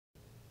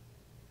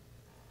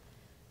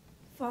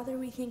Father,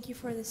 we thank you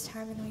for this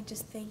time, and we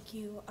just thank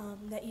you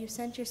that you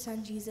sent your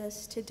son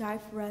Jesus to die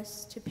for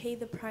us, to pay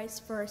the price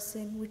for our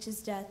sin, which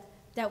is death,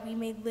 that we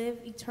may live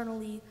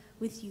eternally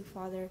with you,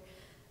 Father.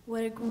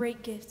 What a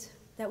great gift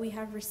that we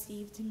have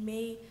received, and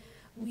may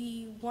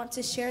we want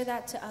to share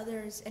that to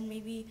others, and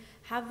maybe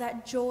have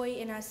that joy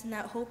in us and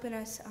that hope in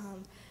us,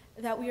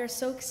 that we are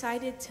so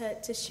excited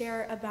to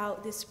share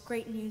about this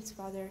great news,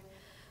 Father.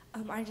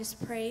 I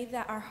just pray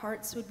that our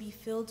hearts would be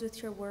filled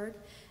with your word,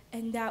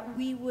 and that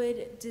we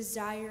would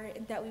desire it,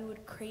 and that we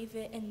would crave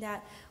it, and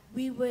that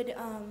we would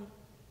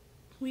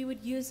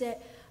use it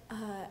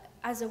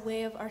as a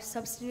way of our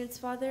substance,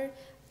 Father,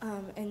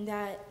 and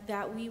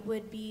that we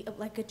would be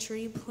like a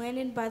tree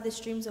planted by the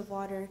streams of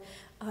water,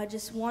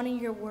 just wanting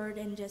your word,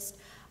 and just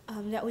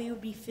that we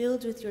would be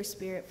filled with your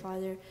Spirit,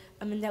 Father,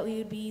 and that we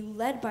would be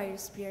led by your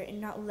Spirit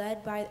and not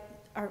led by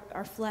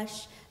our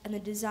flesh and the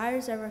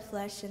desires of our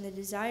flesh and the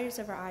desires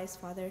of our eyes,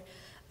 Father.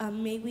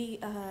 May we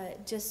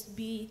just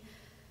be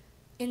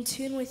in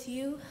tune with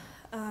you,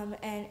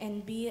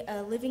 and be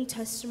a living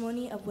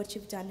testimony of what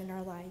you've done in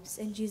our lives.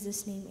 In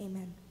Jesus' name,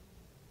 amen.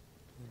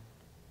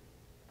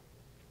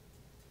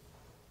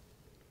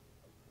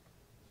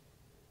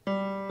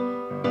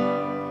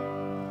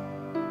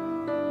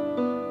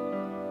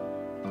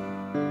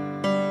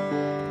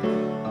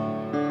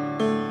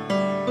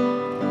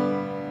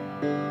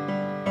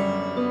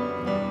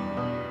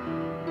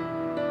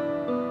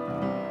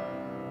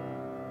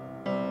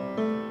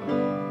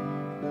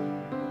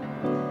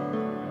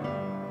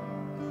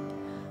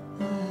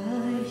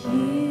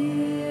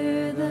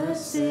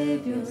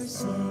 Savior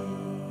say,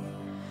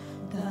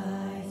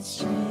 thy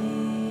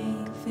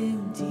strength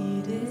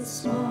indeed is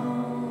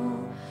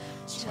small.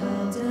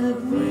 Child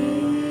of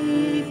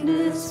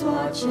weakness,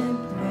 watch and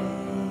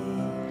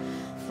pray.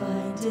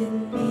 Find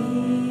in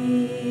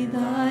me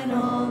thine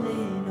all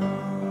in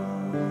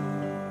all.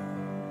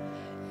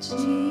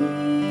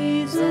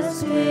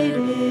 Jesus paid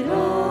it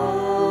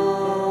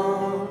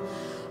all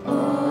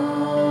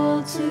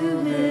to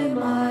him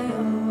I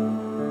owe.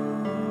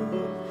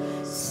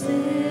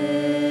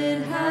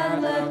 Sin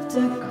had left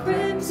a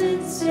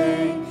crimson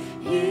stain,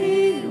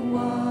 he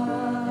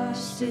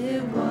washed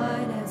it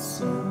white as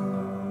snow.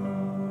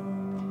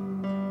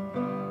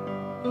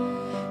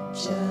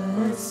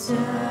 Just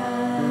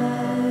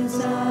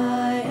as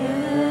I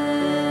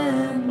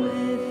am,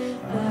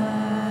 without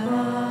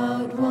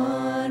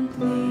one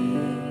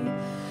plea,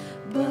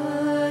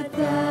 but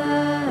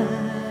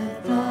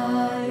that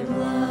thy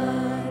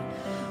blood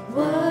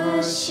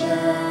was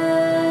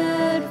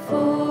shed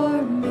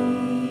for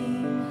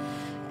me,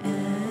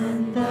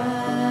 and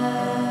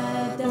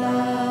that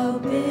thou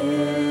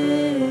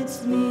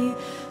bidst me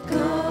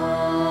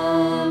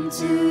come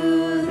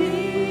to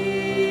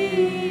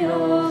thee, O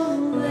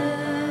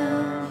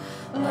Lamb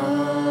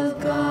of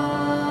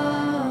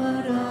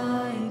God,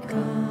 I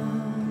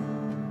come,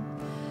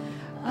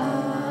 I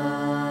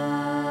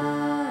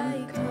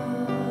come.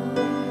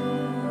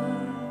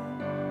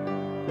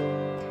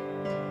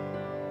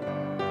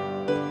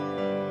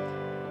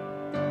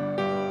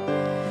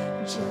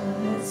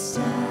 Just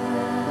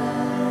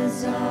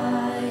as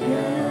I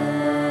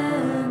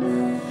am,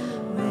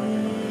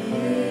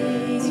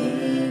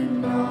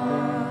 waiting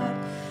not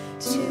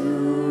to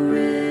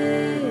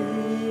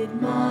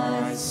rid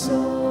my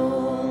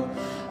soul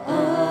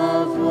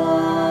of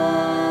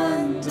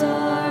one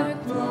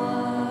dark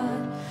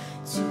blot,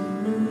 to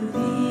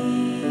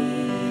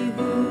thee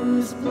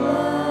whose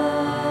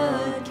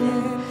blood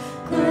can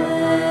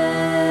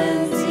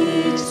cleanse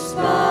each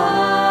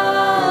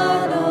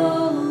spot, O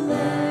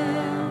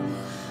Lamb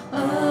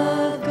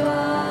of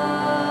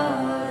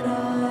God, I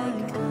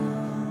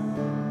come,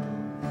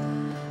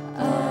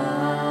 I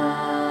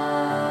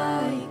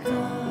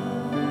come.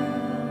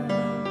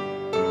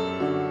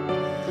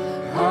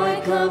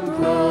 I come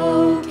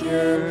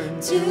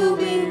broken to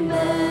be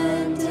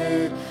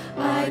mended,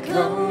 I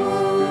come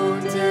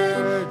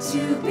wounded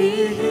to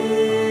be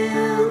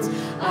healed,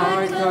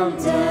 I come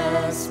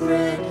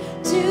desperate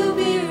to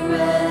be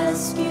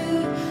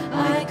rescued,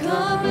 I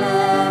come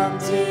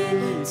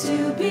empty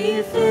to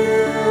be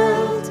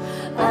filled,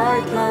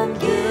 I come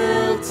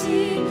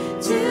guilty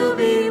to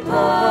be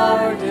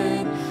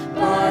pardoned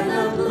by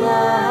the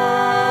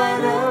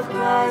blood of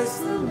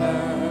Christ the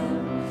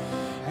Lamb,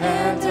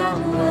 and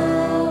I'm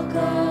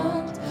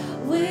welcomed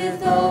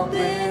with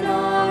open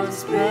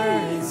arms,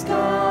 praise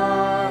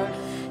God,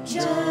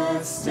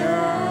 just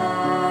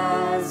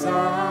as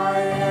I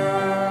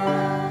am.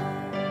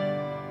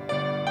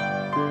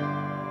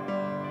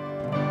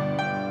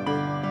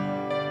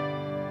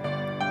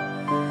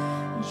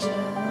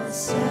 Just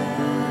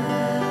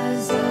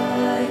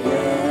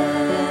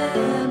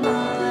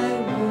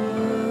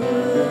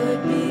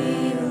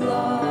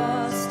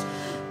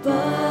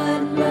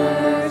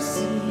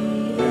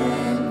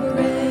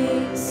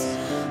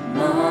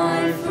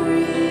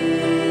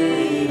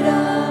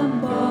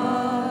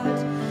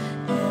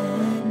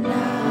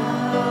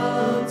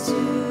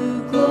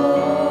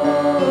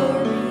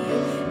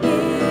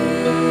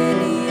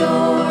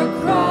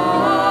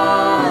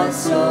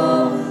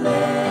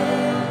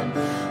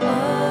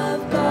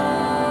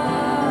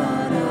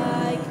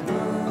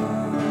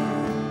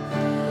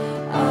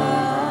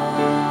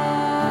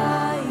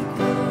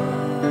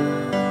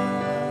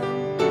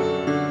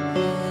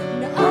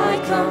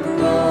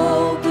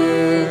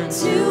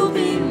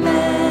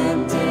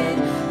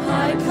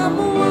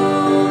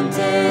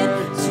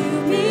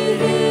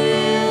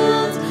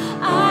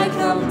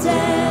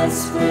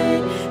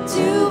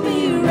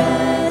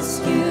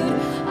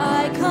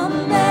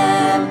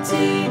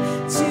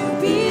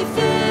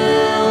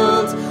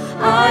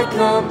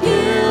come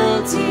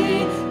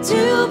guilty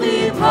to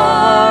be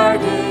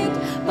pardoned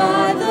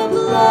by the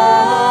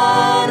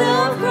blood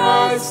of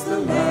Christ the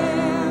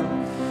Lamb,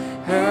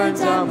 and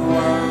I'm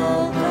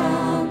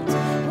welcomed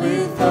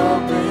with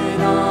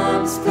open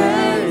arms.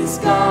 Praise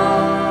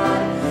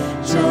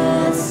God,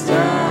 just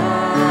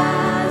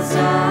as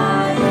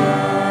I am.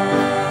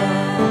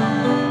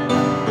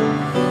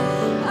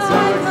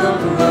 I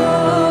come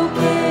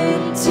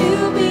broken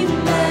to be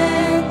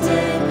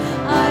mended.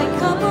 I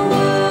come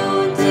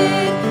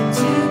wounded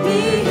to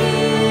be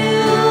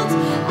healed.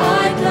 I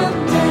come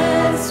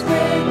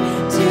desperate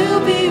to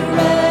be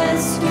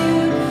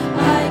rescued. I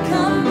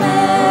come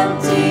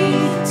empty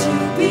to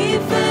be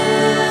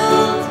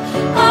filled.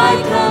 I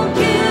come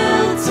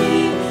guilty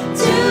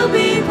to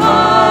be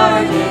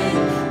pardoned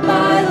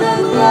by the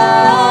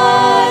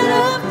blood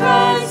of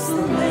Christ the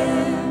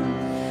Lamb,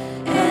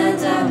 and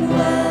I'm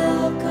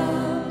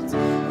welcomed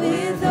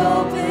with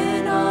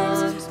open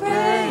arms.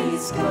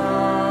 Praise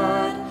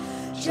God,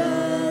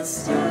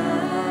 just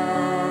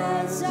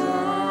as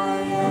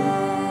I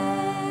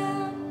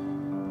am.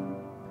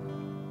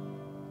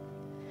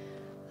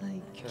 I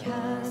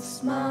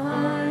cast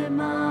my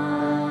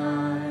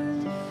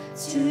mind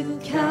to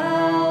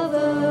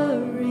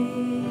Calvary,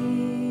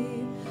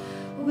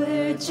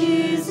 where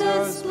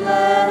Jesus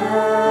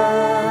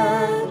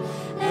bled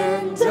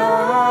and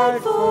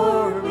died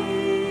for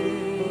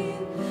me.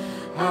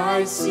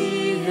 I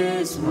see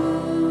his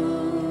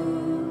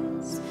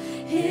wounds,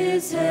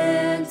 his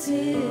hands,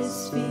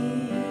 his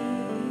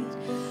feet,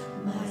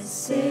 my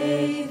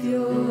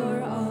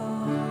Savior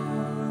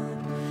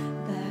on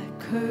that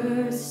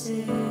cursed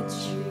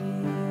tree.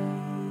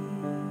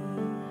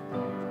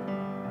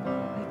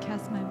 I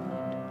cast my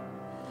mind.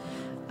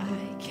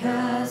 I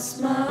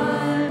cast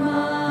my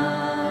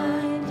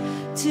mind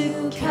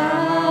to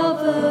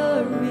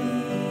Calvary,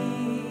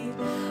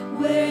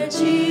 where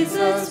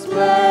Jesus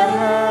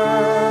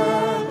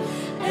bled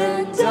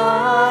and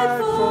died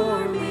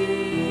for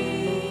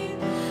me.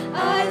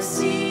 I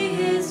see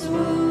his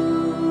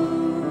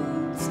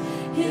wounds,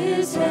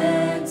 his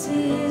hands,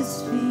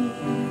 his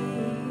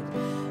feet,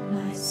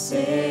 my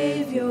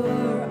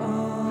Savior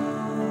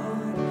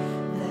on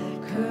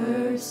that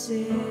cursed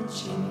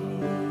tree.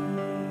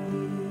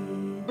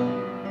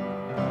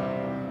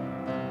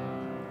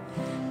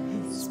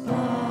 His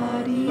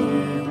body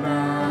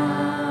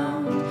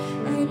bound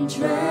and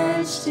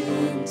drenched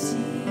in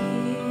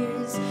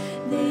tears,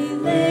 they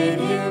laid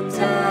him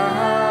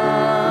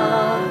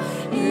down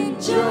in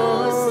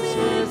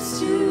Joseph's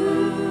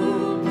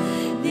tomb,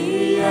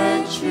 the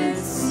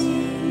entrance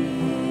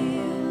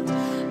sealed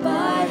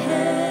by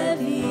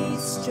heavy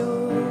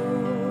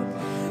stone.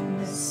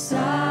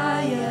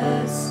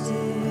 Messiah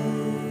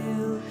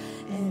still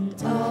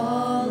and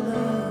all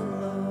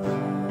alone.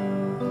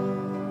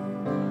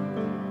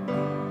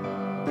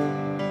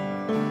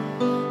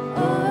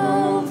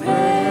 Oh,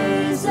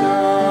 praise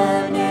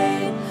the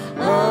name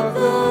of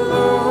the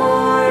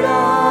Lord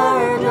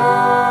our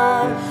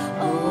God.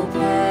 Oh,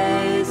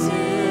 praise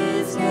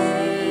his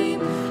name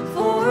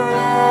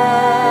forevermore.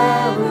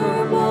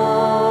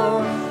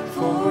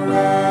 For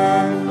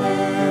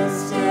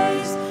endless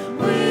days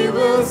we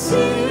will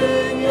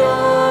sing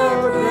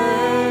your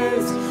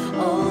praise.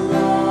 Oh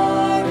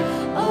Lord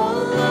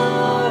our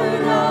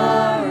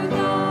God.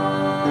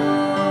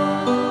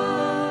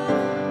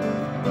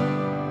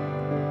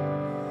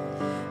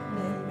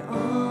 Then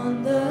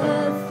on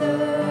the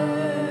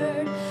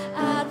third,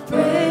 at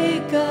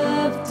break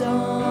of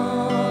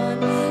dawn,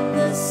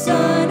 the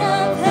Son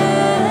of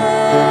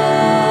Heaven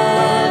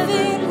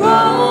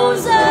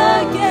rose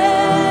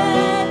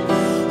again.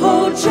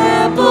 Oh,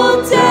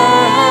 trample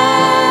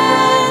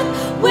death,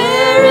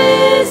 where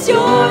is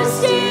your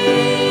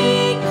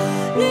sting?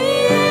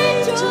 The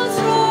angels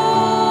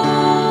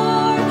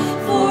roar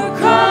for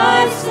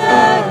Christ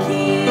the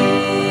King.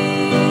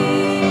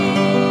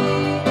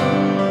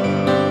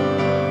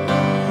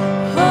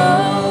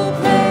 Oh,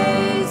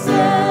 praise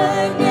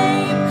the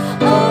name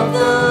of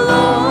the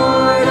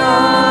Lord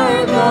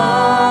our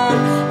God.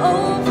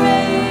 Oh,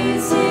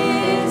 praise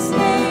his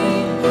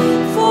name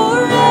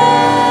forevermore.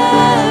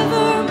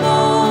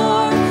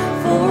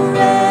 For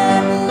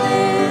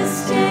endless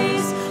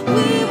days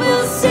we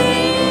will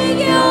sing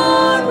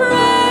your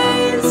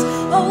praise.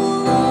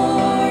 Oh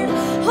Lord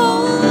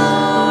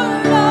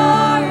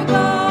our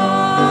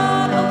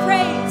God.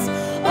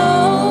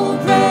 Oh,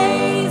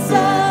 praise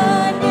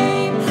the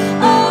name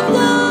of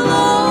the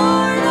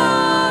Lord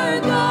our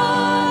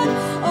God.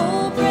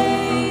 Oh,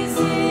 praise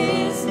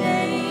his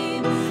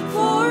name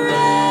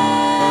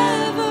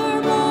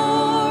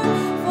forevermore.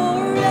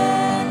 For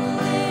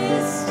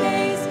endless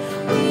days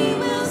we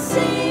will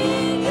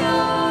sing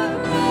your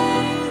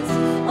praise.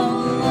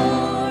 Oh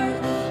Lord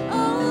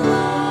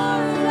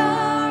our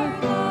God.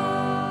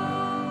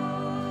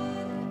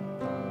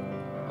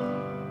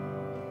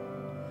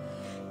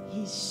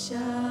 He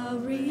shall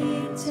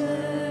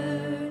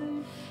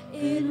return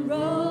in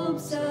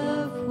robes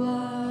of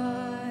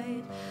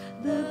white.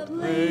 The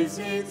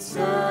blazing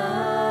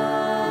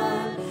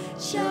sun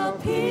shall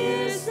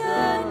pierce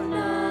the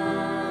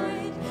night.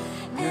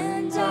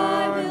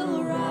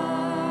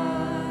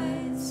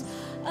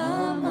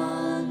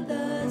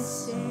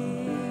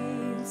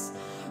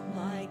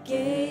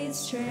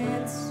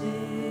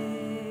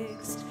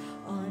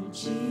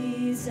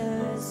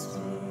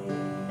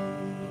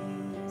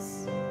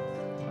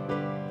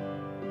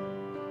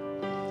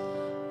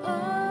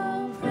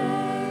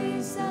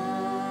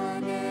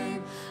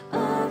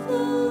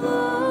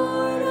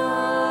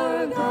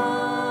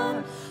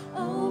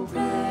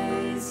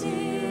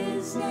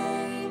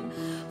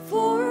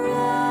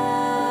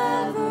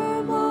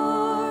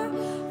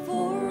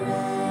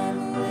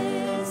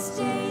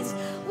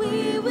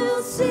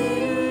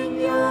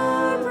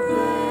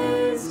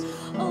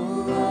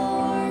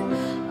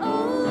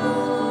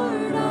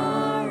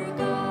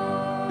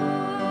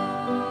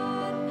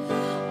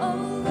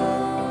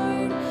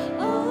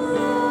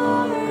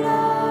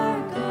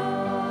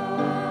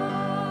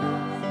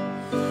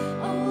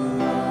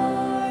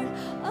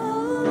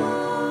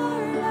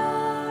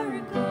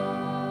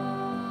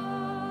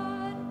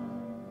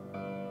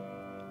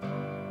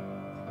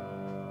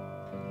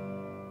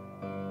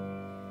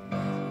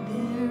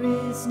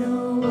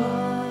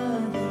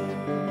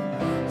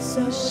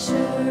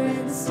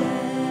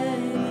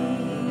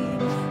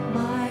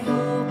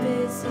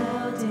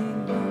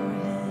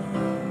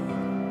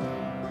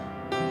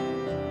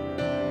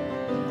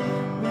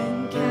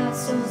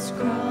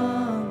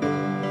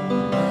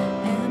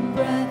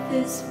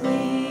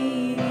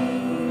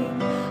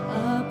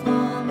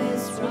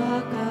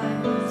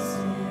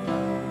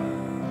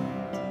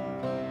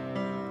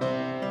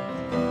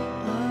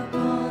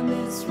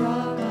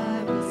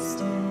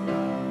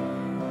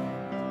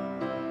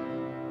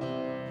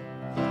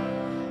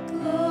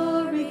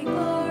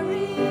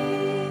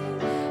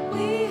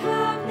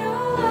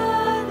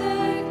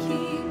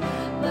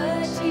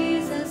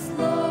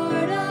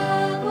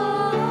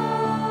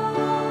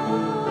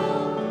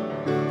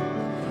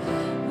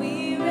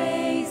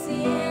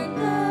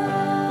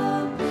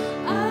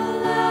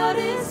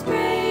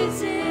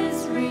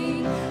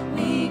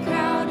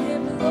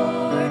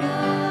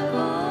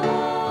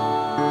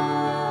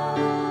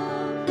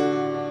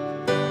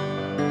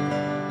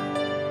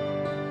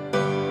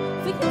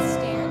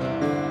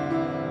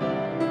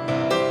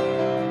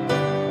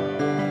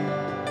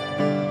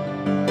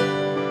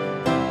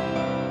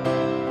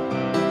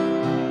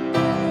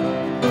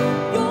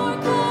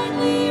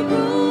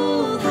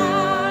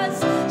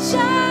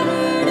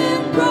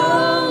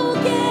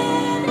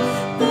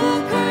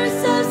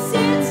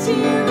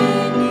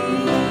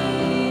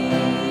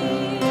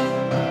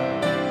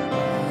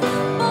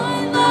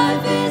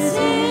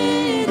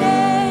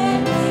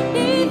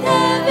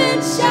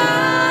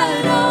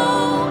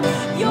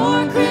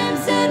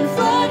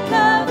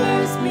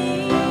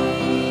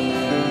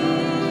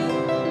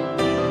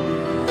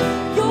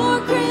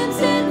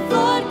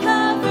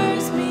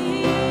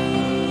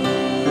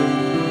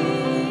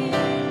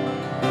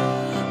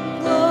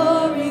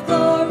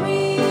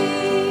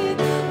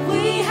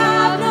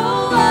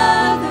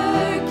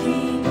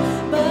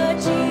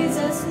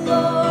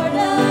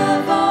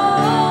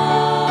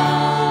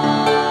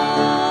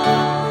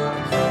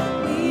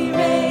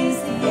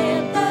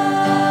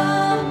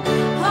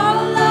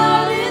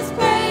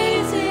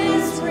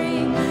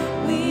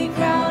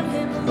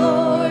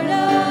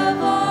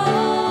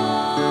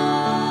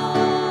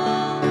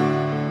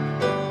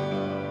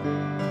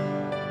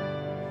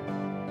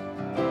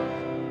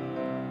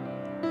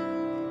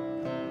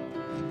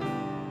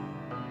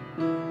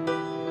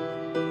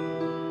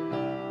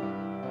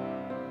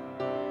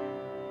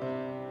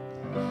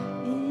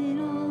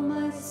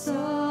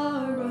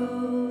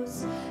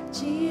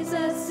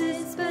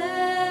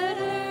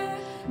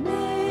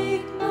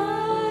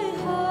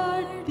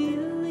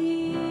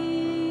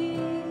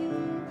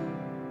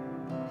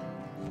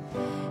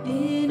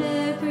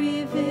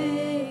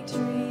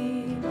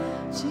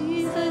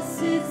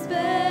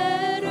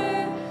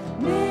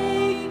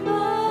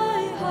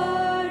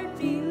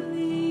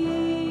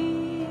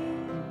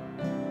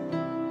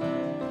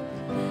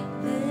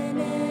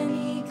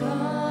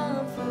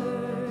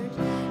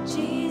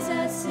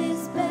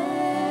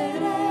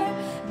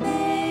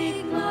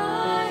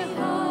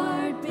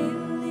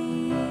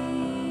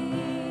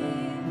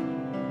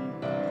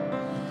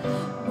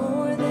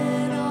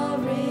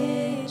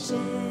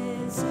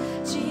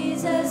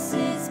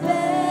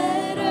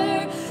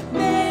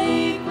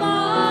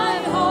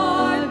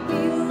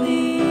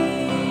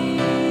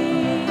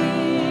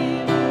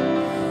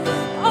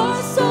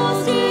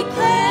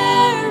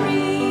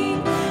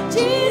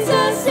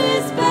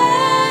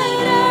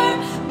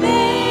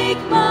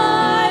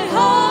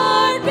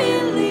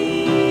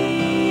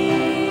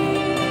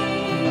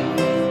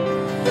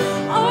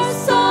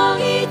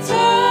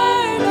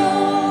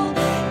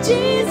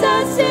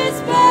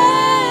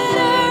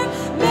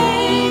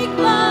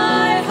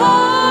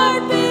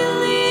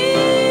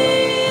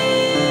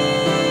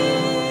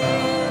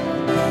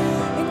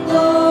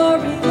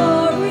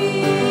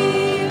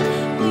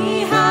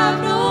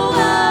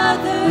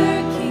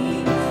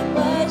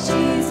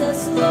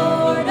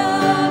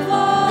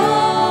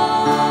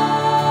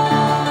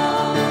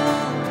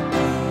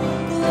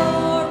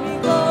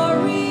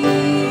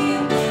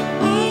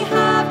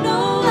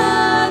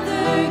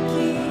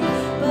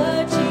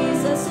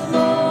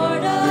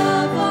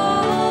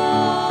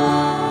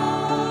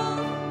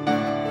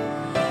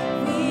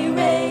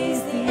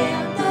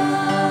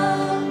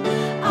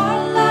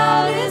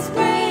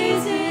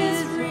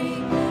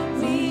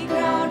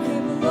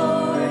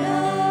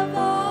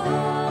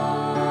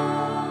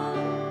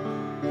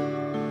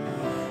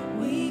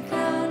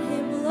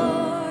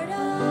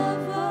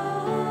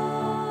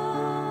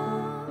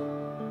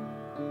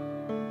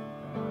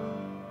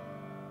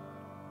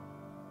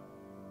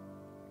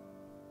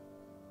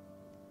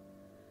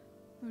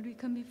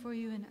 before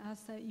you and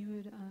ask that you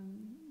would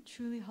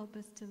truly help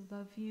us to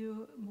love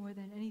you more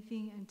than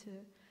anything and to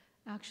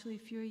actually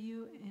fear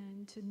you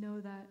and to know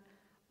that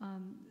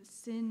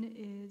sin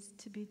is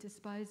to be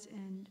despised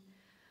and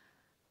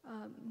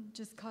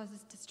just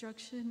causes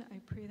destruction.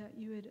 I pray that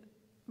you would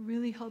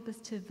really help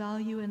us to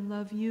value and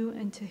love you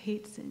and to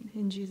hate sin.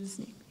 In Jesus'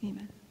 name,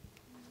 amen.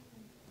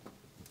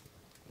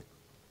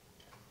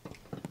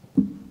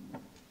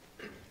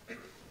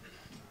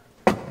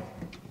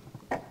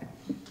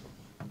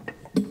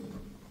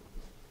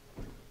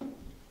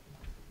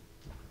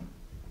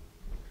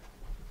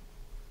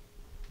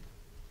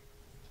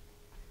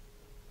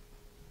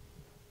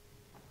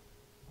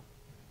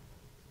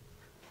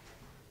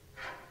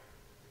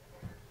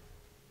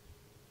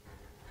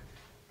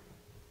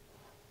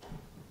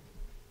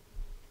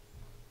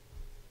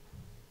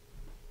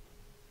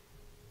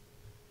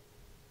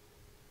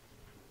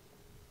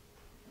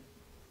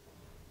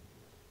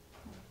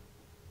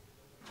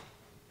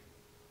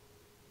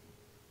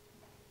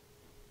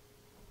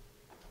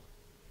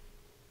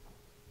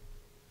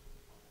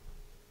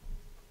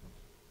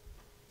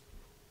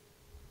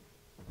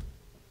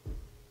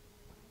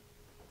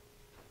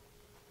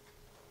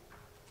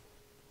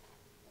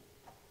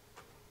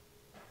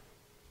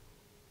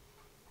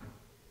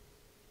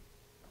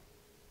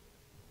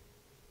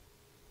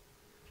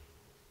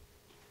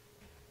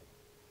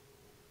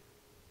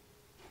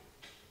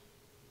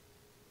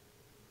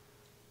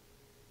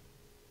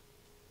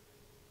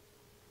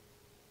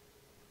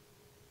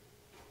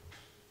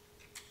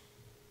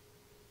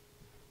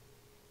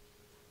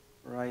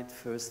 Right,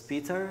 1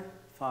 Peter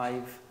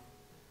 5,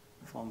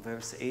 from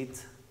verse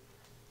 8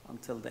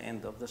 until the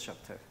end of the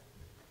chapter.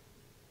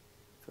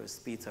 1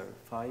 Peter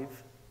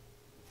 5,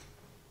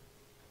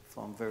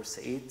 from verse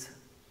 8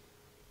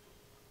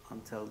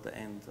 until the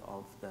end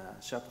of the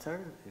chapter.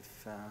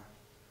 If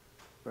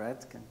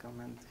Brad can come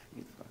and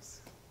read for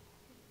us.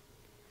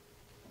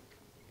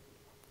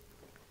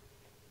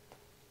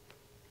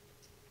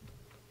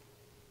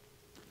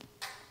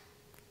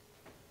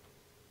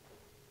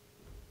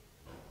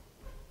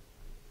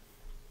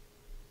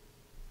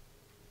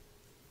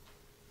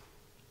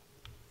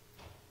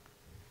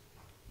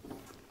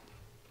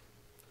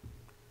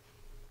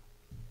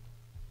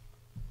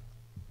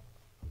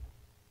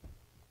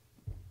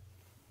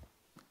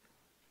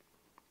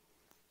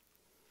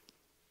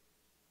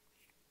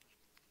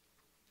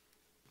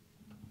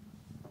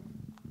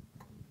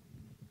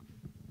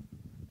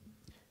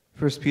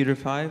 First Peter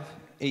 5,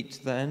 8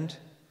 to the end.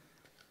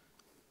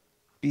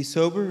 Be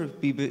sober,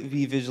 be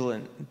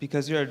vigilant,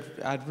 because your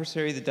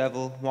adversary the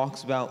devil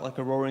walks about like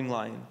a roaring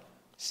lion,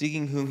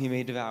 seeking whom he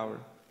may devour.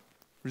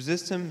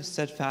 Resist him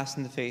steadfast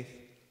in the faith,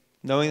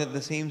 knowing that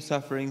the same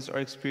sufferings are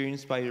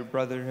experienced by your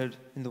brotherhood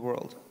in the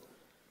world.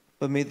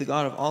 But may the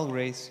God of all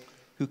grace,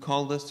 who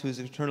called us to his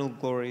eternal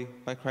glory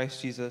by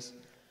Christ Jesus,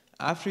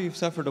 after you've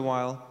suffered a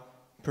while,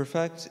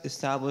 perfect,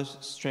 establish,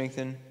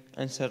 strengthen,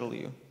 and settle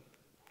you.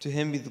 To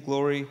him be the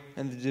glory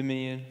and the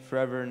dominion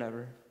forever and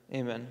ever.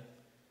 Amen.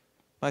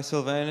 My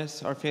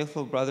Silvanus, our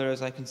faithful brother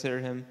as I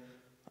consider him,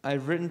 I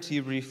have written to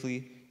you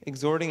briefly,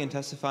 exhorting and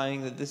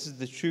testifying that this is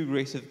the true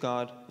grace of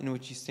God in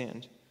which you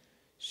stand.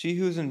 She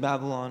who is in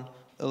Babylon,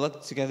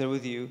 elect together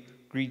with you,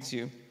 greets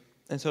you,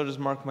 and so does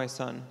Mark my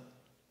son.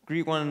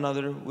 Greet one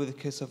another with a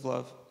kiss of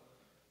love.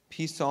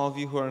 Peace to all of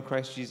you who are in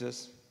Christ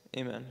Jesus.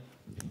 Amen.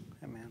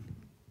 Amen.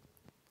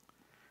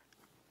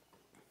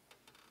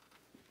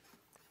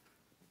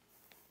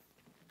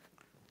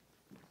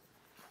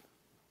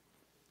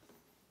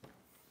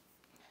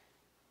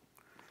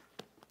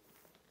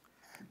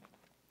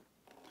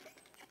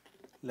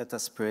 Let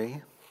us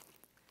pray.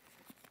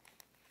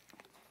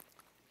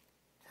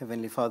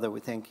 Heavenly Father, we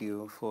thank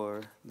you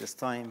for this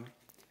time.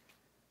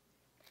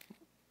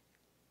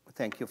 We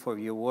thank you for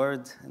your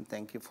word, and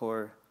thank you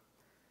for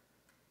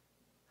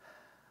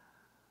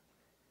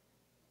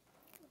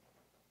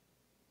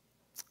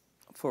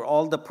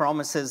all the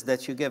promises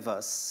that you give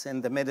us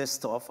in the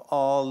midst of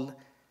all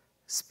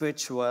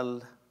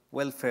spiritual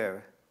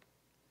welfare.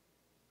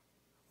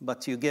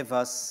 But you give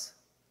us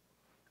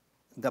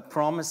the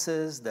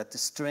promises that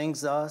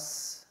strengthen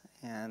us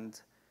and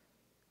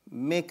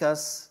make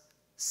us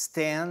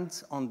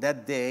stand on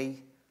that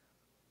day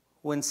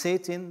when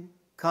Satan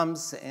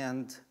comes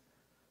and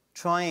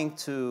trying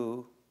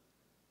to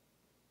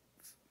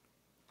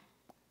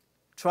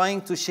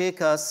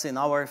shake us in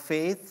our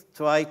faith,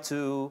 try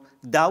to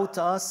doubt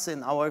us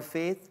in our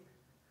faith,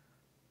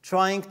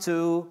 trying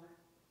to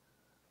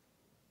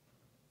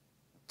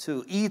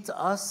eat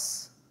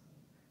us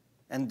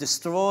and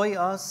destroy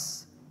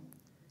us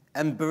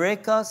and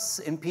break us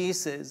in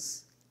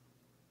pieces.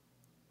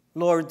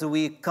 Lord,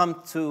 we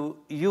come to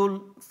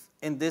you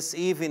in this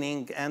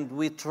evening and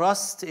we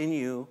trust in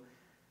you.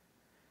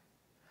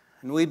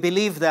 And we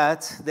believe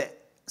that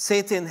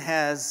Satan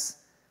has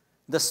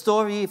the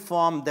story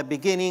from the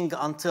beginning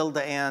until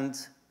the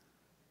end,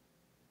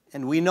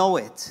 and we know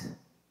it.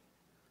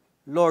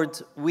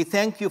 Lord, we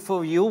thank you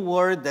for your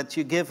word that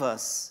you give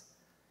us.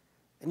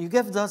 And you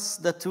give us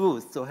the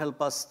truth to help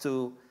us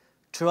to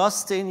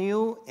trust in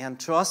you and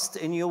trust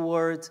in your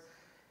word.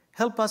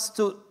 Help us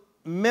to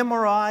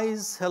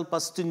memorize, help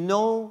us to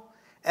know,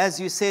 as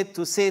you said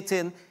to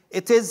Satan,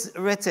 it is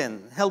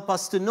written. Help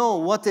us to know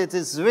what it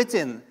is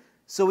written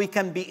so we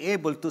can be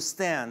able to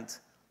stand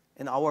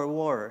in our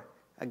war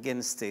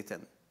against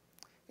Satan.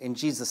 In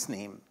Jesus'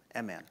 name,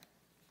 amen.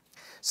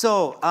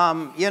 So,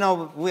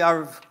 we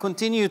are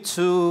continue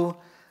to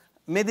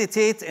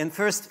meditate in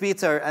 1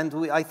 Peter,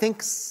 and I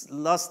think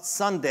last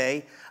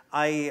Sunday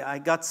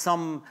I got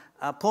some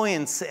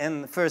points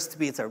in 1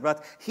 Peter,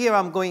 but here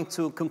I'm going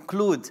to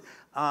conclude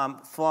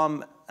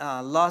from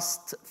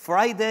last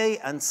Friday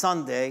and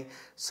Sunday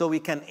so we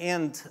can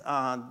end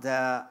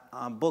the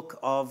book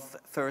of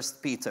 1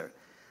 Peter.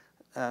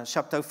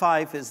 Chapter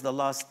 5 is the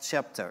last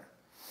chapter.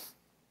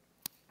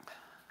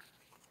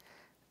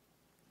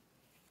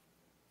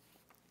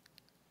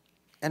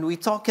 And we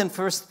talk in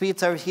 1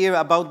 Peter here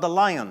about the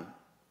lion.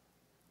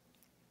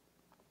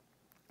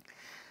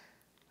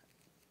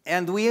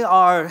 And we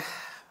are,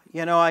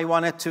 I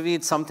wanted to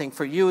read something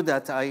for you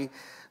that I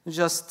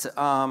just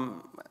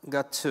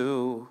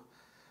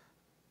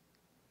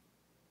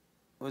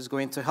was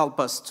going to help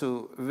us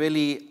to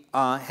really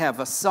have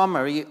a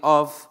summary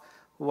of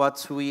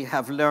what we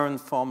have learned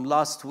from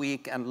last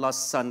week and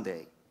last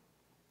Sunday.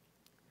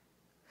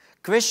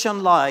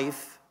 Christian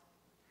life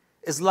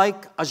is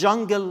like a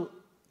jungle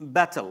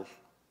battle.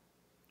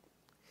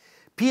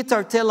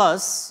 Peter tells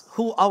us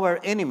who our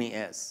enemy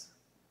is.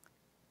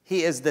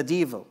 He is the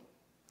devil.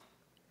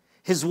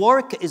 His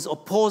work is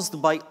opposed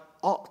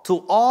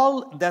to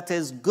all that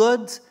is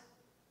good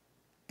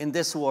in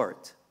this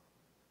world.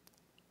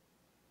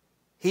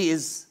 He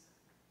is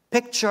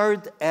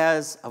pictured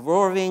as a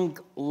roaring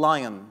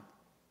lion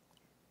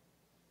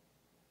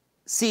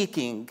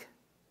seeking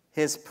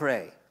his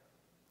prey.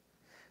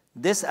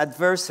 This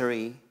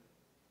adversary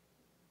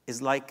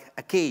is like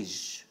a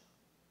cage,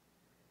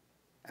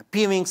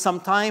 appearing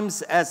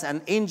sometimes as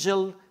an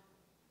angel,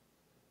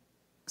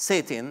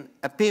 Satan,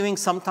 appearing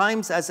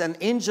sometimes as an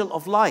angel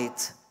of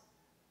light,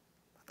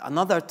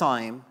 another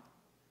time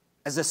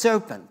as a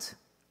serpent,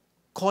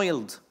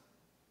 coiled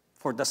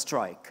for the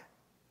strike.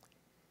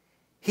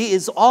 He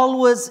is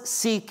always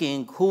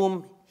seeking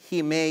whom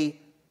he may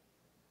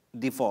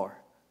devour.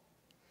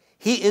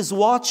 He is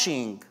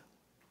watching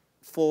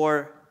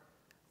for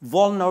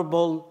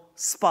vulnerable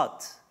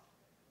spot.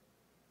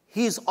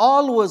 He is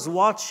always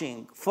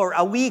watching for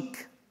a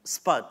weak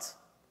spot,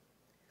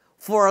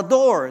 for a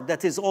door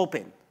that is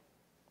open,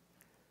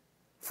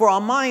 for a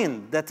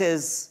mind that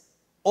is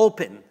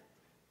open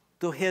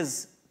to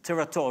his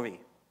territory.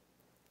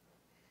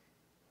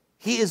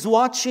 He is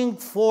watching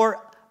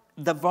for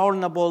the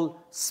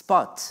vulnerable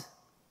spot,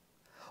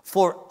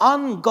 for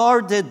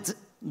unguarded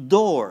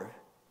door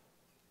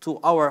to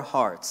our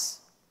hearts.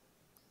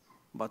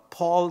 But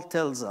Paul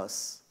tells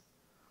us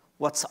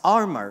what's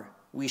armor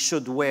we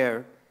should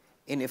wear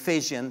in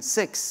Ephesians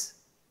 6.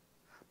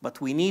 But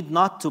we need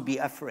not to be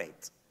afraid.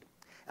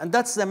 And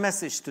that's the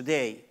message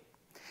today.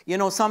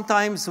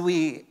 Sometimes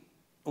we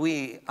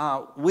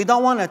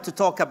don't want to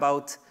talk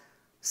about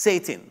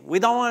Satan. We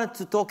don't want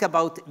to talk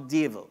about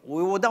devil.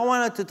 We don't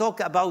want to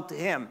talk about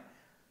him.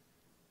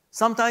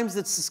 Sometimes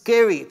it's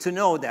scary to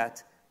know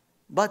that.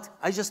 But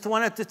I just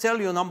wanted to tell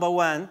you, number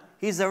one,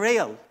 he's a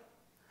real.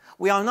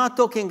 We are not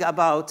talking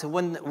about,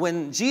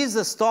 when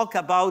Jesus talked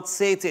about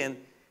Satan,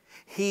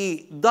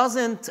 he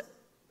doesn't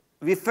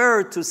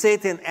refer to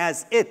Satan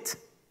as it,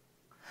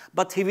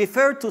 but he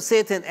referred to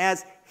Satan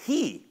as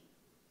he.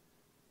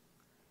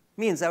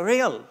 Means a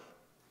real.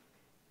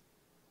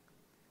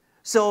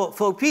 So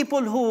for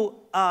people who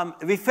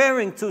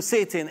referring to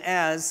Satan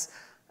as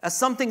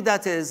something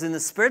that is in the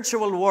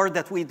spiritual world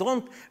that we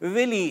don't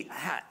really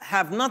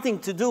have nothing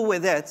to do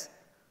with it,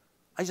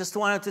 I just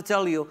wanted to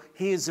tell you,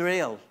 he is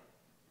real.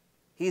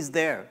 He's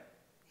there.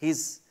 He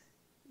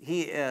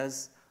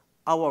is.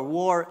 Our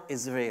war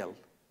is real.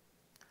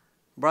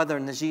 Brother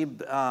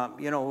Naziuh,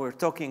 we were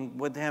talking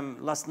with him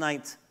last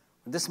night,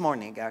 this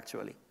morning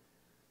actually,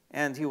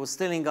 and he was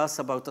telling us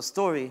about a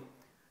story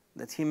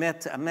that he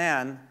met a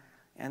man,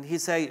 and he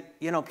said,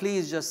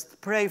 please just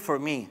pray for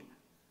me.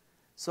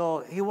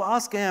 So he will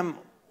ask him,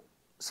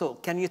 so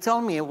can you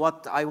tell me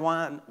what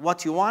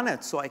you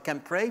wanted so I can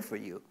pray for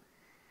you?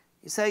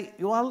 He say,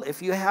 well,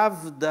 if you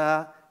have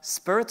the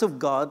Spirit of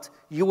God,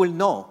 you will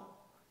know.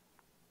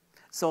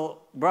 So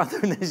Brother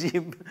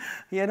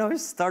Naziuh,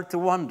 start to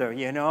wonder,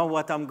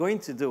 what I'm going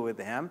to do with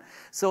him.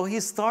 So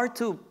he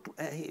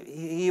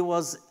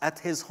was at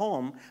his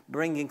home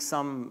bringing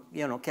some,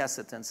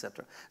 cassette,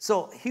 etc.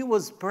 So he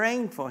was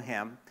praying for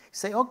him. He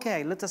say,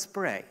 okay, let us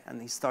pray. And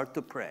he start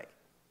to pray.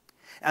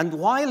 And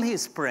while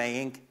he's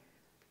praying,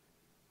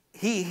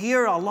 he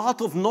hear a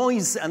lot of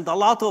noise and a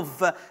lot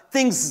of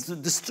things,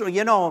 in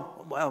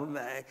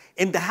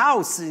the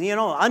house,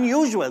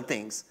 unusual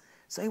things.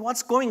 Say,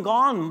 what's going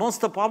on?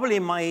 Most probably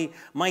my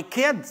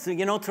kids,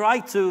 try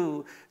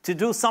to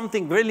do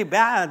something really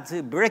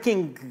bad,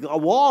 breaking a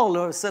wall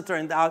or etc.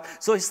 in the house.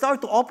 So he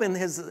start to open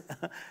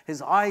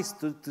his eyes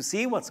to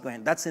see what's going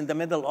on. That's in the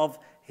middle of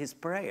his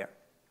prayer.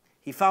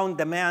 He found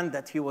the man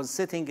that he was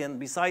sitting in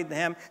beside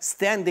him,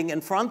 standing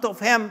in front of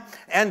him,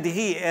 and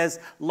he is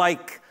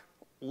like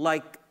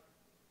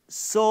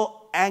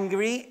so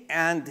angry,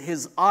 and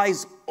his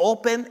eyes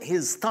open,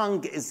 his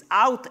tongue is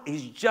out.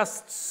 He's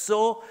just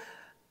so,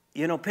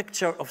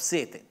 picture of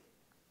Satan.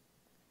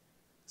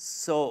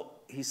 So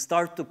he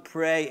started to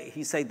pray.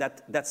 He said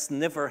that that's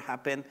never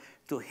happened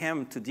to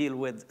him to deal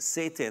with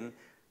Satan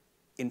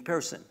in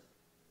person.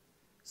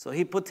 So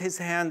he put his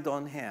hand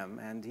on him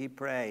and he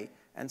prayed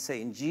and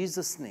say, in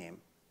Jesus' name,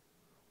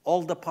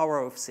 all the power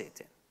of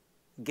Satan,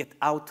 get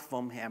out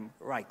from him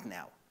right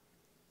now.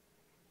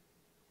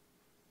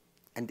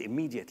 And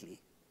immediately,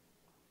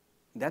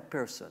 that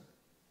person,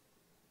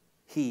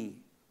 he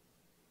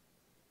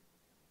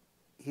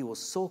was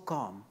so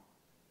calm,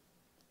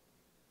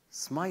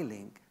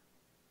 smiling,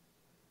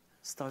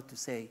 start to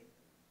say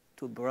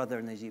to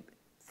Brother Naziuh,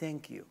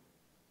 thank you.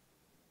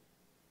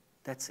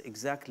 That's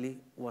exactly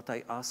what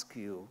I ask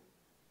you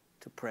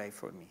to pray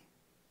for me.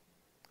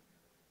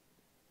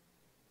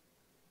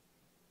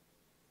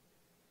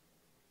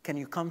 Can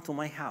you come to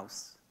my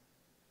house?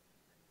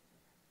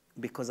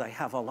 Because I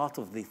have a lot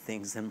of these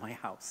things in my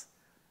house.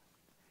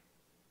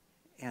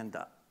 And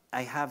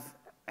I have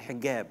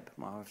hijab.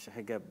 ما أعرفش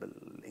hijab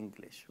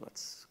بالإنجليش.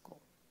 What's it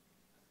called?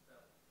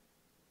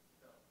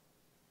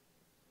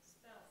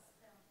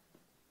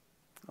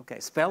 Okay,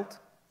 spelled?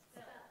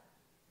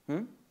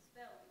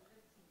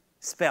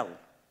 Spell.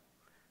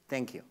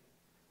 Thank you.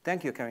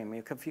 Thank you, Karim.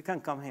 If you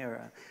can come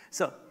here.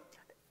 So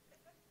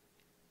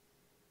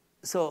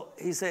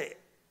he said,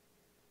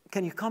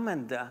 can you come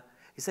and...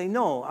 he said,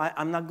 no,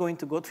 I'm not going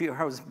to go to your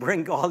house.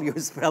 Bring all your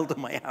spell to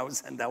my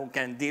house and I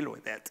can deal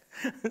with it.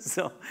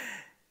 So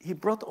he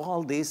brought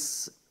all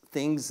these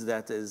things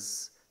that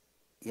is,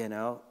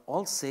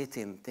 all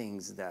Satan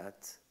things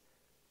that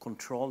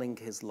controlling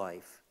his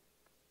life.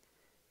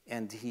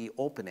 And he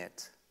opened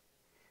it.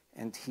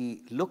 And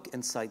he looked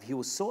inside. He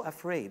was so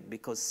afraid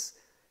because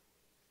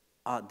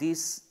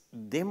these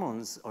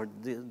demons or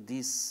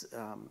these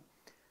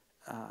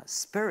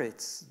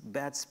spirits,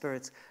 bad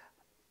spirits,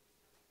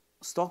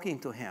 was talking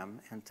to him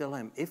and tell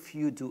him, if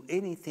you do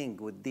anything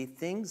with these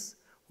things,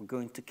 we're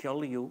going to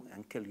kill you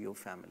and kill your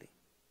family.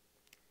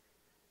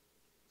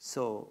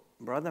 So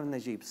Brother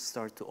Naziuh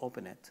started to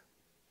open it.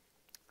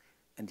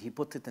 And he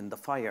put it in the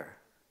fire.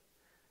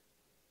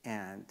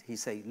 And he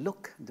said,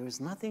 look, there's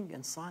nothing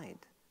inside.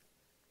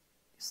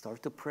 He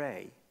started to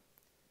pray,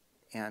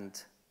 and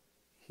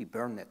he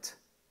burned it.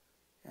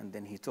 And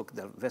then he took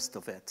the rest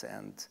of it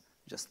and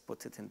just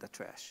put it in the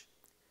trash.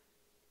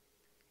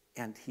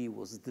 And he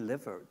was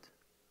delivered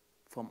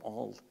from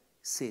all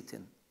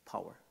Satan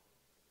power.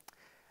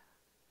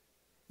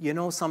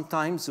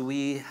 Sometimes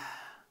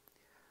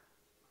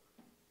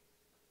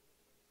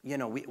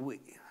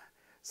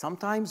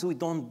sometimes we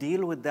don't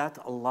deal with that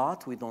a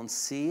lot. We don't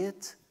see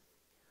it,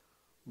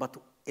 but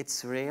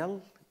it's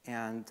real.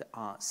 And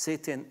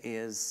Satan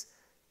is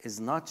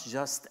not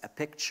just a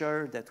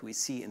picture that we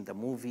see in the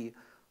movie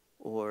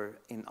or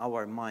in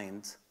our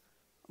mind,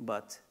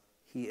 but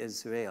he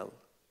is real.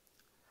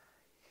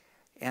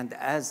 And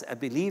as a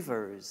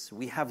believers,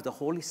 we have the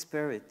Holy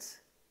Spirit,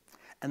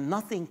 and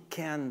nothing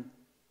can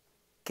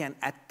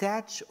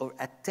attach or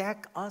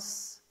attack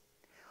us,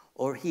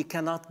 or he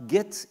cannot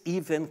get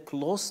even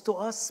close to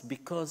us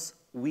because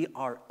we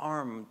are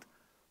armed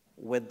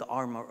with the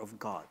armor of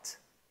God.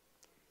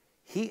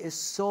 He is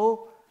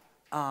so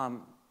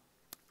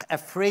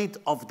afraid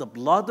of the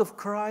blood of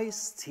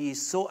Christ. He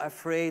is so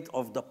afraid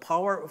of the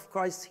power of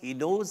Christ. He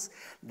knows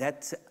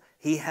that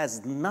he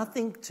has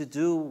nothing to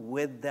do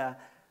with the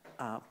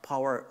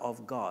power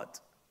of God.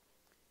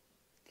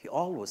 He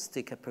always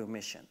takes a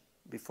permission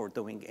before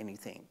doing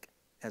anything,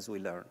 as we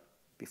learned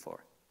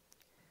before.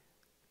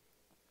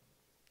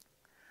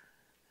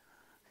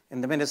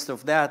 In the midst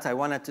of that, I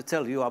wanted to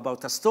tell you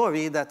about a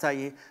story that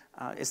I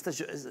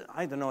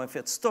don't know if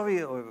it's a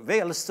story or a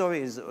real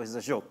story is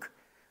a joke.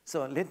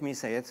 So let me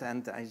say it,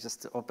 and I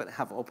just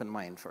have open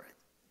mind for it.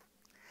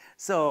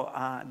 So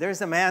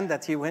there's a man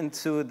that he went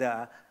to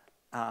the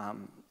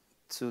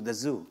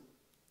zoo.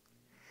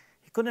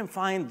 He couldn't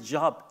find a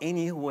job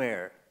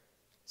anywhere.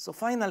 So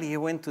finally he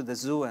went to the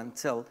zoo and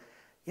said,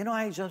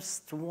 I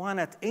just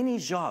wanted any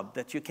job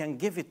that you can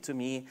give it to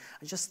me.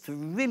 I'm just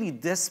really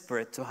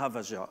desperate to have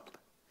a job.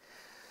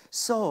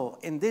 So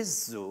in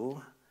this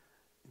zoo,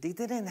 they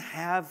didn't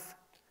have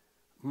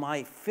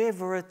my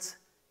favorite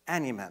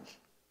animal.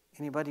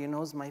 Anybody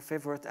knows my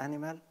favorite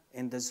animal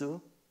in the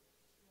zoo?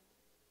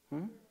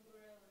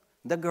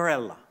 The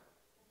gorilla.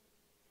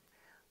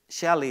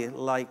 Shelly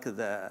like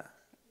the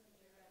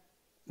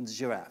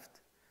giraffe.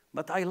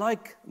 But I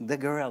like the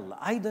gorilla.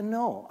 I don't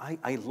know.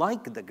 I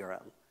like the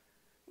gorilla.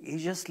 He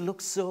just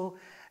looks so,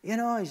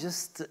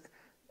 just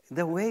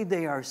the way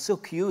they are so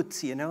cute,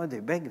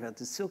 they're big, but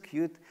it's so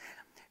cute.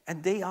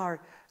 And they are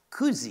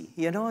cozy,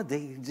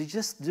 they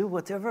just do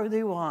whatever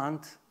they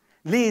want,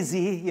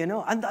 lazy, and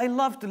I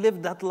love to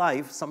live that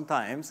life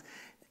sometimes.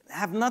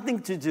 have nothing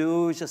to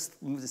do, just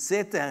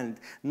sit and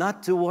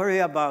not to worry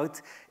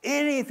about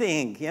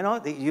anything. You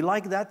know, you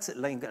like that?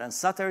 Like on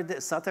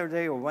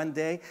Saturday or one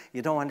day,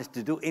 you don't want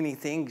to do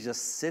anything,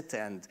 just sit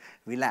and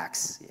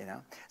relax, you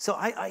know. So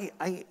I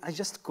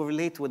just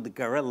correlate with the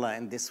gorilla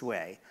in this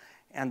way.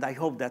 And I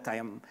hope that I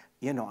am,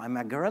 you know, I'm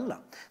a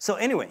gorilla. So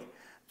anyway,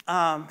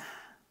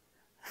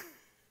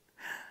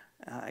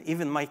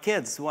 even my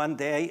kids, one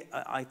day,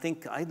 I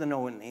think, I don't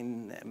know,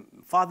 in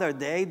Father's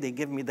Day, they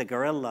give me the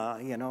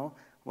gorilla, you know,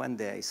 one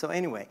day. So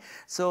anyway,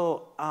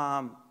 so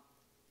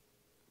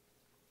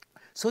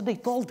they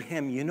told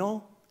him, you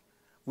know,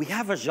 we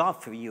have a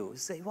job for you. He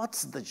say,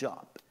 what's the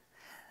job?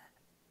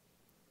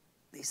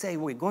 They say,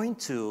 we're going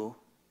to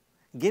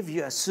give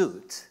you a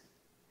suit,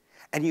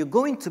 and you're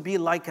going to be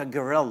like a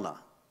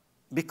gorilla,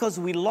 because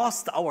we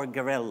lost our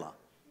gorilla.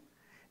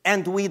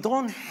 And we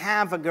don't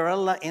have a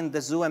gorilla in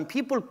the zoo, and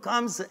people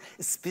come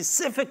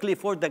specifically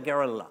for the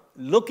gorilla,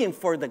 looking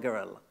for the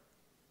gorilla.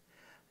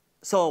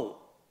 So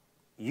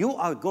you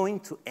are going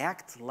to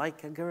act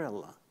like a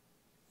gorilla.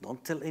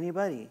 Don't tell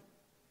anybody.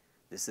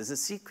 This is a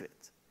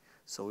secret.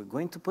 So we're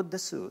going to put the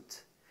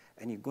suit,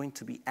 and you're going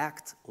to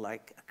act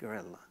like a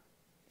gorilla.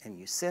 And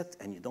you sit,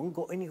 and you don't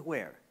go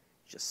anywhere.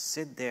 Just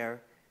sit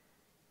there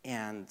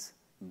and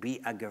be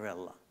a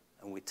gorilla.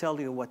 And we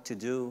tell you what to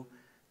do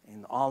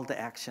in all the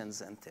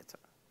actions, etc.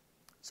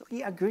 So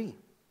he agreed.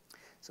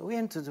 So we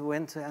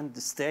went and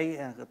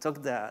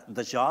took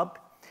the job,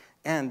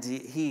 and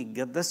he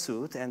got the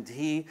suit, and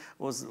he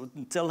was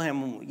tell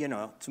him, you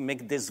know, to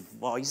make these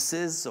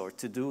voices or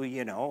to do,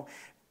 you know,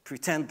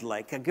 pretend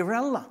like a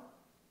gorilla.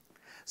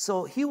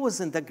 So he was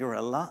in the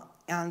gorilla,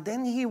 and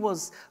then he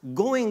was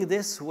going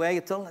this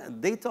way.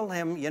 They told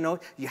him, you know,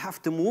 you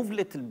have to move a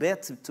little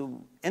bit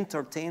to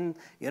entertain,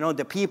 you know,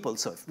 the people.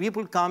 So if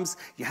people comes,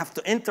 you have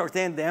to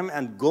entertain them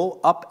and go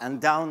up and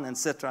down,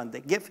 etc. And they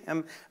give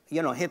him,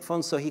 you know,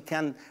 headphones so he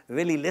can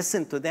really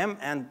listen to them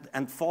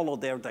and follow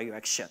their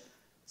direction.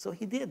 So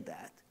he did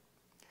that.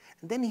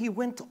 And then he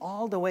went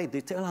all the way.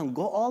 They tell him,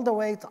 go all the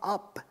way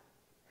up.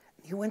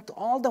 He went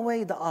all the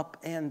way up,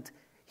 and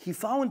he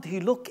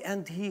looked,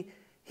 and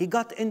he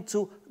got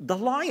into the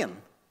lion.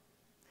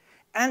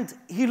 And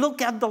he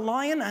looked at the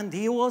lion, and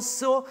he was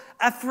so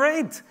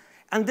afraid.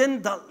 And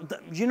then,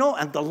 you know,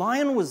 and the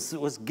lion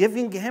was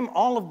giving him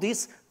all of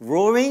this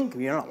roaring,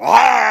 you know,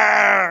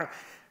 Arr!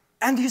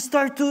 And he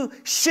started to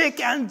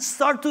shake and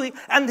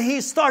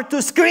he started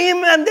to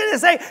scream, and then he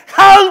say,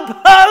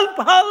 help, help,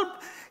 help.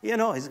 You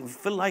know, I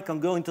feel like I'm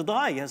going to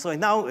die. So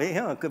now, you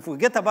know,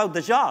 forget about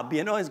the job,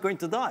 you know, he's going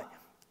to die.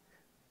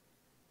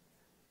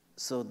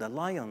 So the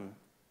lion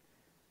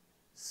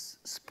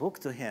spoke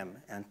to him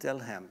and tell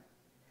him,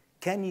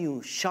 can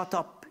you shut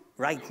up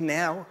right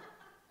now?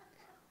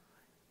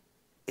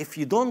 If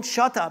you don't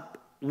shut up,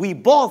 we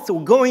both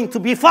are going to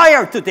be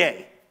fired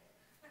today.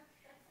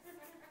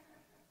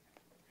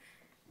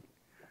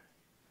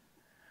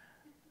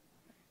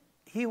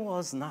 He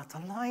was not a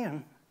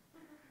lion.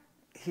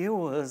 He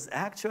was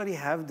actually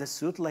have the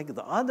suit like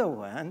the other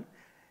one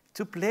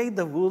to play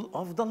the role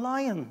of the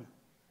lion.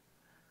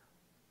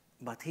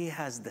 But he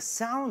has the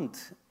sound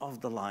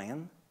of the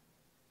lion,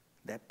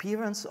 the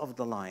appearance of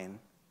the lion.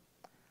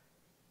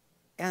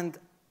 And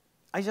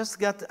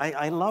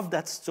I love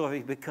that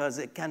story because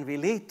it can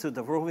relate to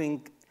the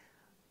roaring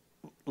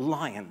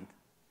lion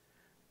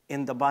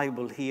in the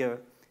Bible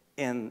here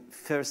in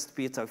 1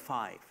 Peter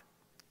 5.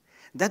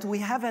 That we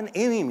have an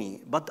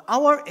enemy, but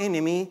our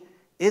enemy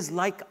is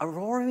like a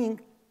roaring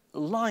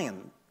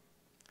lion.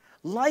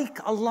 Like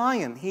a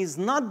lion. He's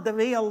not the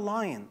real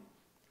lion.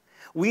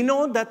 We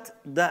know that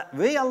the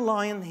real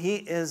lion, he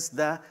is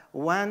the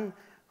one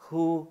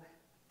who,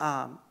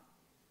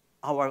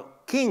 our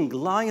king,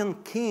 lion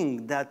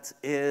king, that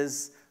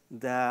is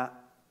the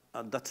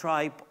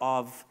tribe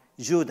of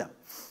Judah.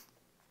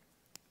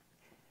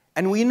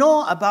 And we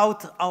know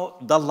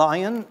about the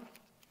lion,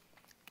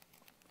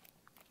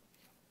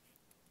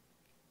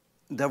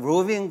 the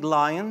roaring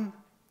lion.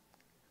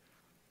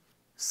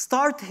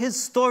 Start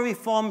his story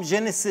from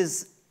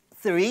Genesis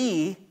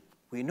 3.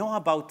 We know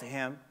about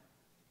him.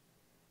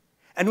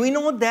 And we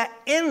know the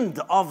end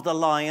of the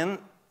lion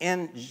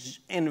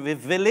in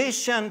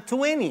Revelation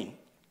 20,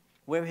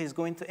 where he's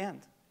going to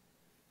end.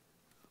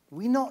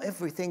 We know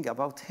everything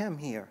about him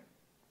here.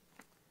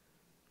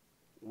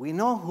 We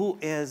know who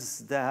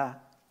is the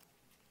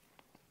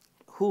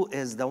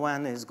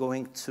one who is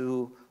going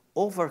to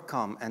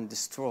overcome and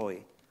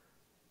destroy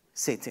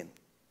Satan.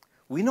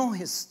 We know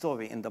his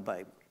story in the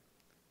Bible.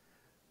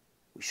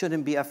 We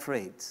shouldn't be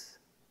afraid.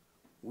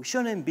 We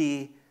shouldn't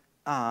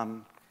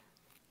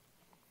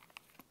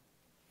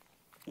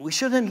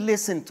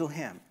listen to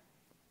him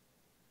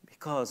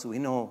because we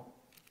know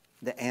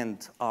the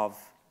end of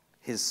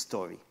his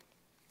story.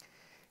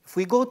 If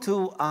we go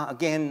to,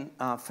 again,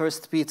 1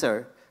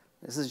 Peter,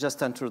 this is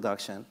just an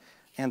introduction,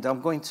 and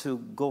I'm going to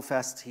go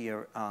fast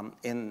here.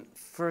 In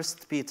 1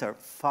 Peter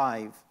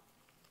 5,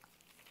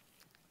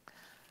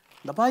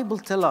 the Bible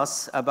tells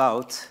us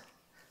about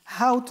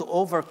how to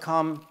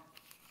overcome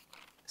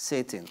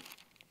Satan.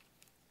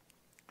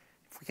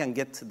 If we can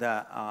get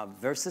the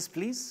verses,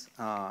 please,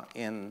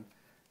 in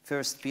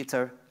 1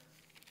 Peter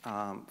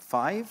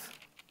 5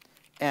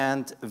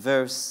 and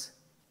verse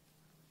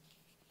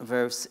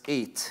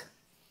 8.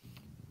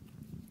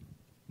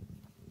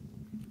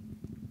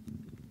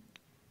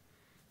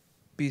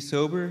 Be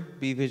sober,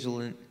 be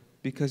vigilant,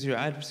 because your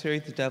adversary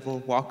the devil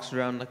walks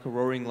around like a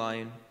roaring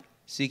lion,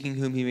 seeking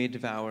whom he may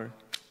devour.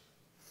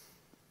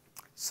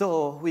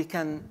 So we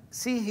can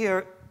see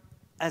here,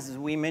 as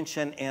we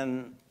mentioned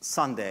in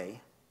Sunday,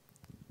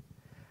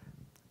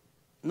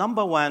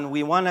 number one,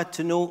 we wanted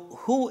to know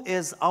who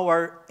is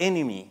our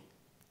enemy.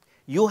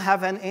 You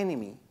have an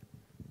enemy.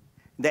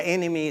 The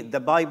enemy, the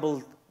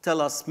Bible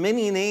tells us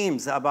many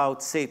names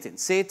about Satan.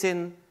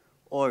 Satan,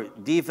 or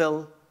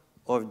devil,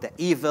 or the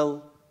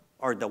evil,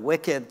 or the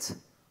wicked,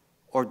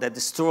 or the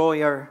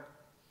destroyer,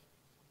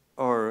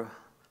 or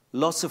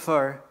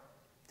Lucifer.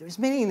 There's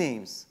many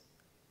names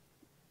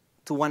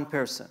to one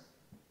person,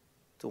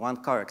 to one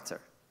character.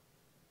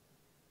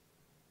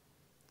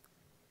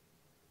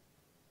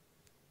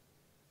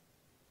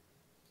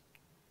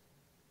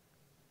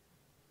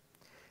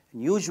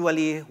 And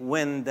usually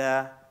when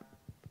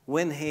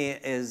he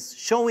is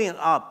showing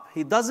up,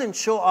 he doesn't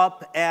show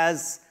up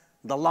as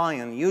the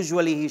lion.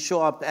 Usually he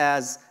shows up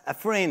as a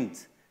friend,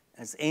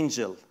 as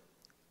angel.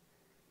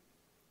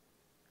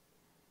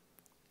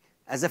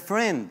 As a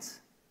friend,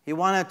 he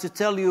wanted to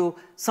tell you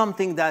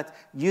something that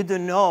you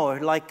don't know,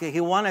 like he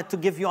wanted to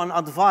give you an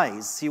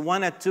advice. He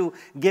wanted to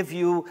give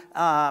you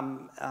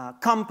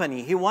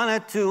company. He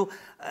wanted to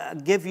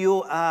give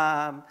you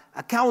a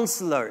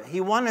counselor.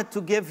 He wanted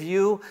to give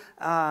you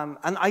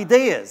an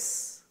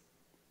ideas.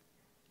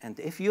 And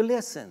if you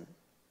listen,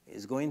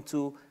 he's going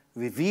to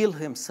reveal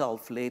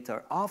himself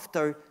later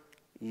after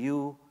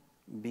you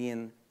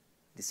being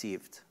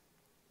deceived.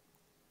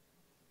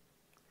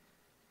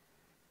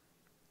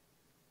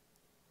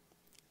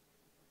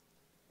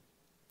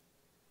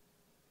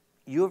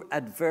 Your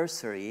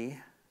adversary,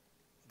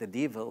 the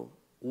devil,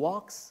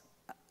 walks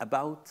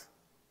about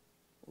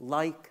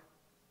like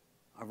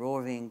a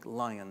roaring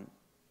lion,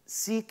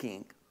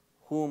 seeking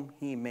whom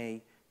he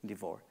may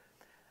devour.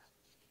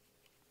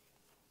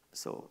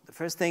 So the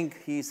first thing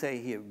he say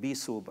here, be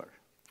sober.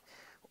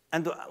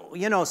 And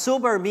you know,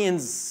 sober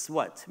means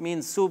what?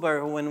 Means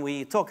sober when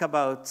we talk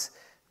about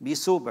be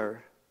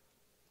sober,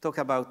 talk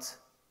about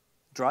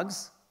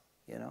drugs,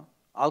 you know,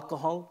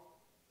 alcohol,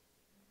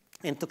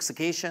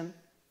 intoxication.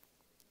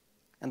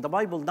 And the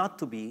Bible not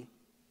to be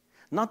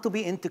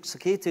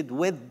intoxicated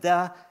with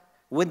the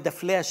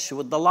flesh,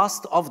 with the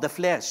lust of the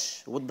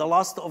flesh, with the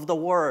lust of the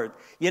word.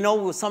 You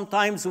know,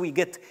 sometimes we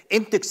get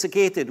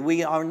intoxicated.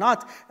 We are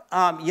not,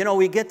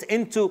 we get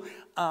into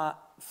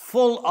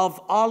full of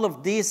all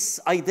of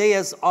these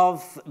ideas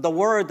of the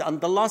word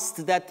and the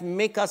lust that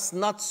make us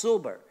not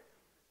sober.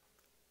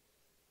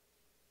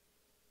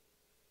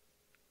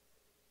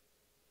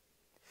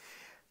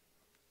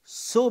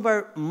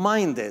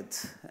 Sober-minded,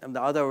 and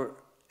the other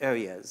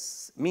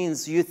areas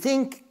means you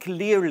think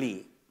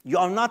clearly. You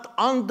are not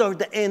under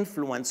the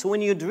influence.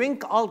 When you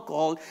drink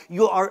alcohol,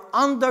 you are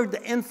under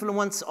the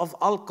influence of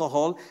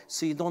alcohol,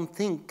 so you don't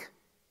think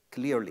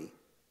clearly.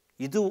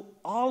 You do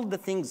all the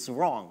things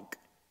wrong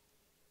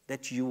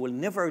that you will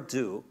never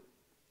do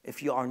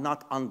if you are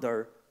not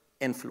under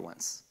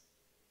influence.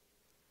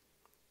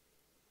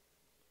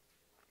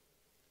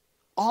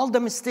 All the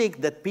mistake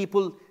that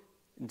people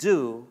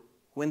do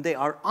when they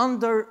are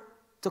under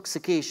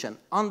intoxication,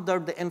 under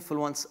the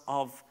influence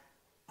of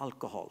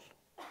alcohol,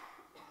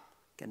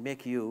 can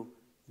make you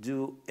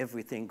do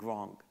everything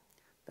wrong.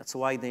 That's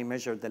why they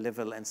measure the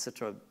level,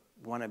 etc.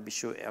 Want to be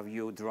sure, are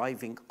you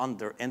driving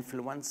under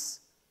influence?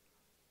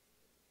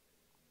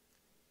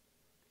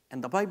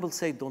 And the Bible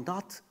says, do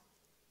not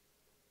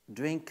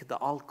drink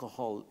the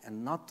alcohol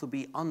and not to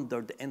be under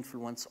the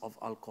influence of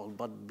alcohol,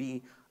 but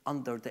be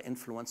under the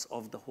influence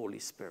of the Holy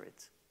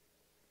Spirit.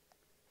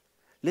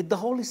 Let the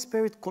Holy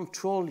Spirit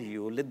control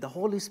you. Let the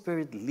Holy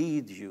Spirit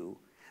lead you.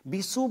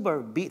 Be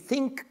sober.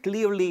 Think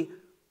clearly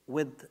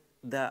with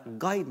the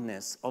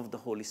guidance of the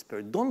Holy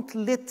Spirit. Don't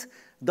let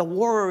the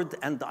word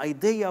and the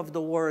idea of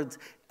the word,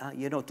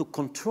 to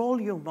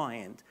control your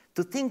mind,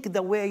 to think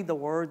the way the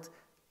word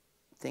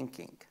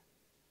thinking.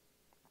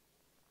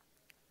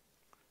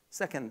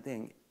 Second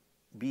thing,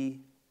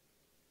 be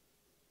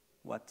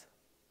what?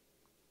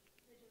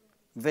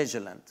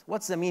 Vigilant.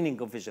 What's the meaning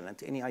of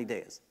vigilant? Any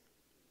ideas?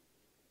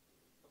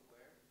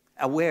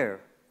 Aware,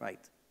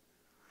 right?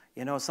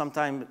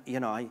 Sometimes,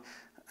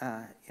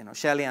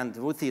 Shelly and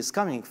Ruthie is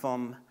coming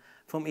from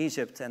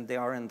Egypt, and they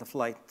are in the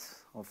flight,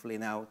 hopefully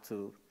now,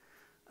 to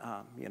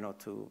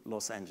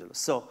Los Angeles.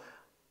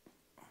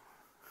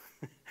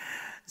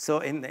 So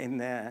in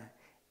the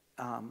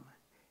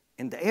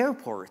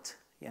airport,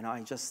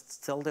 I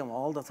just tell them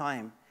all the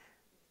time,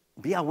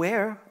 be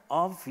aware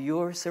of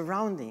your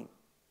surrounding.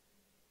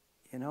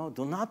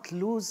 Do not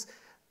lose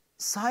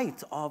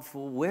sight of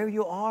where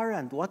you are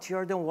and what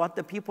you're doing, what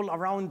the people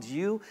around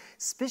you,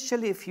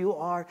 especially if you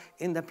are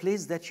in the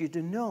place that you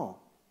don't know.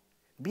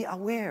 Be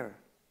aware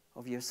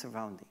of your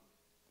surrounding.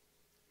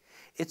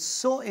 It's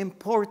so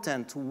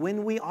important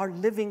when we are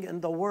living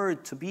in the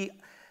Word to be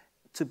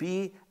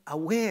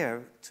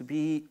aware, to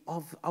be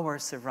of our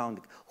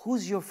surrounding.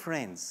 Who's your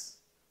friends?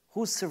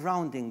 Who's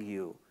surrounding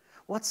you?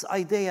 What's the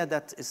idea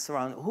that is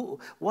surrounding?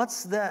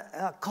 What's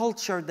the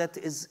culture that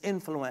is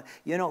influencing?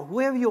 You know,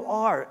 where you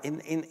are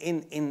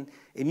in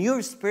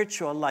your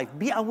spiritual life,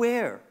 be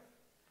aware.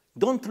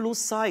 Don't lose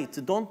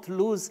sight. Don't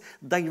lose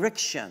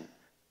direction.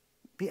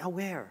 Be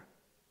aware.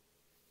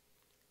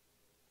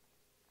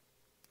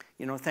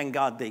 You know, thank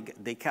God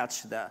they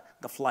catch the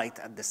flight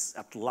at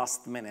the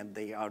last minute.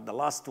 They are the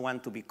last one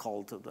to be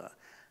called to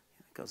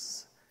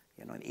because,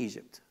 you know, in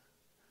Egypt.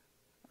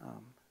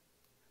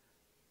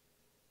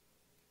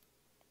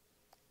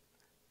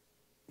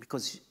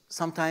 Because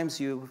sometimes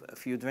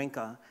if you drink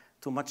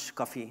too much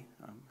coffee,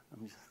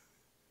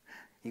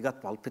 you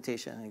got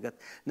palpitation,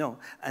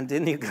 and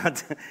then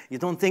you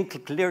don't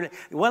think clearly.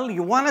 Well,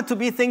 you wanted to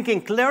be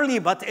thinking clearly,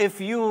 but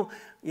if you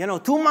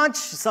too much,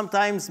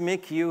 sometimes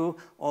make you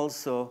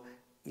also,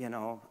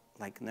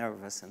 like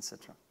nervous,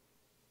 etc.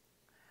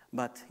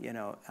 But,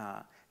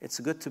 it's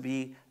good to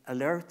be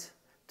alert,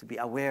 to be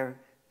aware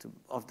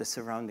of the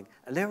surrounding,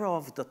 aware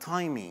of the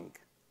timing.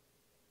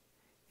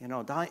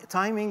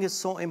 Timing is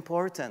so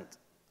important.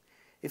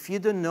 If you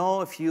don't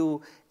know,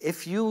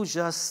 if you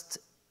just,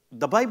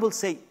 the Bible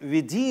says,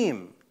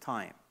 redeem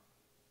time.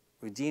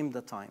 Redeem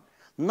the time.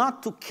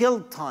 Not to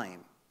kill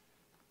time.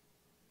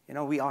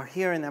 We are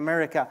here in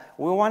America.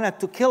 We wanted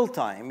to kill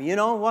time.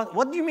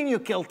 What do you mean you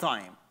kill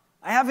time?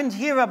 I haven't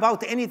heard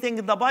about anything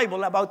in the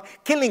Bible about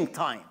killing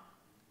time.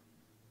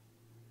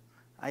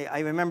 I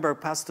remember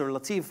Pastor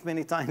Latif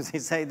many times. He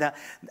said that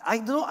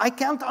I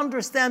can't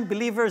understand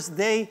believers.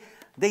 They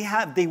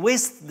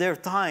waste their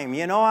time.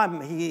 He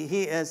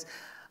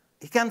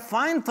can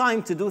find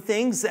time to do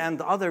things,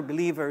 and other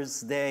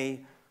believers,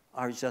 they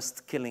are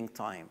just killing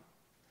time.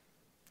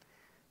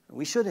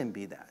 We shouldn't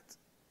be that.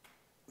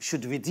 We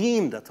should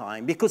redeem the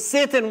time, because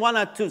Satan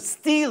wanted to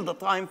steal the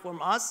time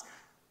from us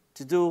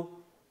to do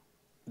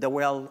the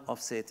will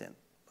of Satan.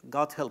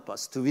 God help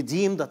us to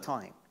redeem the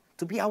time,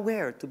 to be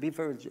aware, to be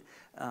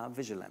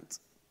vigilant.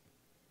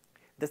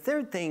 The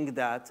third thing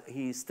that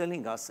he's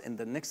telling us in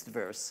the next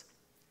verse,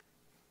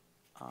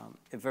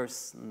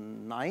 verse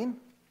 9.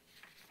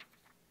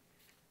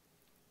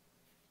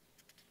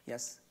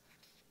 Yes,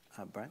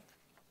 Brent?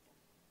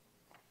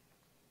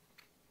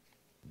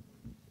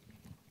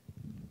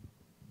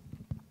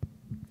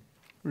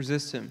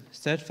 Resist him,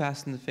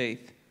 steadfast in the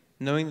faith,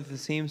 knowing that the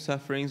same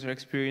sufferings are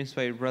experienced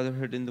by your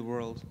brotherhood in the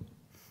world.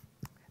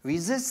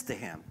 Resist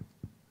him.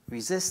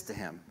 Resist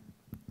him.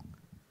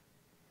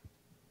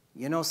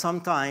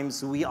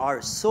 Sometimes we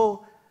are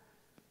so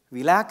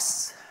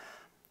relaxed,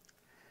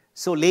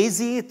 so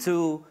lazy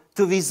to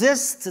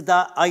resist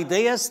the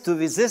ideas, to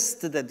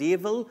resist the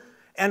devil,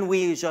 and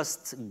we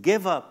just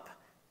give up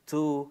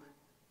to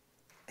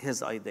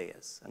his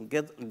ideas. And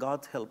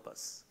God help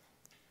us.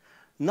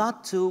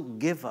 Not to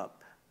give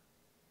up,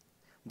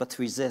 but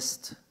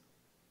resist.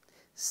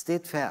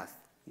 Steadfast,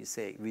 you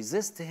say.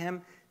 Resist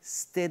him,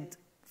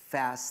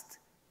 steadfast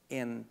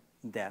in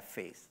their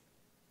faith.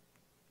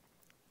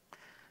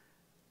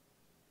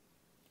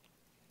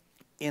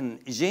 In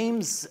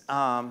James,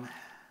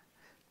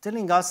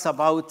 telling us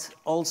about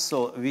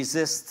also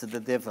resist the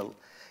devil.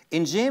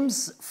 In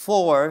James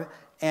 4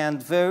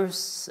 and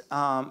verse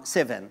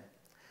 7.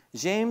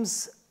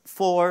 James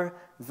 4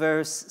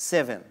 verse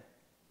 7.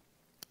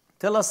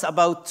 Tell us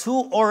about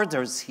two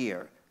orders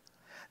here.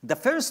 The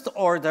first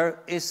order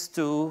is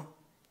to,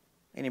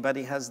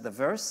 anybody has the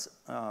verse?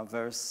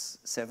 Verse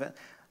 7.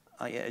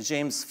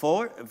 James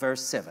 4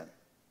 verse 7.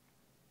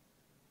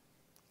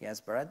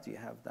 Yes, Brad, do you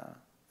have the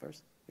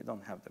verse? You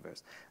don't have the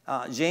verse.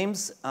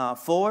 James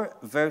 4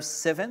 verse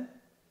 7.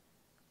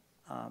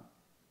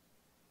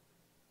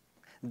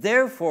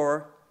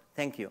 Therefore,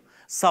 thank you,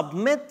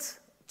 submit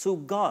to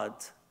God,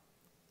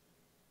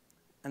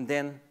 and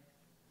then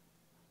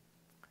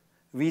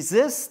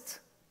resist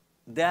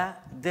the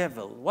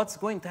devil. What's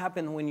going to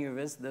happen when you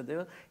resist the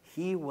devil?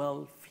 He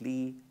will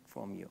flee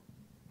from you.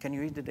 Can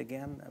you read it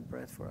again,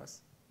 Brett, for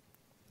us?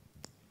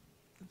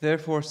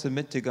 Therefore,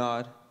 submit to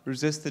God,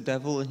 resist the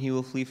devil, and he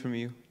will flee from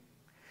you.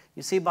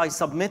 You see, by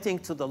submitting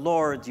to the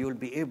Lord, you'll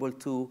be able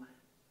to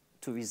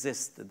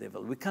resist the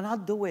devil. We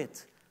cannot do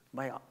it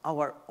by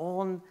our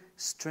own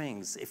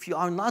strength. If you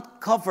are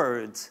not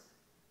covered,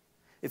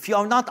 if you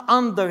are not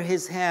under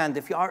his hand,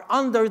 if you are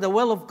under the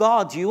will of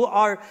God, you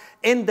are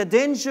in the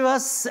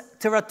dangerous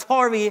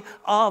territory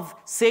of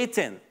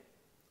Satan.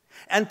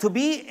 And to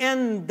be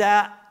in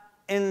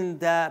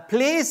the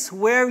place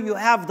where you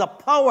have the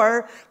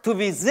power to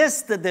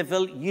resist the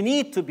devil, you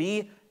need to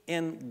be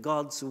in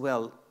God's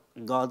will,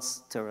 God's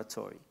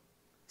territory.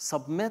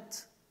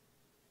 Submit,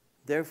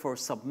 therefore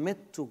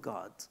submit to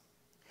God.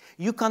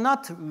 You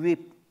cannot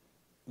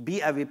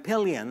be a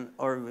rebellion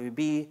or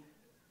be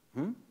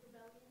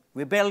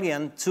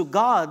rebellion to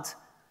God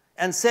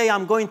and say,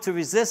 I'm going to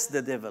resist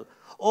the devil.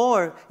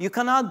 Or you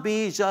cannot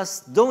be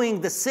just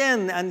doing the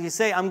sin and you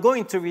say, I'm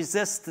going to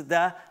resist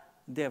the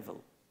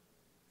devil.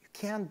 You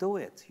can't do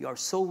it. You are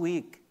so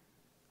weak,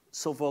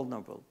 so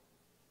vulnerable.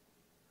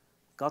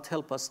 God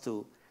help us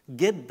to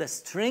get the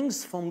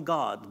strength from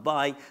God.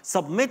 By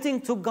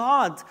submitting to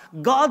God,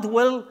 God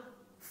will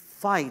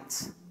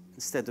fight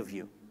instead of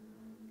you.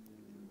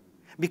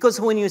 Because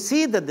when you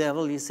see the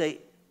devil, you say,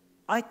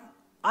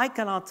 I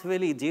cannot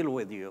really deal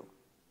with you.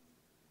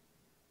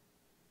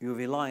 You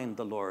rely on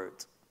the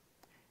Lord.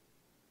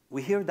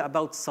 We heard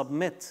about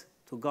submit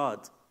to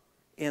God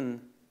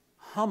in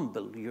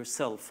humble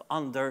yourself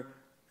under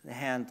the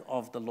hand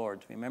of the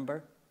Lord,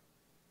 remember?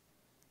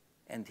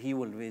 And he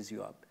will raise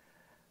you up.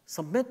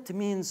 Submit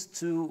means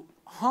to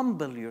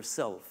humble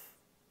yourself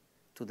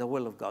to the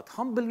will of God.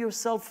 Humble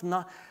yourself,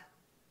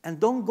 and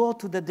don't go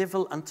to the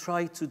devil and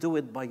try to do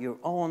it by your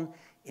own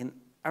in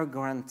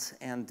arrogance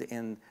and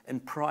in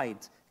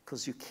pride,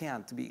 because you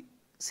can't be.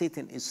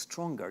 Satan is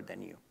stronger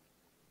than you.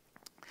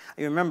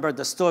 I remember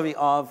the story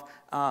of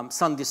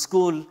Sunday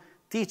school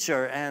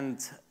teacher,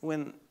 and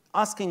when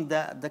asking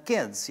the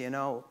kids,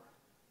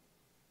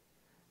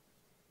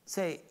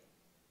 say,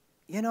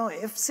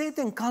 if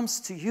Satan comes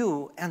to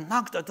you and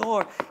knock the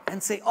door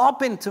and say,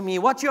 open to me,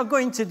 what you're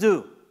going to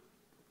do?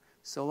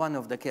 So one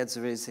of the kids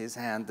raised his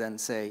hand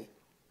and say,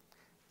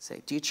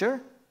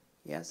 teacher,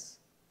 yes,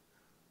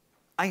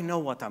 I know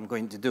what I'm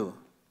going to do.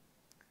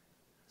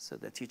 So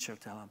the teacher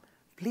tell him,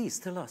 please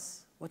tell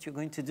us what you're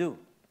going to do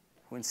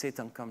when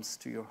Satan comes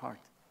to your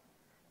heart.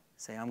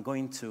 Say, I'm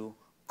going to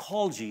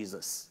call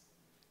Jesus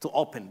to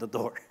open the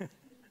door.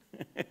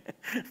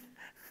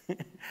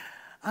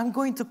 I'm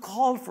going to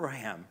call for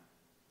him.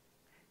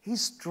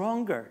 He's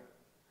stronger.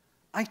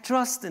 I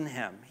trust in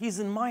him. He's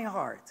in my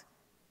heart.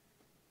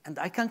 And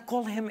I can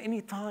call him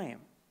anytime.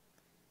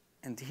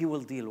 And he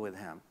will deal with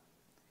him.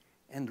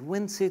 And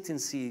when Satan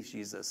sees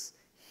Jesus,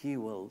 he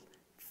will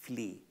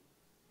flee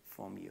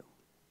from you.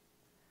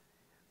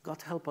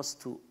 God help us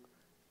to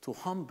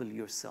humble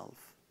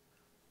yourself,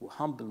 to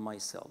humble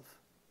myself.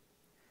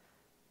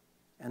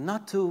 And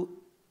not to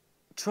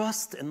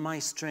trust in my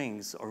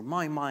strengths or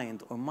my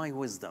mind or my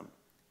wisdom.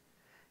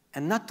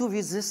 And not to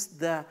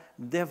resist the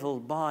devil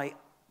by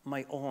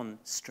my own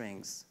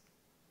strengths,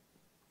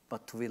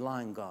 but to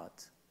rely on God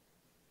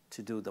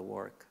to do the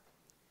work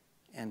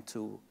and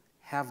to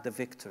have the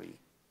victory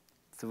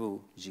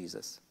through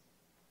Jesus.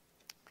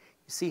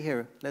 You see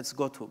here, let's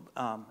go to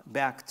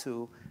back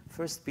to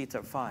 1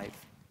 Peter 5.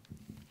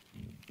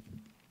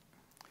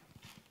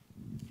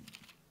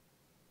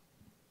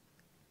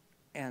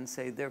 And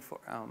say,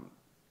 therefore,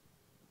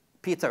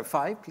 Peter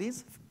 5,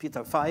 please.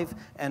 Peter 5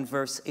 and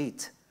verse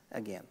 8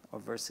 again, or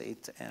verse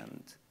 8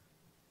 and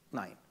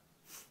 9.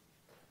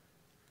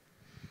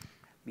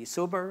 Be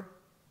sober,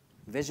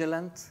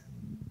 vigilant,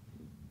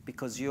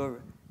 because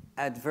your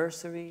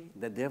adversary,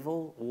 the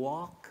devil,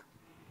 walk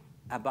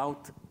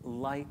about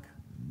like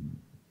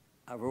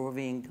a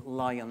roaring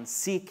lion,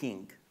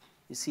 seeking.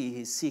 You see,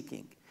 he's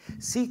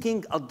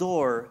seeking a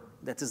door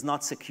that is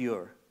not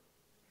secure,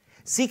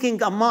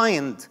 seeking a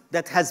mind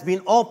that has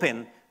been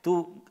open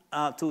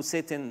to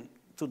Satan,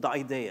 to the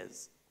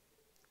ideas,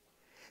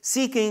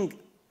 seeking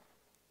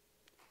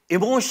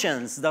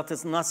emotions that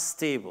is not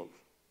stable,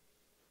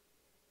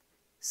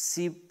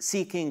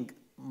 seeking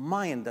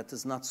mind that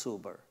is not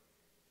sober,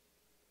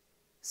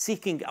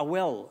 seeking a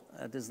will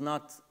that is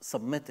not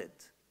submitted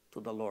to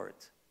the Lord,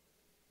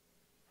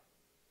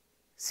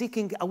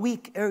 seeking a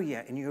weak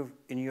area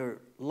in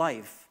your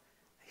life.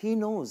 He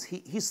knows,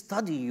 he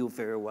study you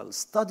very well,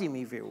 study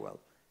me very well.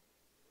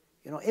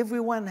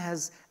 Everyone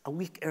has a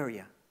weak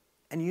area,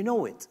 and you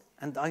know it,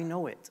 and I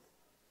know it.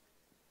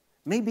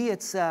 Maybe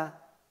it's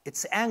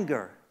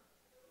anger,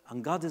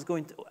 and God is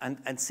going to,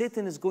 and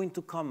Satan is going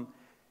to come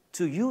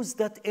to use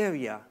that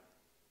area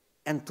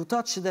and to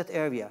touch that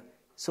area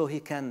so he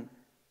can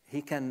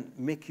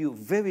make you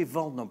very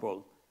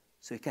vulnerable,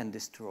 so he can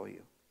destroy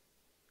you.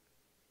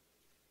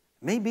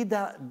 Maybe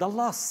the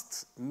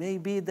lust,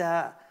 maybe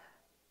the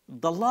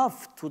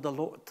love to the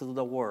Lord, to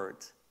the word.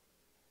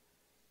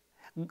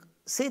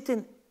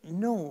 Satan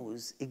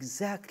knows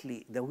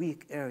exactly the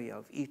weak area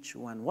of each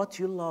one. What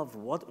you love,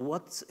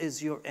 what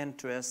is your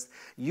interest,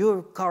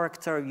 your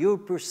character, your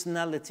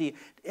personality.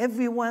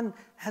 Everyone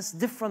has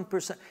different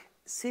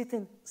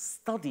Satan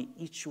study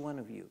each one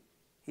of you.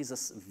 He's a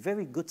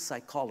very good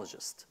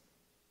psychologist.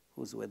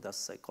 Who's with us,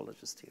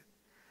 psychologist here?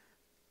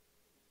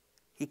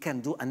 He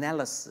can do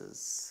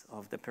analysis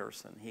of the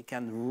person. He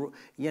can,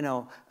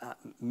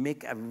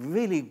 make a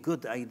really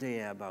good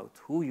idea about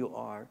who you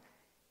are.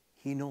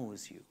 He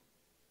knows you.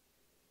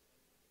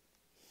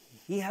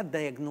 He had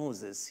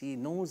diagnosis. He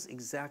knows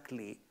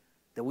exactly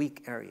the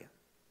weak area.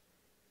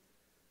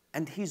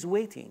 And he's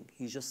waiting.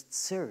 He just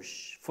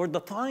search for the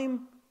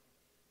time,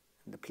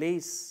 the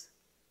place,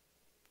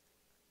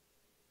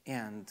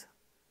 and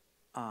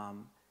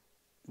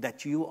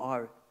that you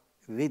are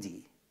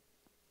ready,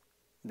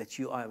 that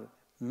you are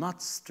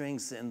not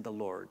strength in the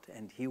Lord,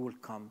 and he will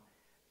come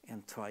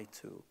and try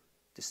to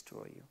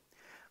destroy you.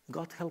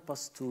 God help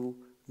us to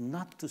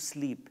not to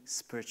sleep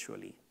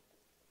spiritually,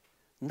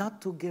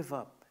 not to give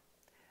up,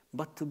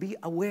 but to be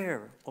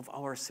aware of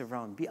our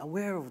surround, be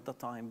aware of the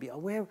time, be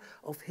aware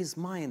of his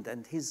mind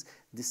and his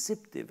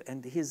deceptive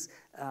and his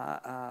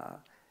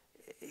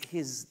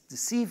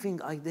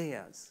deceiving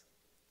ideas.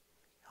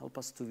 Help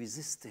us to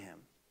resist him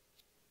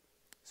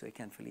so he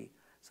can flee.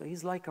 So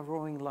he's like a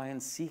roaring lion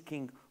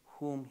seeking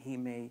whom he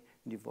may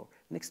devour.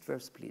 Next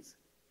verse, please.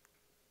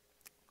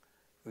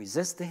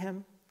 Resist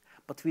him,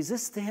 but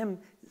resist him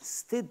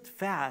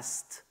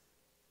steadfast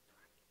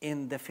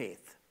in the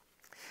faith.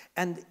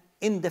 And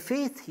in the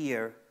faith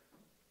here,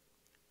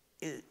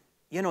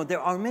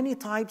 there are many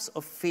types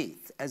of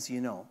faith, as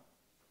you know.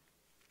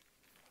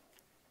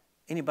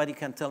 Anybody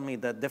can tell me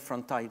the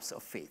different types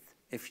of faith,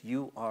 if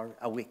you are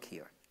awake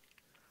here.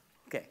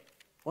 Okay,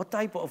 what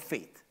type of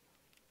faith?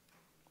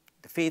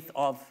 The faith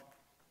of...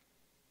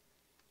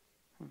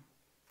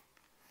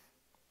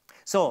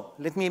 So,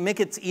 let me make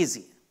it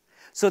easy.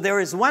 So there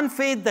is one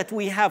faith that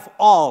we have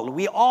all.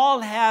 We all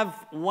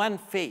have one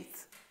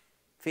faith.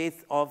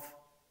 Faith of...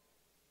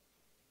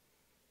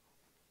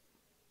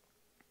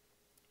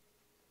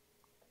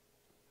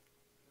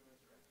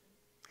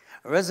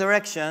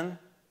 resurrection.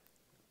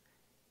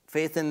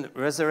 Faith in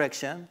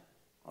resurrection.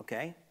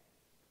 Okay.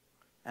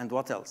 And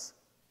what else?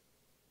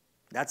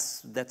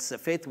 That's a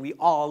faith we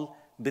all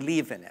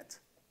believe in it.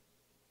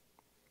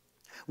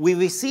 We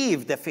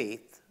receive the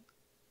faith.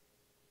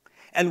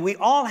 And we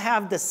all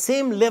have the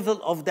same level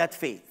of that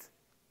faith,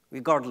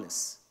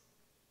 regardless.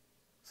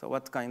 So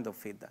what kind of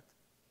faith that?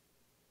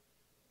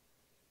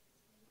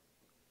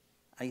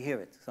 I hear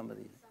it,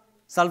 somebody.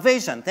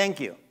 Salvation,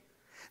 thank you.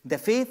 The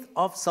faith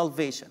of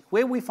salvation.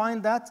 Where we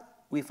find that?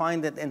 We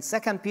find it in 2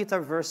 Peter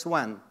verse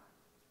 1.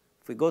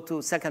 If we go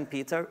to 2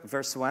 Peter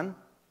verse 1.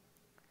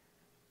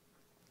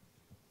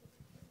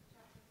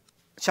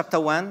 Chapter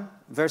 1,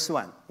 verse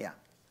 1, yeah.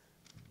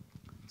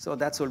 So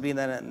that will be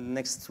the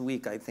next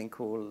week, I think.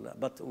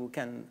 But we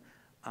can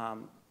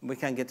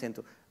get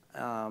into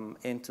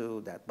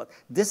that. But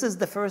this is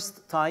the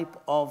first type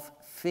of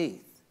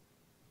faith.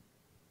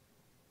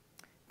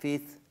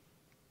 Faith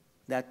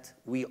that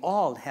we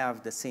all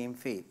have the same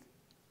faith.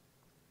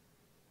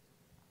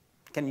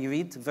 Can you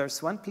read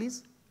verse 1,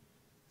 please?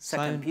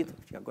 2 Peter.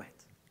 Yeah, go ahead.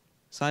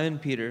 Simon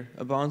Peter,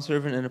 a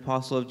bondservant and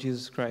apostle of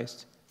Jesus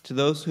Christ, to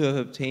those who have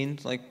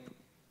obtained like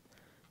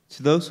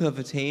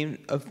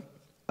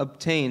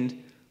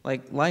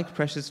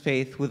precious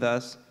faith with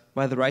us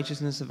by the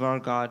righteousness of our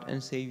God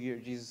and Savior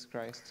Jesus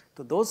Christ.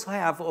 To those who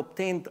have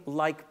obtained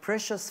like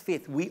precious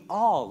faith, we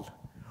all,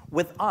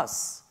 with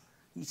us.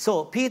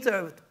 So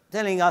Peter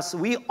telling us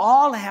we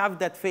all have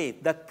that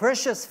faith, that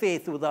precious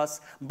faith with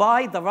us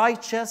by the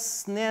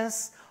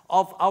righteousness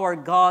of our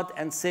God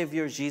and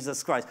Savior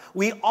Jesus Christ.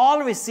 We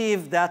all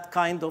receive that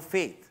kind of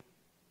faith.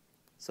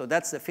 So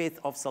that's the faith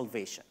of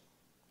salvation.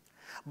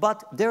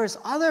 But there is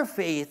other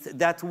faith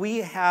that we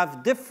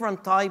have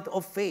different type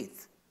of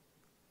faith.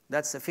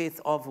 That's the faith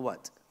of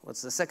what?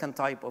 What's the second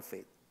type of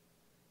faith?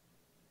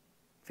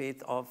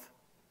 Faith of...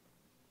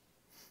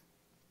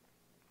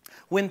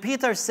 When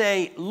Peter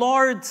say,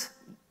 Lord,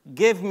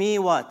 give me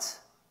what?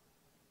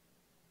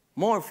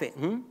 More faith.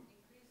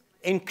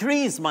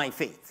 Increase my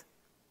faith.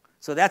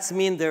 So that's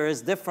mean there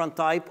is different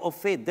type of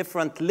faith,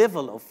 different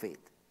level of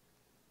faith.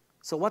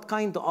 So what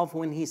kind of,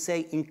 when he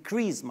say,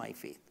 increase my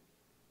faith?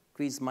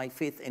 Increase my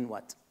faith in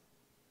what?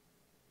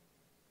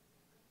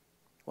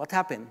 What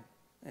happened?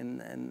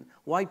 And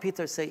why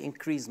Peter say,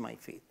 increase my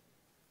faith?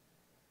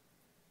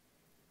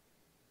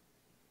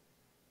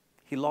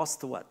 He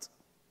lost what?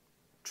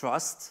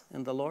 Trust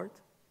in the Lord.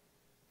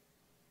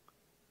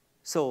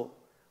 So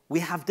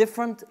we have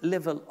different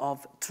level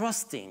of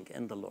trusting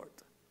in the Lord.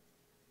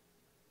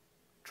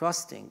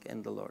 Trusting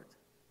in the Lord.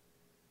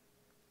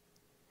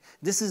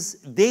 This is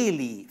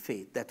daily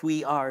faith that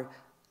we are,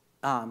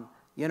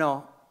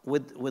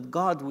 with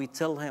God, we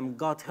tell him,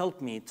 God,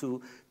 help me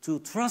to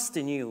trust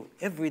in you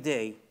every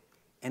day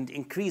and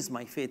increase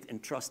my faith in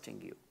trusting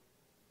you.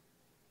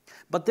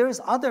 But there is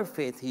other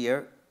faith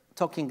here,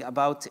 talking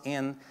about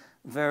in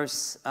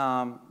verse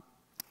 2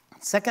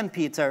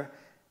 Peter,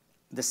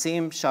 the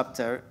same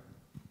chapter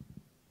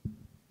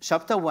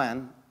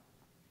 1,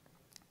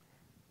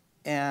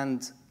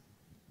 and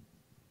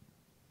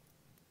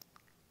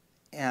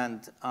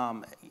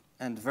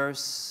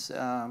verse...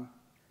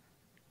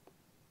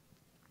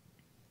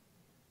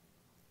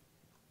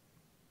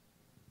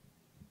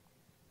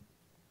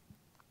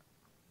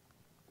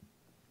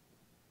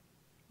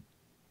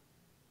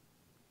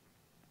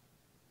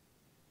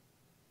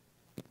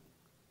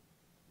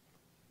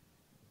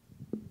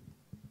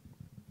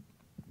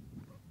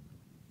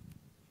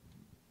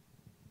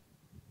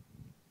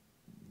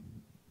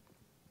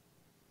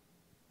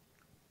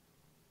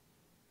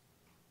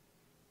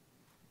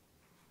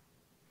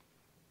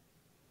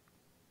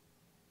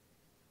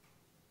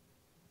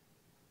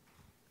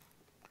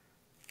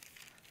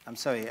 I'm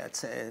sorry,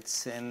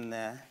 it's in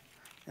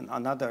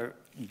another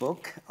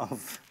book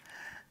of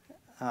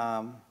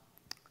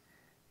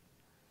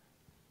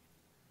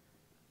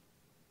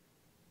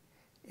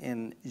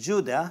in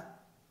Jude,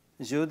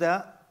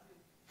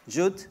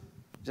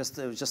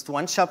 just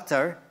one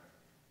chapter,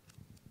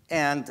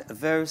 and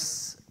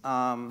verse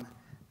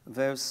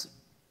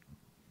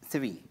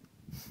 3.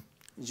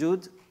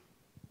 Jude,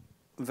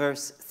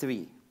 verse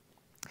 3.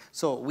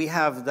 So we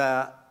have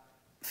the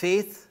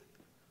faith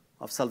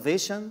of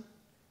salvation,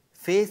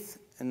 faith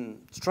in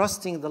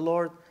trusting the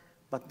Lord,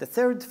 but the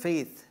third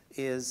faith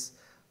is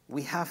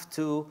we have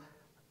to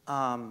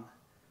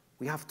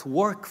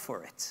work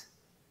for it.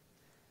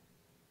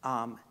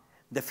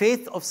 The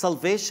faith of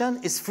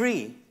salvation is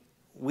free.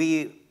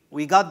 We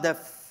got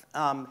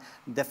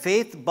the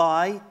faith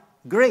by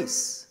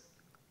grace,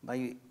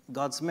 by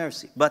God's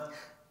mercy. But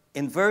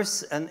in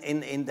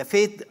the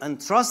faith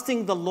and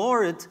trusting the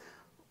Lord,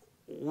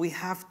 we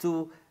have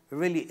to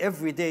really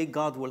every day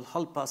God will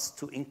help us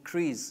to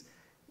increase,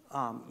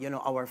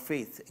 our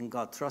faith in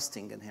God,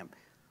 trusting in Him.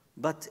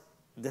 But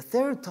the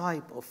third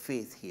type of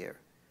faith here,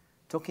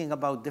 talking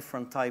about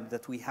different type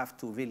that we have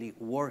to really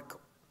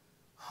work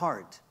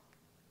hard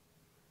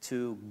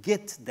to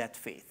get that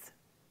faith.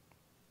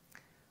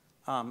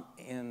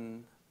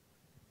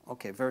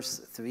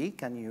 Verse 3,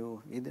 can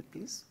you read it,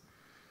 please?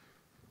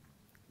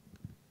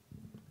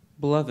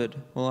 Beloved,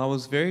 while I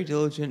was very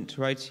diligent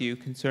to write to you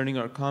concerning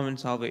our common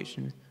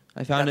salvation,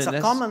 I found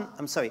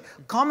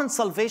common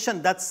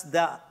salvation, that's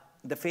the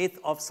faith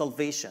of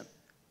salvation.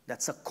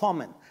 That's a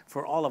common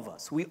for all of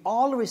us. We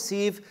all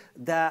receive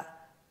the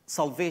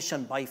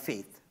salvation by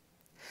faith.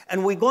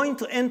 And we're going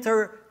to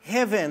enter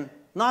heaven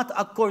not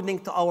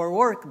according to our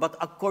work, but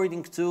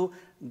according to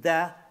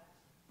the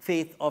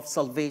faith of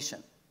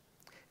salvation.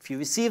 If you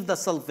receive the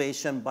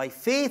salvation by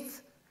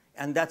faith,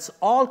 and that's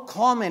all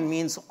common,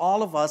 means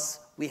all of us,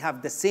 we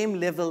have the same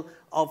level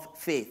of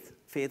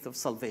faith of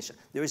salvation.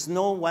 There is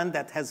no one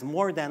that has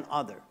more than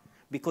other,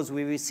 because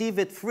we receive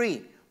it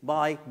free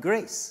by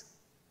grace.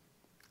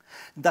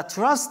 The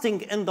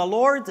trusting in the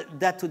Lord,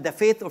 the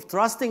faith of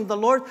trusting the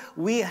Lord,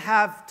 we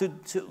have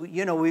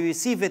we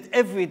receive it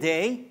every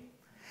day,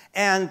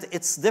 and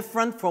it's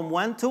different from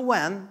one to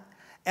one,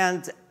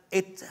 and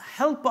it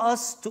helps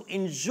us to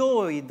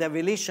enjoy the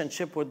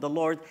relationship with the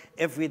Lord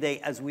every day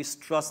as we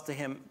trust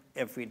Him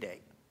every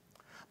day.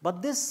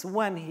 But this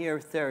one here,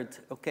 third,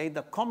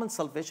 the common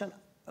salvation,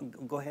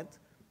 go ahead.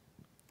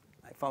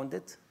 I found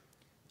it.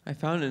 I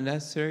found it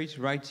necessary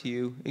to write to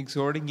you,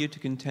 exhorting you to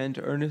contend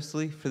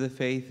earnestly for the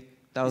faith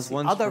that was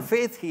once... Other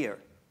faith here.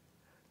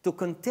 To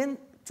contend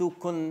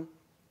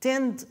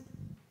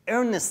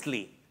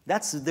earnestly.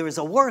 There is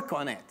a work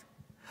on it.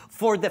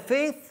 For the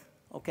faith,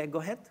 go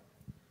ahead.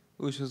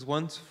 Which was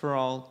once for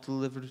all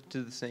delivered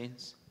to the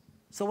saints.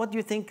 So what do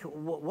you think,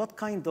 what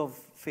kind of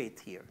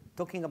faith here?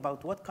 Talking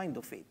about what kind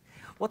of faith?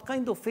 What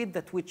kind of faith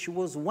that which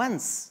was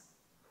once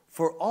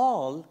for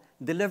all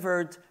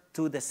delivered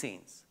to the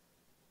saints?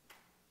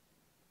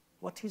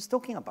 What he's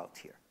talking about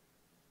here?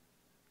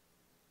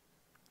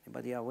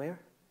 Anybody aware?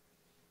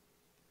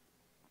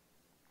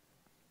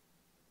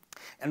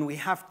 And we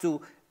have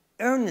to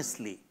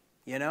earnestly,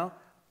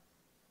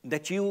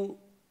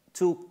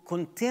 to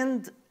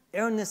contend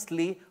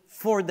earnestly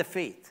for the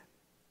faith.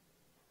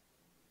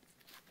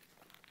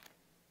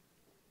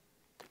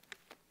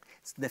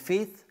 It's the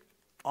faith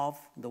of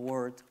the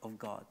Word of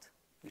God.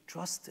 We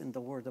trust in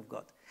the Word of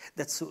God.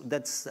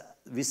 That's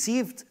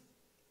received.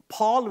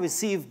 Paul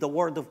received the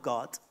Word of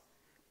God.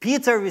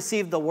 Peter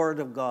received the Word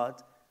of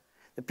God.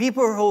 The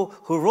people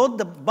who wrote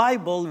the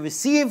Bible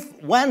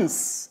received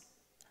once.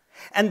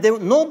 And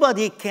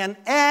nobody can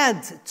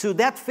add to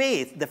that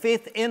faith, the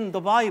faith in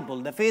the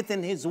Bible, the faith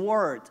in His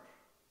Word.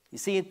 You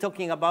see it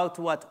talking about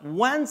what?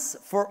 Once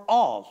for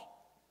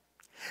all.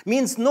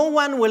 Means no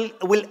one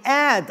will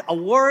add a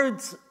word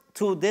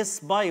to this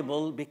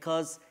Bible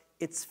because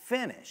it's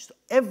finished.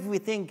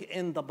 Everything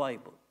in the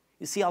Bible.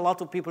 You see a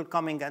lot of people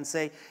coming and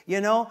say,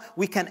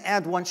 we can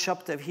add one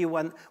chapter here,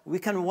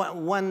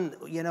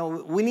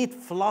 we need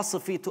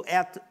philosophy to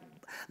add.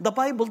 The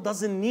Bible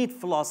doesn't need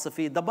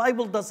philosophy. The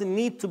Bible doesn't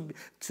need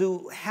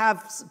to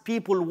have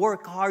people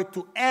work hard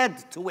to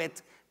add to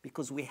it,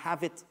 because we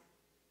have it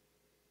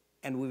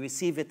and we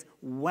receive it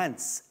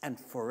once and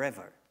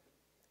forever.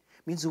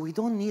 Means we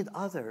don't need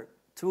other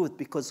truth,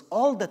 because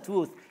all the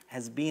truth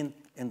has been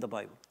in the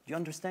Bible. Do you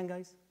understand,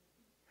 guys?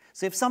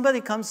 So if somebody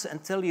comes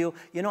and tell you,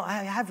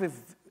 I have a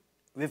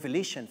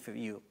revelation for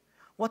you.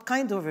 What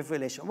kind of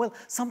revelation? Well,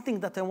 something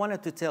that I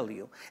wanted to tell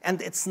you.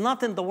 And it's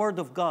not in the Word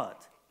of God.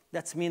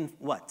 That means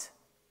what?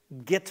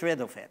 Get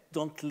rid of it.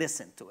 Don't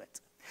listen to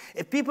it.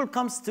 If people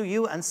comes to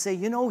you and say,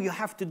 you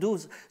have to do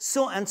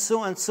so and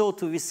so and so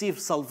to receive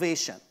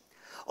salvation,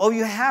 or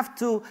you have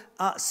to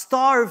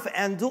starve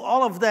and do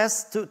all of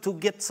this to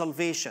get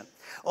salvation,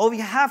 or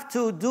you have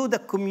to do the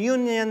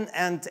communion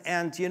and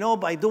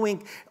by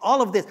doing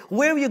all of this.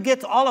 Where you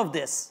get all of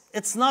this?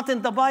 It's not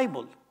in the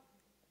Bible.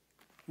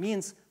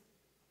 Means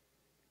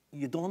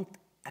you don't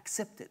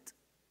accept it.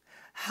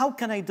 How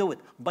can I do it?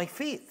 By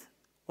faith.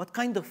 What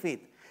kind of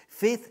faith?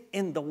 Faith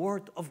in the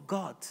Word of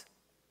God.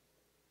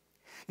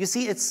 You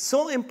see, it's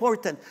so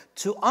important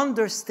to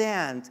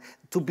understand,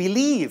 to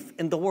believe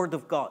in the Word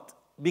of God,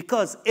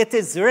 because it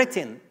is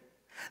written.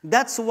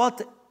 That's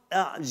what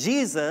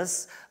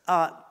Jesus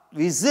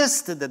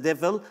resisted the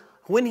devil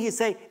when he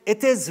say,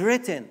 it is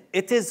written,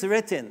 it is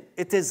written,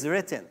 it is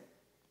written.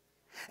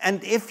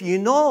 And if you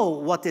know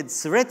what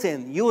it's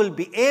written, you will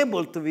be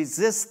able to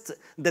resist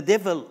the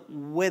devil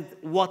with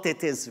what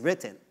it is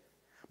written.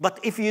 But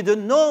if you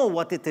don't know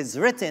what it is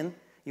written,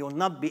 you will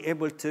not be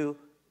able to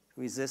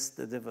resist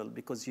the devil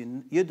because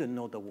you don't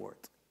know the word.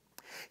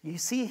 You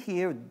see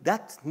here,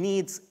 that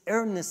needs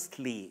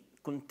earnestly,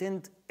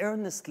 contend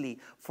earnestly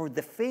for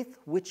the faith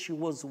which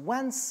was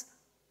once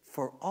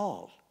for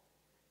all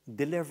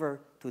delivered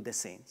to the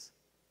saints.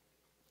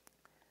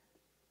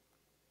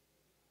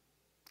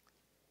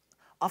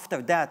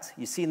 After that,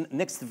 you see,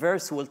 next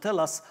verse will tell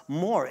us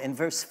more in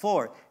verse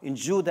 4, in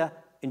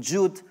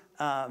Jude,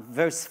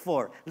 verse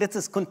 4. Let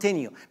us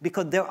continue,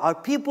 because there are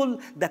people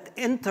that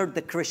enter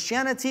the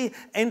Christianity,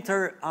 and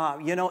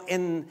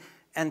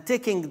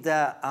taking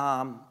the,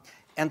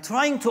 and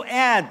trying to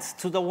add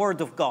to the Word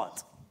of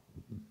God.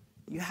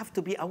 You have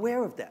to be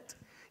aware of that.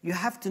 You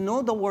have to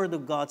know the Word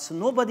of God so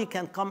nobody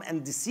can come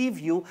and deceive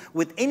you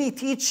with any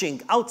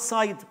teaching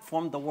outside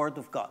from the Word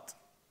of God.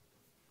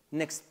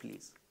 Next,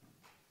 please.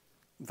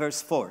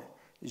 Verse 4,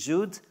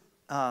 Jude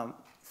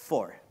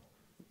 4.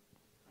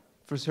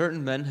 For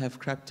certain men have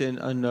crept in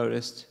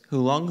unnoticed, who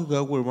long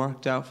ago were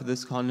marked out for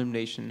this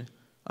condemnation,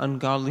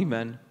 ungodly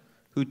men,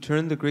 who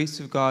turned the grace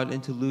of God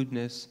into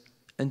lewdness,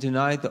 and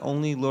denied the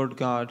only Lord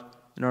God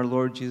and our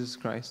Lord Jesus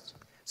Christ.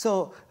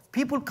 So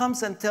people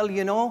comes and tell,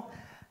 you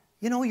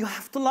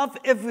have to love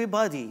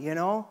everybody,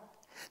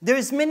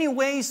 There's many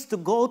ways to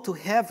go to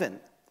heaven.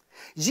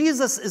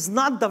 Jesus is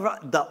not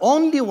the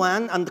only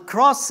one, and the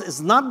cross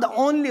is not the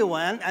only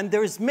one, and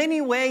there's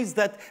many ways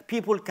that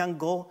people can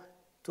go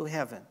to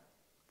heaven.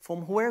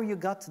 From where you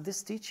got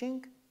this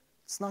teaching?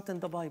 It's not in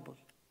the Bible.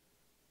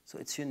 So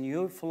it's in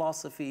your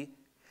philosophy.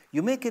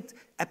 You make it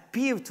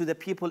appear to the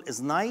people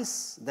as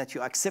nice, that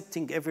you're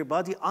accepting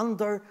everybody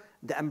under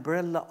the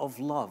umbrella of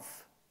love.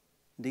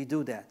 They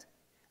do that.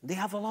 They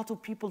have a lot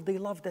of people, they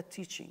love that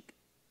teaching.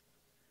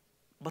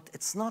 But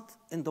it's not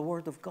in the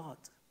Word of God.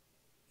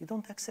 You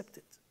don't accept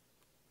it.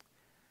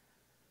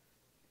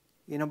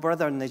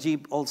 Brother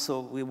Najib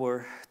also, we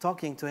were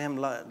talking to him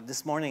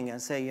this morning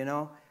and say,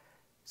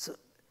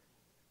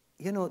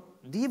 the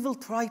evil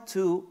try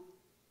to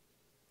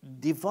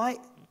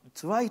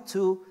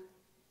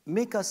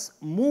make us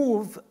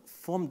move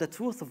from the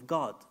truth of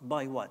God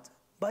by what?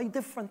 By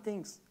different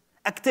things.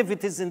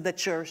 Activities in the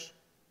church.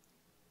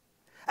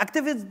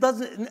 Activities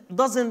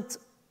doesn't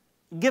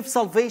give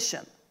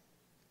salvation.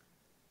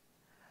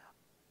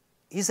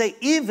 He say,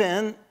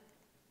 even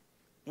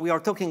we are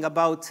talking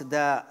about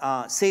the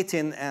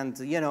Satan and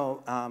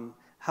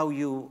how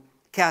you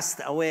cast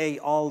away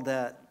all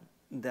the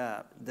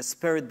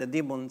spirit, the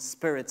demon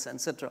spirits,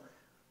 etc.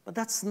 But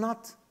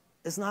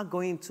is not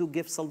going to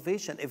give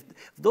salvation. If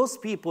those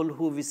people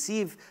who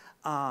receive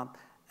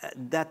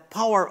that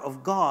power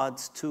of God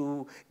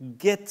to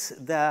get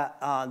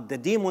the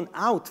demon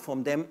out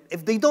from them,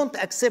 if they don't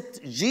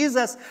accept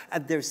Jesus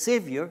as their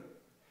Savior,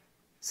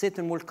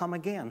 Satan will come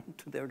again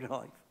to their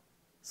life.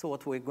 So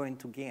what we're going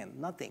to gain?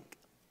 Nothing.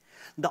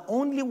 The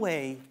only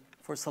way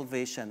for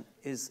salvation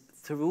is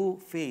through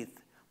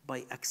faith,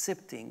 by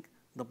accepting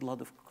the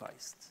blood of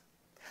Christ.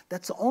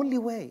 That's the only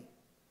way.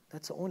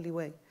 That's the only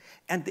way.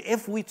 And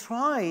if we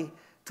try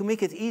to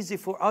make it easy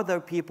for other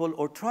people,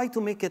 or try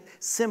to make it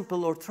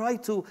simple, or try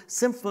to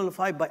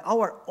simplify by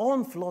our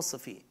own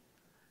philosophy,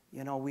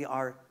 we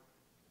are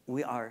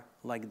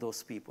like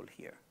those people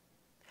here.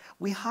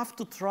 We have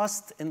to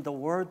trust in the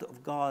Word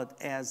of God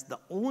as the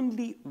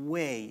only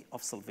way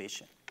of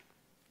salvation.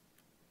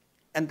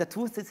 And the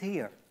truth is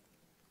here.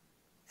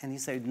 And he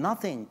said,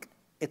 nothing,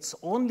 it's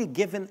only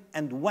given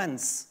and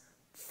once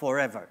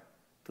forever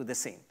to the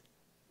saint.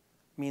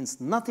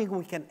 Means nothing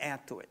we can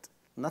add to it.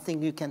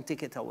 Nothing you can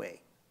take it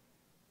away.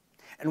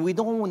 And we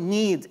don't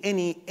need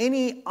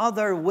any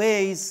other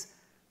ways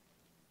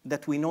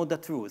that we know the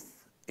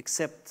truth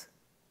except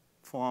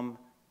from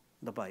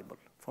the Bible,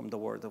 from the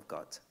Word of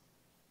God.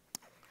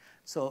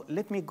 So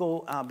let me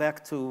go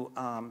back to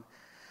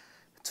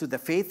the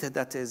faith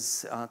that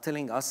is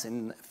telling us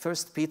in 1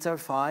 Peter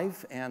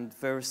 5 and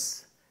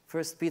verse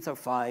 1 Peter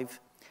 5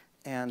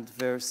 and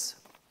verse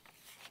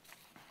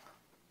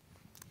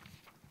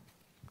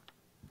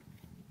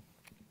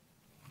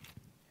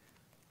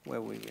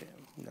where we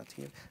got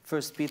here.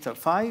 1 Peter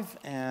 5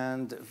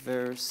 and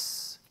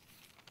verse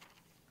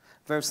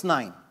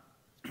 9.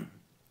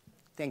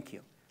 Thank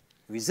you.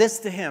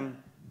 Resist him.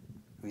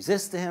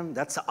 Resist him.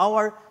 That's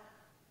our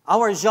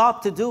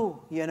job to do,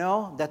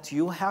 that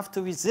you have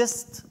to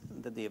resist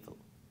the devil.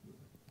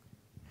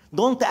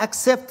 Don't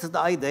accept the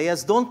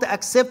ideas. Don't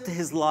accept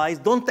his lies.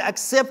 Don't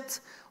accept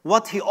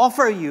what he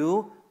offers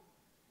you.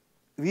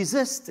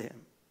 Resist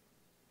him.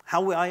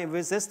 How will I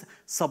resist?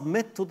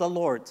 Submit to the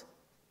Lord.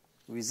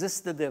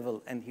 Resist the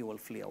devil, and he will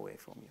flee away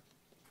from you.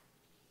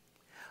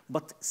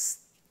 But,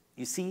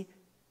 you see,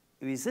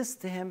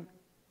 resist him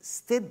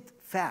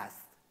steadfast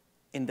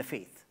in the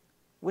faith.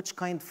 Which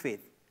kind of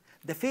faith?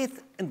 The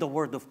faith in the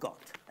Word of God,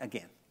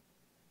 again.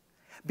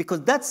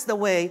 Because that's the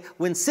way,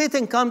 when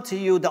Satan comes to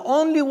you, the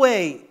only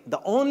way,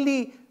 the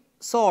only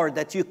sword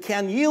that you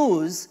can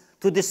use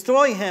to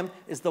destroy him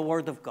is the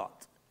Word of God.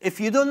 If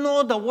you don't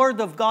know the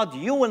Word of God,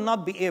 you will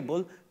not be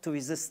able to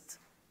resist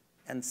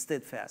and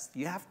steadfast.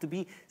 You have to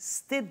be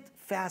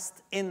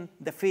steadfast in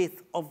the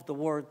faith of the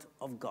Word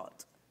of God.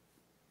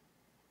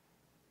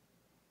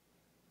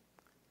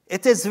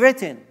 It is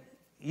written.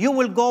 You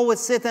will go with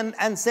Satan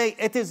and say,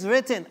 it is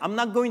written. I'm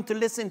not going to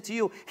listen to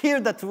you.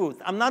 Hear the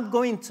truth. I'm not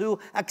going to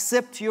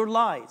accept your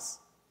lies.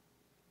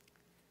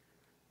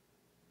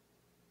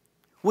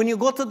 When you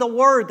go to the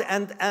Word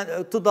and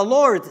to the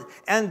Lord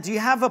and you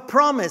have a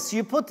promise,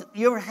 you put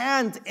your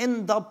hand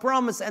in the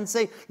promise and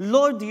say,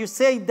 Lord, you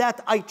say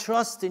that I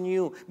trust in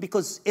you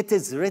because it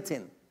is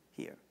written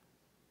here.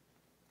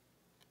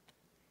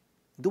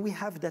 Do we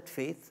have that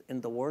faith in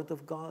the Word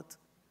of God?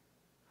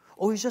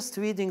 Or we're just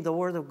reading the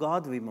Word of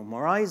God, we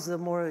memorize the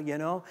more,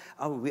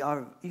 we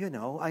are,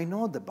 I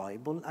know the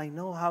Bible, I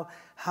know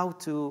how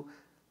to,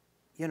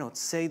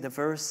 say the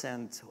verse,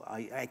 and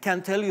I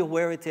can tell you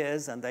where it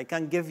is, and I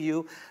can give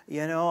you,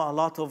 a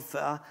lot of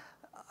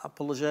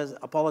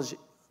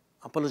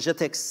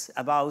apologetics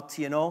about,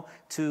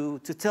 to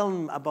tell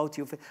them about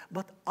your faith.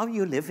 But are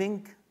you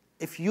living?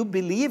 If you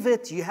believe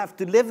it, you have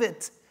to live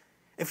it.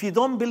 If you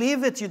don't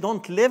believe it, you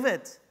don't live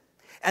it.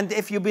 And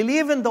if you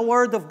believe in the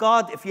Word of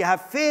God, if you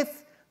have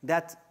faith,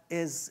 that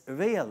is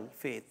real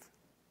faith,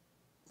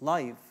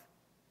 life,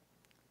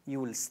 you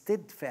will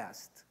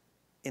steadfast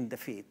in the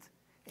faith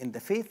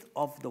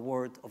of the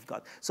Word of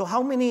God. So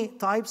how many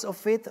types of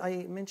faith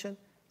I mentioned?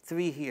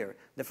 3 here.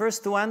 The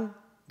first one,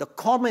 the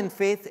common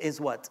faith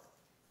is what?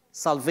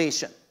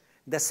 Salvation.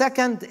 The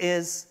second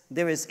is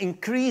there is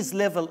increased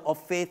level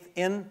of faith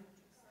in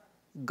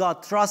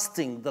God,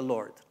 trusting the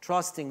Lord.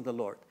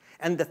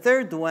 And the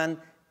third one,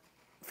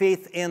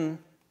 faith in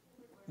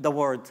the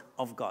Word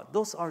of God.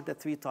 Those are the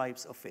 3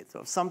 types of faith.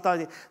 So if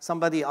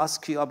somebody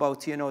asks you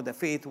about, the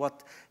faith,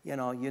 what,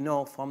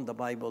 from the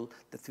Bible,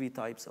 the 3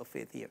 types of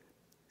faith here.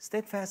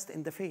 Steadfast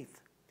in the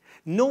faith,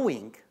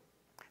 knowing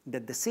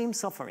that the same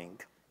suffering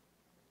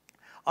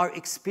are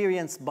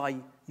experienced by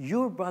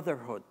your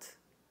brotherhood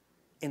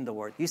in the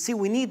Word. You see,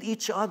 we need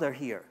each other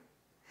here.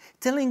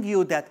 Telling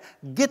you that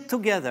get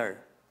together,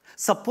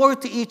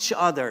 support each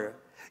other.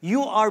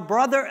 You are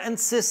brother and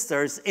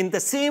sisters in the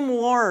same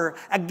war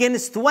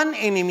against one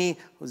enemy,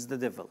 who's the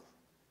devil.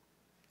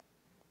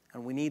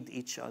 And we need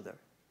each other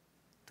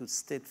to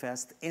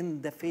steadfast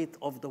in the faith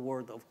of the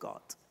Word of God.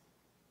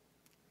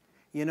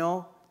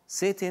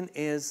 Satan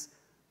is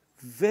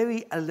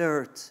very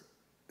alert,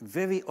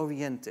 very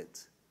oriented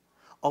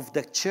of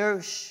the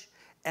church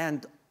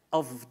and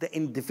of the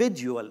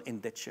individual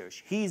in the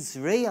church. He is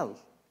real.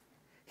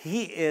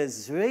 He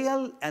is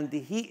real, and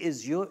he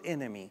is your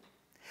enemy.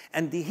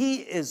 And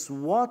he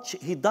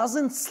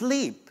doesn't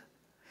sleep.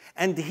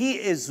 And he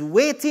is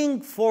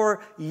waiting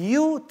for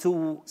you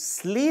to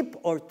sleep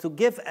or to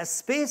give a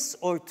space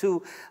or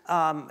to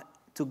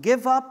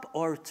give up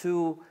or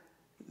to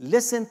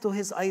listen to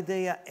his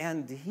idea,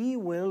 and he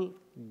will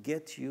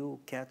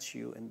catch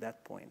you in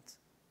that point.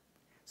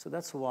 So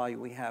that's why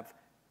we have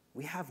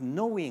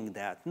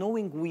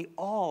knowing we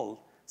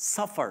all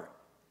suffer.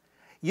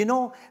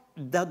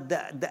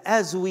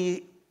 As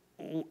we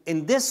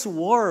in this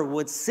war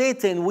with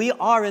Satan, we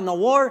are in a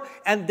war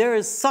and there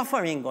is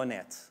suffering on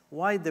it.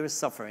 Why there is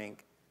suffering?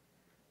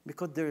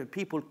 Because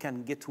people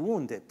can get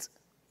wounded.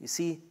 You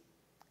see,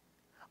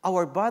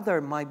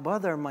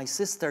 my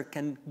sister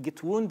can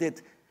get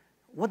wounded.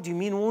 What do you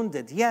mean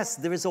wounded? Yes,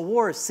 there is a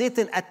war.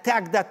 Satan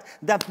attacked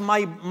that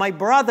my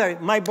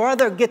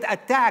brother get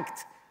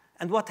attacked.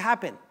 And what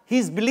happened?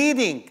 He's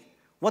bleeding.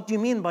 What do you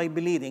mean by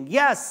bleeding?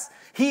 Yes,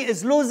 he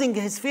is losing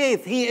his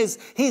faith.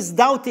 He's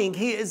doubting.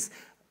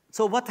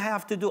 So what I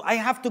have to do? I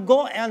have to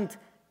go and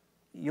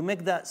you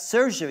make the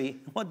surgery.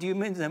 What do you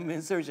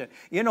mean surgery?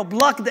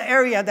 Block the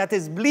area that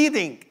is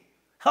bleeding.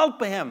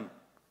 Help him.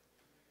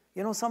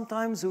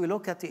 Sometimes we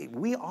look at it.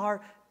 We are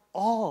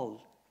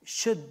all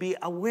should be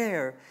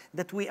aware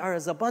that we are,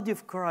 as a body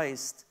of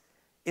Christ,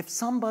 if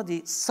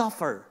somebody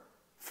suffer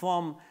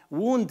from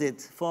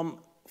wounded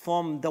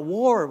from the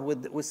war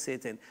with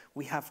Satan,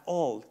 we have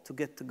all to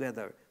get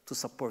together to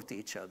support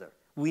each other.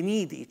 We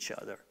need each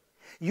other.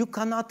 You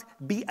cannot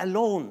be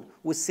alone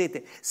with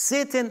Satan.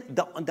 Satan,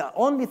 the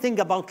only thing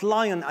about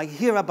lion, I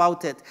hear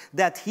about it,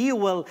 that he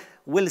will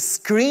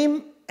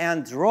scream,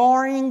 and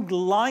roaring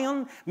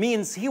lion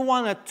means he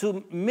wanted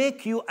to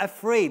make you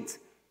afraid.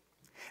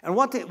 And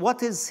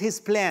what is his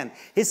plan?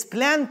 His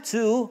plan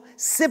to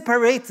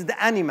separate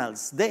the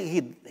animals.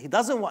 He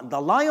doesn't want the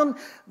lion.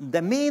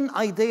 The main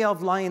idea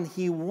of lion,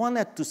 he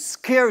wanted to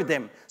scare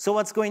them. So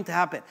what's going to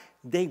happen?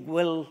 They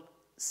will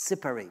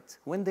separate.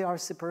 When they are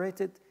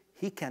separated,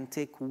 he can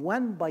take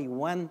one by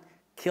one,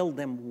 kill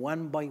them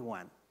one by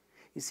one.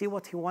 You see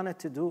what he wanted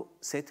to do,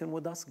 Satan,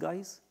 with us,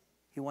 guys?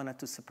 He wanted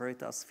to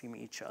separate us from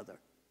each other.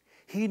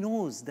 He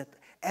knows that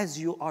as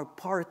you are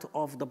part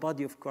of the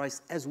body of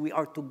Christ, as we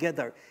are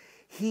together,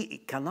 he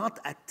cannot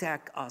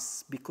attack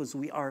us because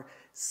we are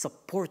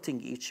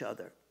supporting each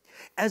other.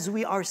 As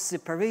we are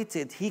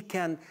separated, he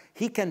can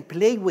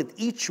play with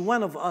each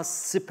one of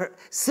us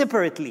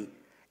separately,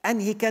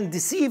 and he can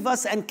deceive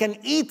us and can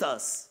eat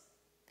us.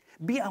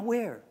 Be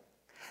aware.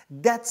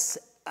 That's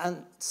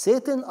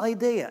Satan's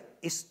idea,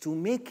 is to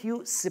make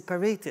you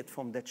separated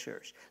from the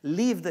church.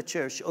 Leave the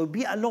church or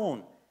be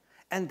alone.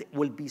 And it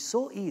will be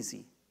so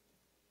easy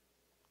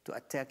to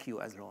attack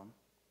you alone.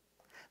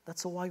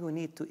 That's why we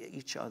need to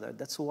each other.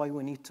 That's why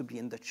we need to be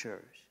in the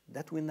church.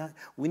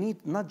 We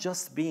need not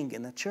just being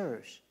in a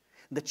church.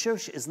 The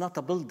church is not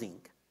a building.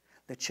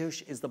 The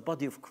church is the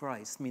body of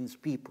Christ, means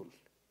people.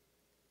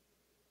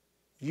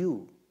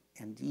 You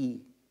and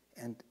ye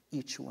and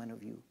each one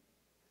of you.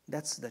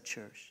 That's the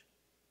church.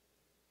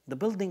 The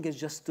building is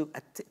just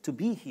to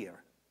be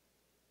here.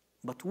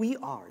 But we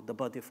are the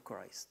body of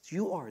Christ.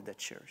 You are the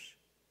church.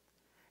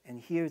 And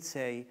here it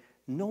say,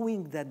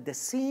 knowing that the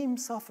same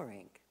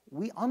suffering,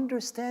 we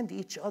understand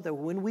each other.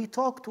 When we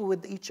talk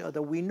with each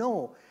other, we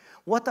know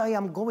what I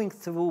am going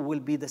through will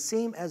be the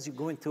same as you're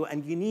going through,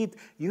 and you need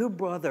your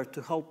brother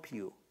to help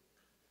you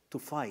to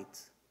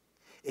fight.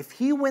 If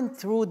he went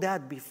through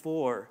that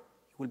before,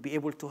 he will be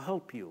able to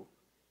help you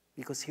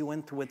because he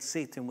went with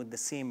Satan with the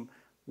same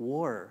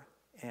war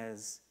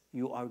as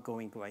you are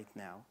going right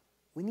now.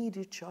 We need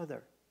each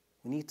other.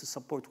 We need to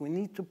support. We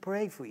need to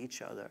pray for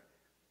each other.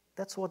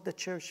 That's what the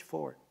church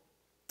for.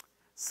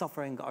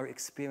 Suffering are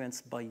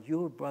experienced by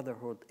your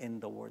brotherhood in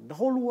the world. The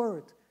whole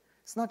world.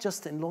 It's not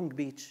just in Long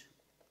Beach.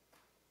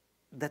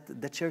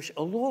 That the church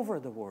all over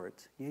the world.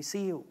 You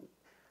see,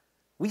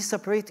 we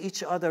separate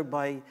each other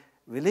by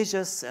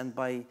religious and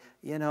by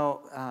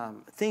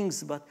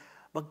things, but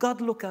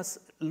God look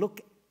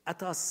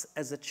at us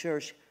as a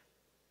church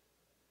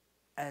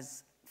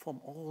as from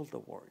all the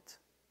world.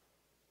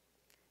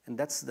 And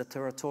that's the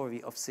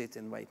territory of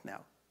Satan right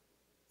now.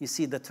 You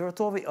see, the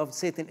territory of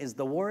Satan is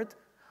the world,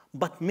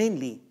 but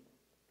mainly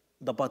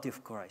the body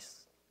of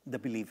Christ, the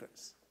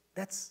believers.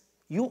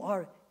 You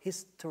are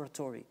his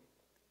territory.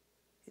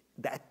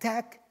 The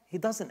attack, he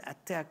doesn't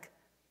attack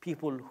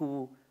people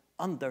who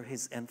under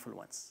his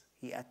influence.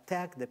 He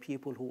attacked the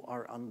people who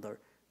are under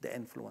the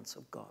influence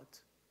of God.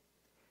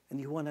 And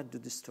he wanted to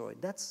destroy.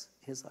 That's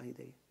his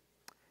idea.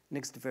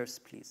 Next verse,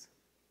 please.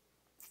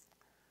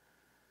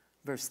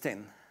 Verse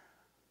 10.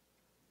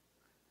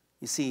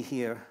 You see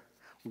here,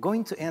 I'm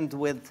going to end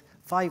with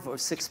 5 or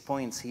 6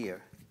 points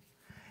here.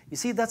 You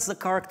see, that's the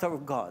character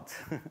of God.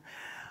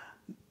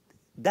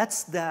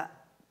 That's the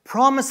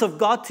promise of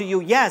God to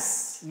you.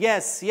 Yes,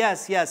 yes,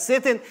 yes, yes.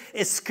 Satan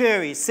is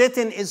scary.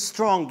 Satan is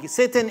strong.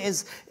 Satan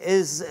is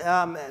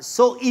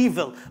so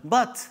evil.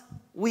 But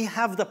we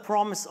have the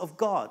promise of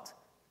God.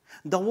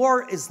 The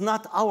war is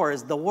not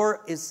ours. The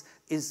war is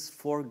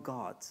for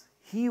God.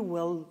 He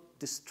will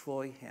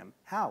destroy him.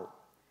 How?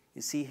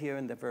 You see here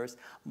in the verse,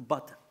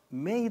 but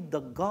may the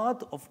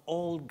God of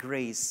all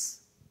grace,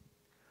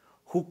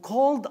 who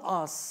called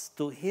us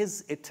to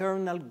his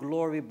eternal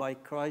glory by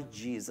Christ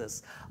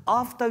Jesus,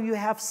 after you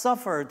have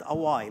suffered a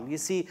while. You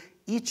see,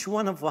 each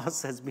one of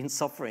us has been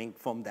suffering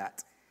from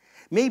that.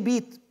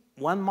 Maybe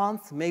 1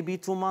 month, maybe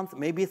 2 months,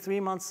 maybe 3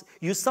 months.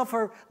 You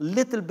suffer a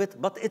little bit,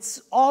 but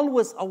it's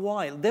always a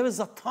while. There is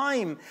a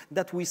time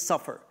that we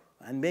suffer.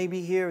 And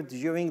maybe here,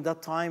 during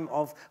that time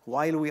of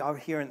while we are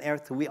here on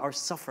earth, we are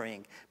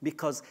suffering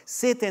because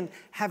Satan,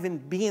 having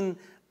been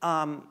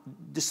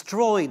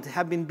destroyed,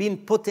 having been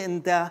put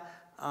in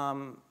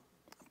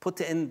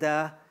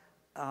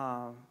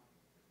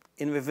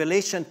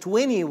Revelation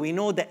 20, we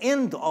know the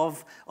end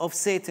of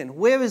Satan.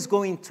 Where is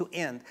going to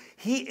end?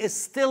 He is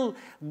still,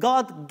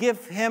 God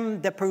give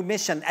him the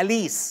permission, a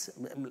lease,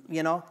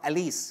 a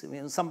lease.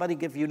 Somebody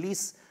give you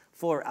lease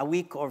for a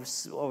week or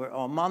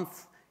a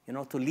month,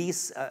 to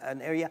lease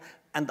an area.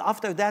 And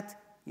after that,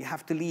 you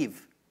have to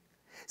leave.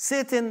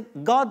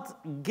 God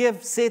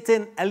gave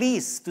Satan a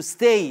lease to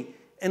stay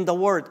in the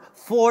world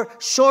for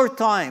short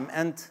time,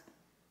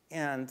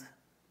 and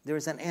there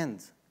is an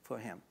end for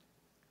him.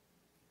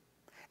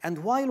 And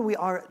while we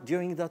are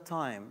during that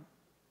time,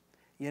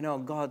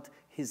 God,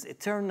 his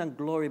eternal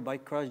glory by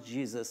Christ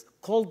Jesus,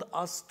 called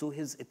us to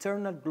his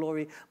eternal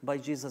glory by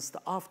Jesus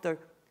after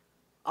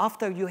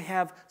you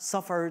have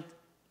suffered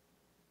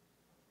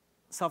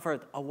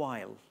a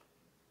while.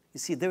 You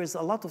see, there is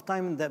a lot of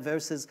time in the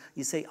verses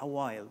you say a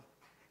while.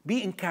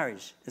 Be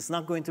encouraged. It's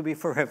not going to be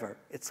forever.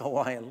 It's a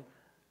while.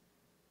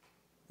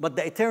 But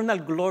the eternal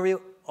glory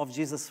of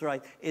Jesus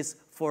Christ is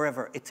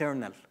forever,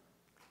 eternal.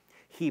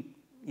 You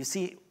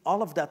see,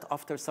 all of that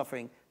after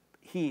suffering,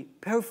 he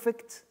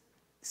perfect,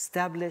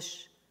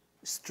 establish,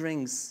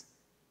 strings,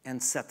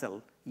 and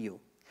settle you.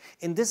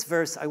 In this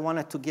verse, I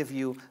wanted to give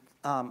you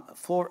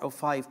 4 or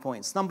 5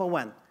 points. Number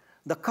 1,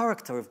 the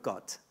character of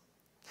God.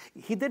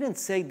 He didn't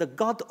say the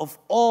God of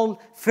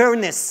all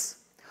fairness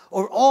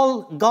or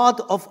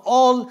God of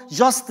all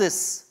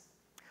justice,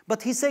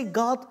 but he said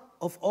God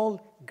of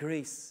all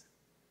grace.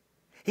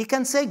 He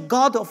can say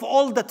God of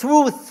all the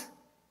truth.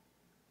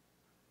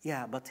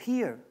 Yeah, but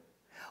here,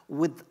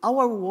 with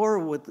our war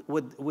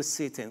with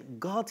Satan,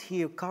 God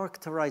here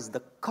characterized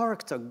the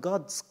character.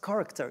 God's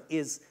character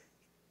is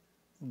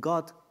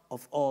God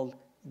of all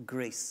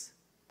grace.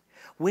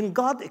 When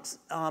God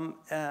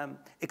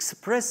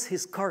expressed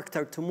his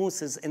character to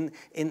Moses in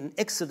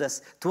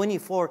Exodus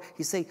 24,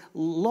 he said,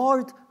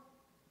 Lord,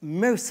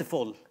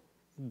 merciful,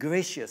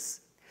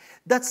 gracious.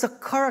 That's the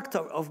character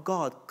of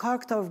God.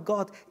 Character of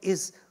God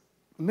is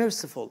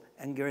merciful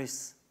and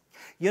grace.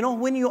 You know,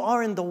 when you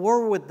are in the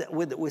war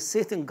with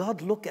Satan,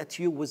 God look at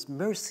you with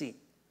mercy.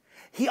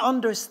 He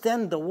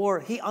understands the war.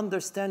 He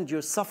understands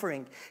your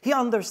suffering. He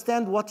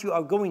understands what you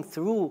are going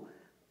through.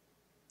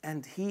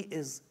 And he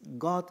is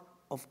God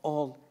of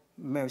all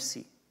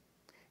mercy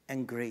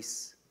and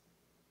grace.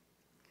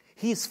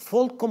 He is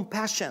full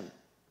compassion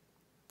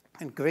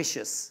and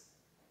gracious.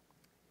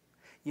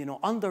 You know,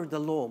 under the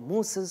law,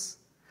 Moses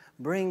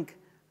bring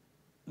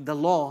the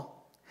law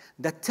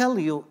that tell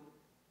you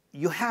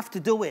you have to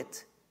do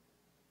it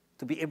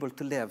to be able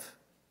to live.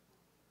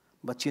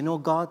 But you know,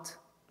 God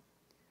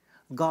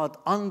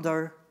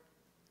under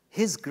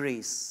his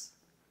grace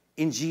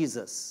in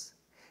Jesus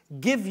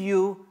give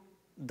you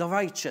the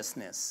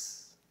righteousness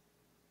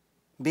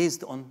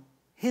based on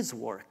his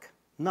work,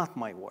 not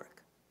my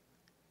work.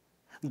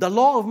 The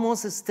law of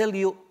Moses tell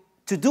you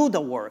to do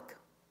the work,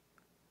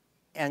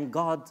 and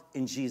God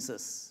in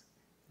Jesus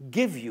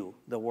give you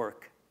the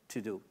work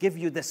to do, give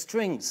you the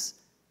strength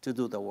to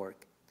do the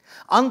work.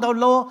 Under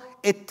law,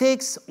 it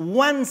takes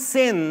one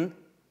sin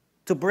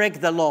to break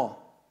the law.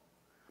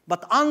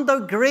 But under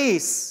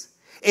grace,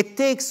 it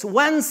takes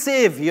one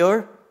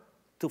Savior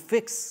to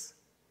fix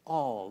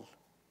all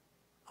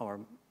our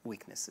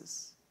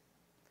weaknesses.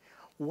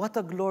 What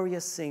a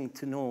glorious thing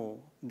to know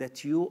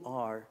that you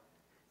are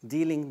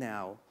dealing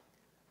now.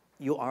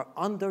 You are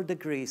under the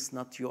grace,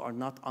 you are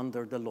not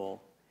under the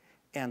law.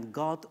 And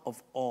God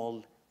of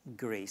all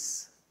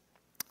grace.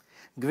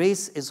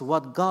 Grace is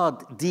what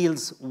God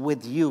deals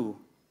with you.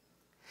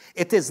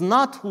 It is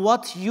not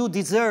what you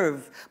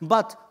deserve,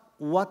 but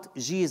what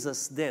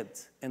Jesus did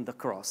in the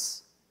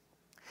cross.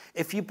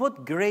 If you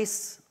put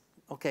grace,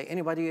 okay,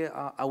 anybody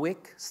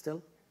awake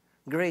still?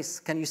 Grace,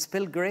 can you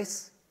spell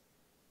grace?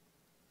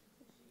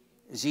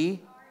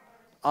 G-R-A-C-E.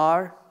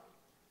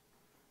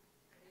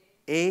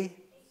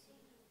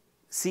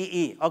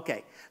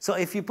 Okay, so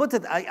if you put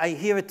it, I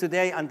hear it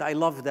today and I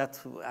love that.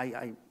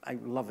 I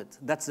love it.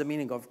 That's the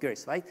meaning of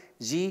grace, right?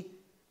 G-R-A-C-E.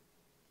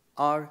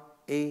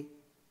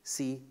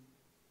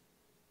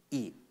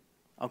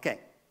 Okay,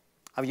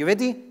 are you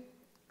ready?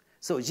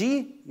 So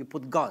G, you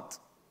put God,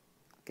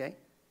 okay?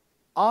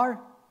 R,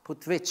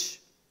 put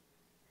rich.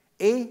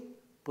 A,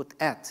 put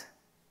at.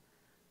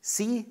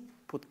 C,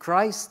 put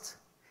Christ.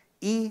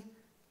 E,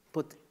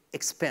 put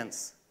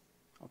expense.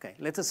 Okay,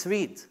 let us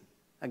read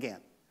again.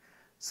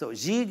 So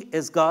G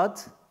is God,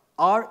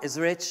 R is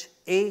rich,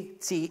 A,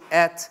 T,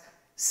 at,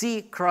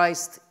 C,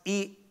 Christ,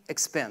 E,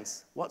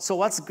 expense. So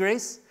what's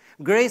grace?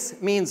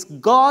 Grace means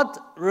God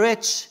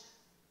rich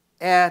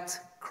at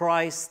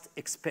Christ's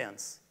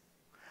expense.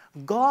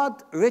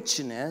 God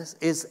richness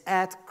is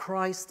at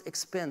Christ's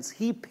expense.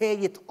 He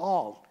paid it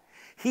all.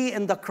 He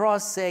in the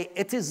cross say,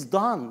 it is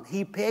done.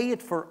 He paid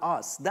it for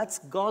us. That's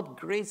God's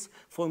grace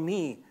for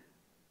me.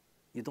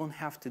 You don't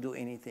have to do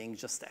anything,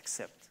 just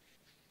accept.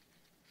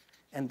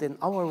 And then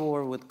our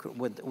war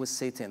with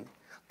Satan,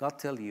 God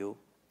tell you,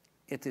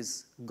 it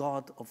is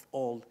God of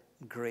all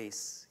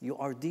grace. You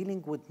are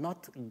dealing with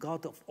not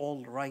God of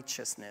all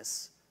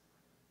righteousness.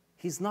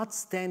 He's not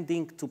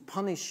standing to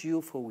punish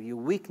you for your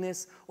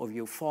weakness or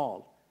your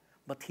fall,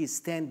 but he's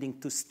standing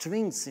to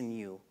strengthen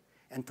you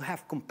and to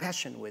have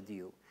compassion with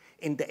you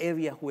in the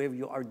area where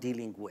you are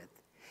dealing with.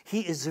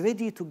 He is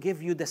ready to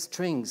give you the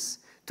strength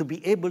to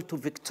be able to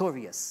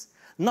victorious,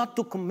 not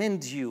to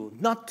commend you,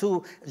 not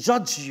to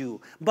judge you,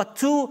 but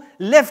to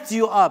lift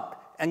you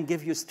up and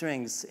give you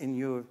strength in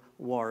your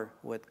war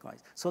with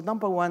Christ. So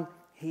number one,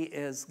 he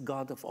is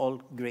God of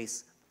all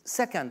grace.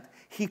 Second,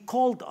 he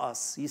called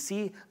us. You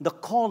see, the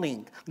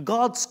calling,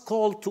 God's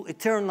call to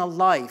eternal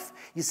life.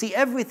 You see,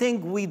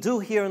 everything we do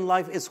here in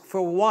life is for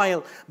a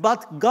while,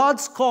 but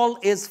God's call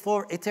is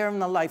for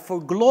eternal life, for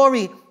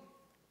glory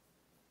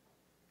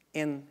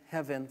in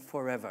heaven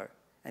forever.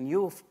 And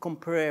you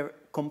compare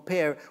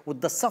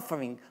with the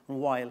suffering a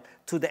while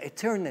to the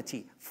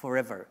eternity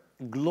forever,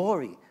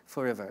 glory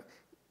forever.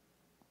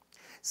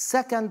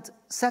 Second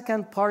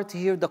part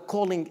here, the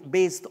calling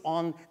based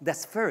on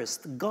this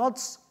first,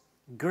 God's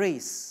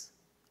grace.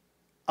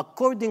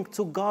 According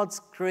to God's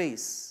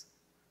grace,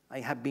 I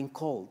have been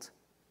called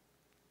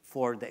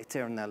for the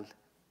eternal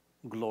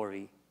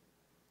glory.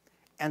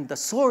 And the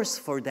source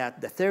for that,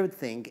 the third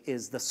thing,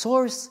 is the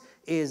source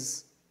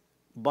is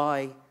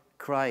by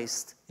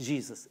Christ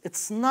Jesus.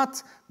 It's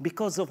not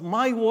because of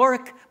my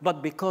work,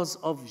 but because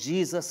of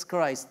Jesus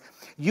Christ.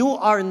 You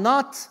are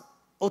not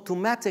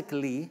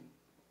automatically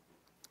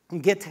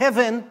get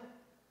heaven,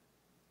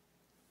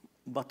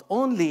 but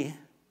only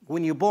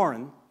when you're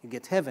born, you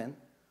get heaven,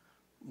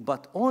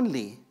 but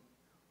only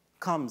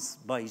comes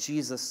by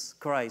Jesus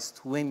Christ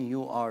when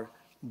you are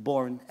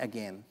born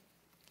again.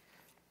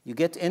 You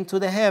get into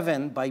the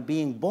heaven by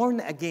being born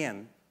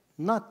again,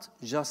 not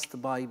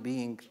just by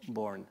being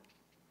born.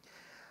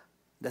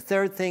 The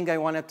third thing I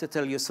wanted to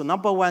tell you, so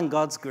number one,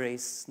 God's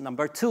grace.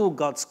 Number two,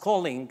 God's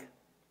calling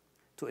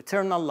to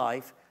eternal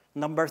life.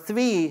 Number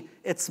three,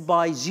 it's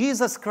by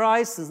Jesus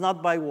Christ, it's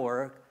not by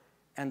work.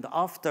 And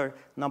after,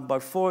 number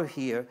four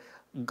here,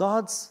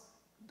 God's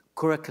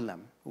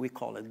curriculum, we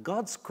call it.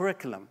 God's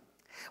curriculum.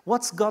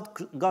 What's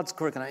God's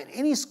curriculum? In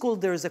any school,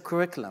 there is a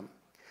curriculum.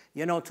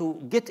 You know, to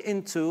get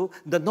into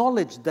the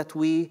knowledge that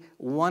we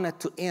wanted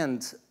to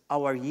end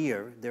our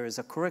year, there is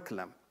a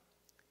curriculum.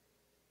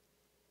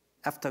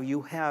 After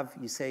you have,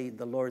 you say,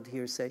 the Lord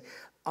here say,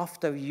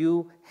 after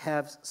you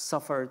have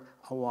suffered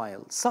a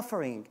while.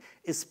 Suffering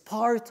is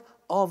part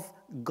of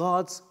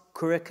God's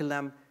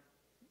curriculum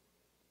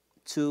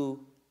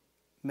to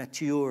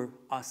mature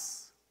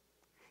us.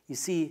 You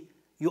see,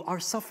 you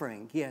are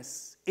suffering,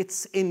 yes.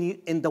 It's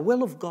in the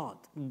will of God.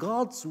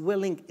 God's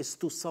willing is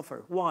to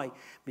suffer. Why?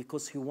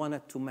 Because He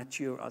wanted to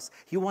mature us.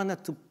 He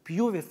wanted to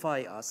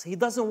purify us. He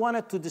doesn't want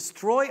it to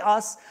destroy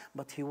us,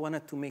 but He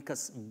wanted to make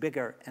us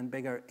bigger and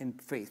bigger in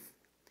faith.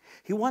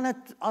 He wanted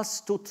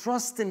us to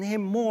trust in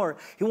Him more.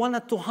 He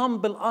wanted to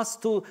humble us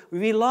to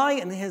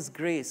rely on His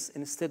grace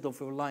instead of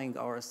relying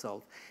on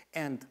ourselves.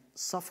 And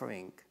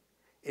suffering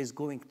is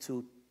going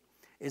to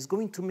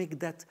make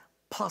that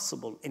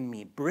possible in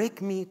me,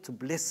 break me to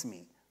bless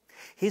me.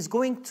 He's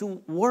going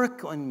to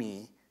work on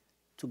me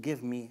to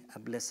give me a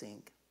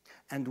blessing.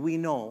 And we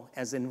know,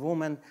 as in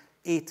Romans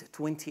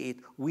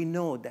 8:28, we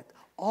know that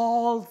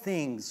all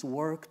things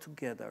work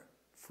together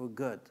for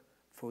good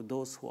for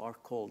those who are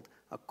called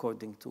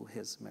according to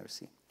His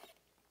mercy.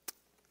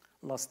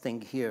 Last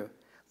thing here,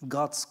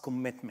 God's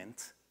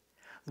commitment.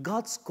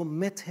 God's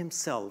commit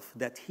Himself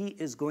that He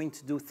is going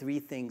to do three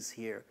things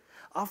here.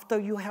 After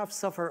you have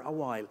suffered a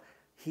while,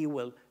 He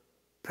will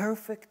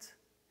perfect,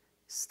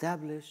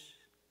 establish,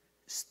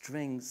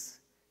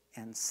 strengthens,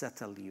 and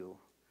settle you.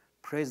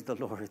 Praise the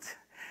Lord.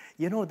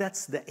 You know,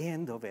 that's the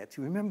end of it.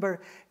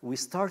 Remember, we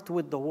start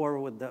with the war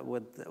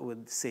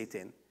with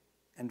Satan.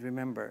 And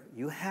remember,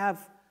 you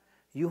have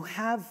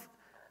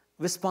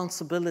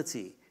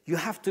responsibility. You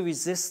have to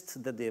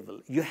resist the devil.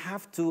 You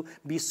have to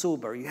be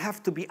sober. You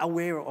have to be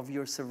aware of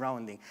your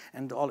surrounding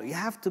and all. You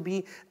have to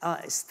be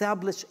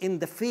established in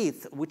the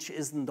faith, which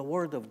is in the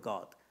Word of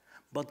God.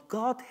 But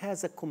God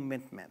has a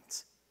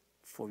commitment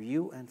for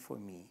you and for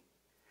me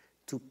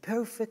to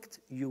perfect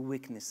your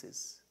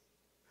weaknesses.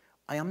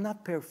 I am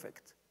not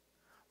perfect,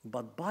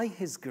 but by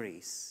His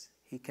grace,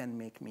 He can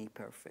make me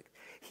perfect.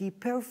 He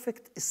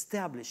perfect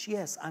establish.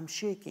 Yes, I'm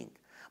shaking,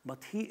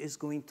 but He is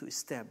going to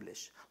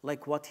establish,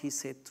 like what He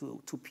said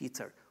to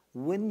Peter.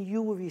 When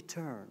you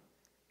return,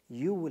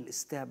 you will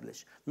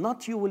establish.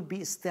 Not you will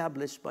be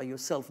established by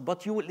yourself,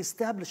 but you will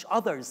establish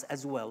others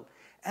as well.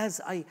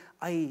 As I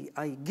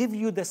give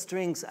you the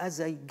strength,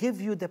 as I give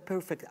you the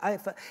perfect,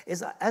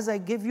 as I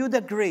give you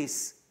the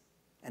grace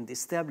and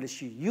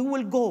establish you, you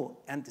will go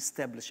and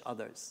establish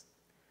others.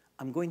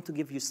 I'm going to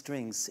give you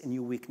strength in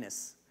your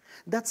weakness.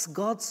 That's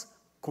God's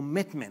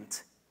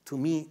commitment to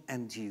me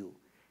and you.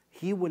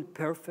 He will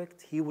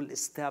perfect, He will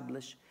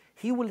establish,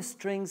 He will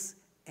strengthen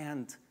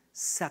and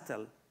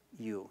settle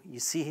you. You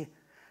see,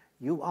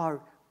 you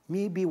are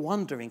maybe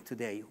wondering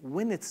today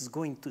when it's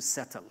going to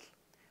settle.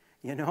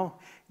 You know,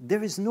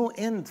 there is no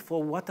end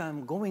for what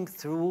I'm going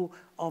through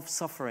of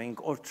suffering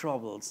or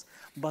troubles.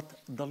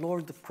 But the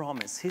Lord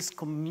promised His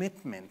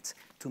commitment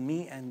to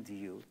me and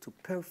you to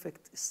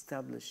perfect,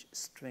 establish,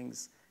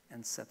 strength,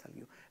 and settle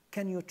you.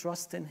 Can you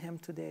trust in Him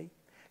today?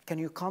 Can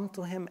you come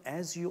to Him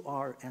as you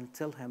are and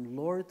tell Him,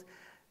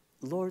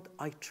 Lord,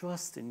 I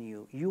trust in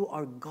you. You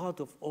are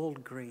God of all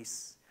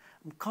grace.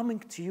 I'm coming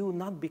to you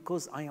not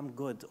because I am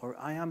good or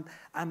I'm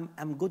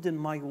good in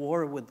my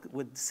war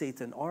with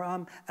Satan or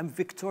I'm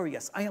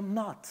victorious. I am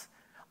not.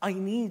 I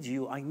need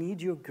you. I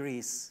need your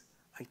grace.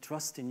 I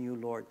trust in you,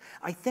 Lord.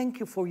 I thank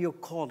you for your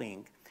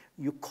calling.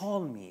 You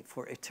call me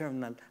for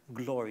eternal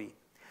glory.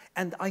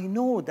 And I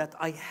know that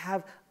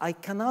I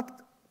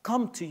cannot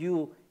come to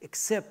you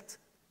except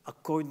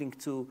according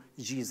to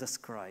Jesus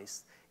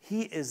Christ.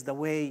 He is the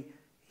way,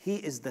 He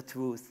is the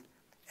truth,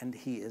 and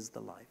He is the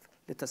life.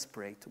 Let us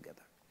pray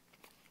together.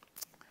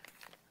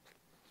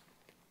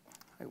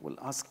 I will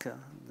ask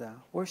the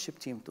worship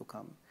team to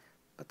come,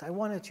 but I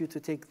wanted you to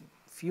take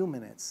a few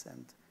minutes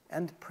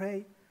and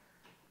pray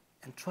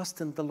and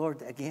trust in the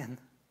Lord again.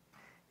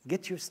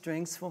 Get your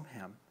strength from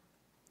Him.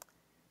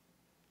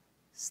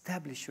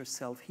 Establish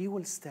yourself. He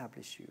will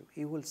establish you.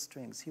 He will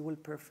strengthen. He will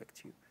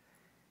perfect you.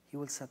 He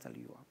will settle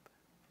you up.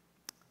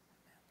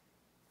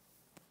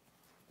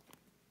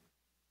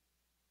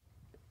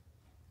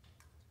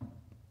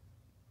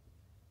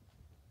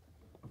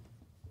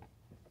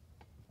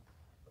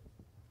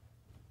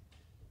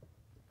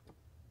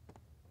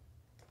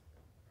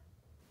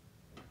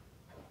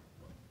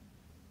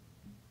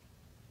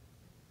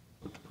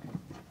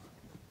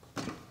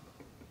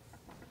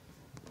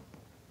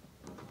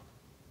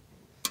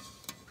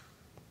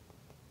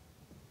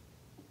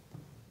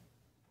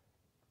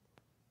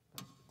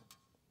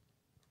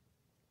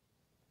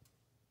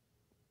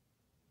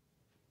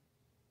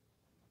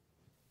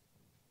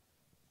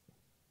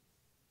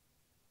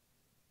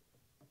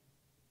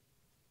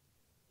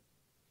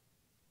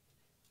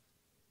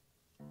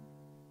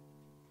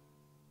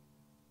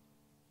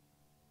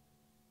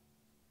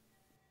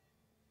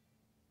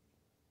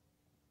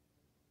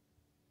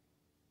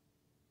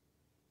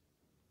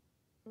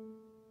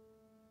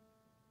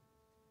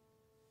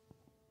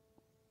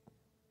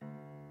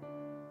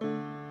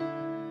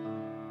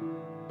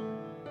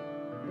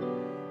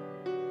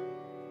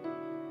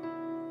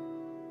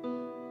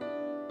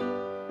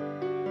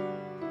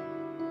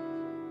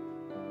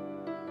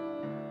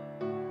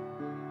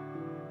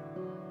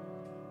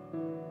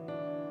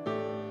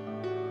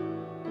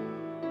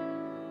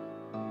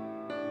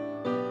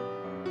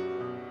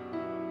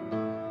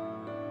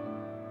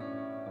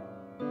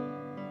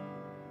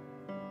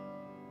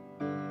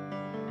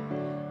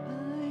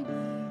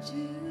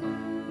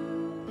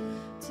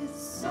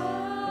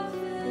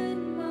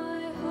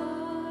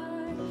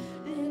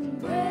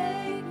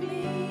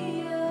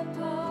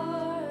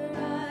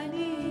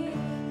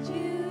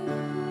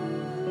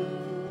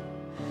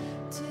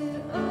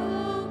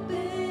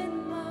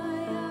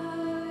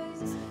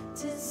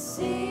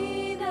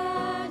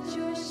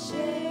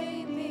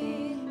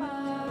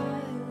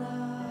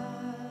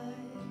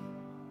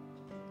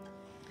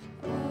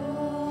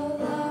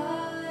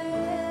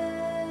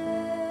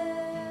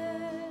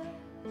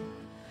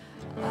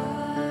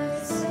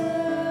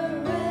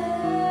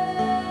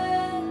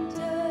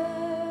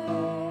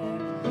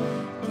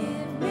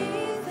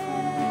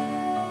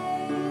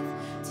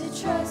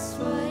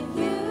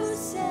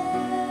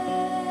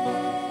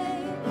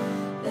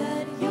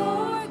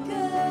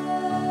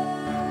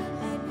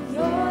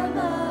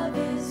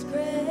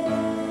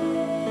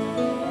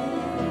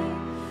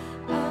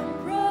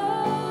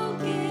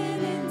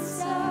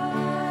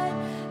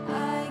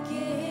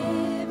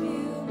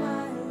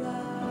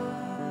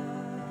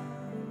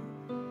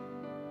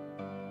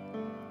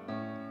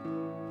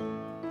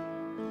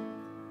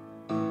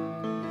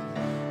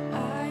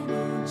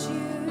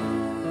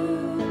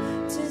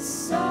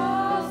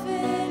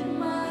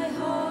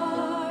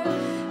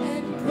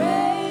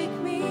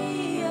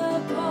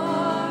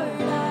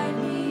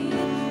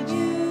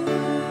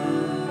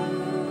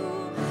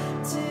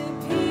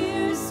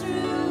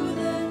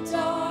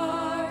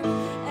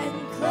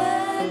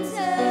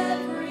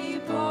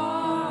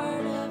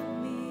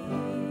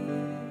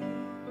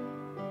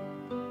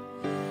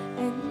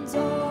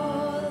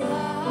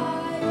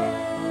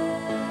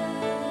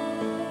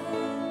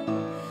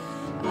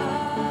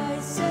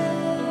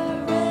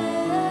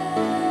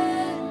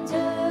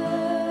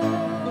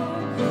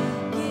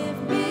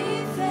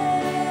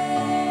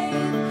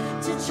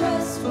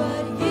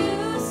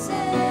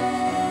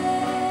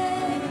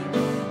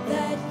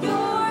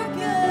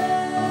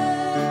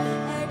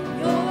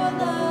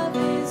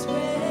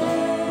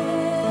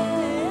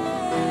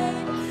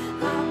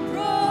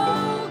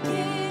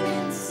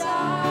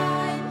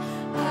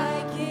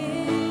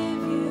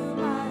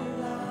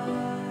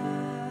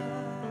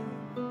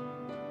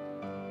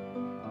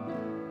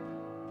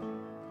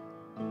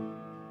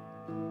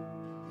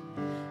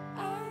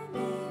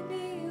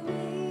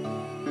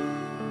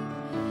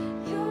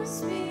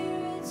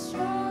 Spirit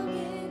strong.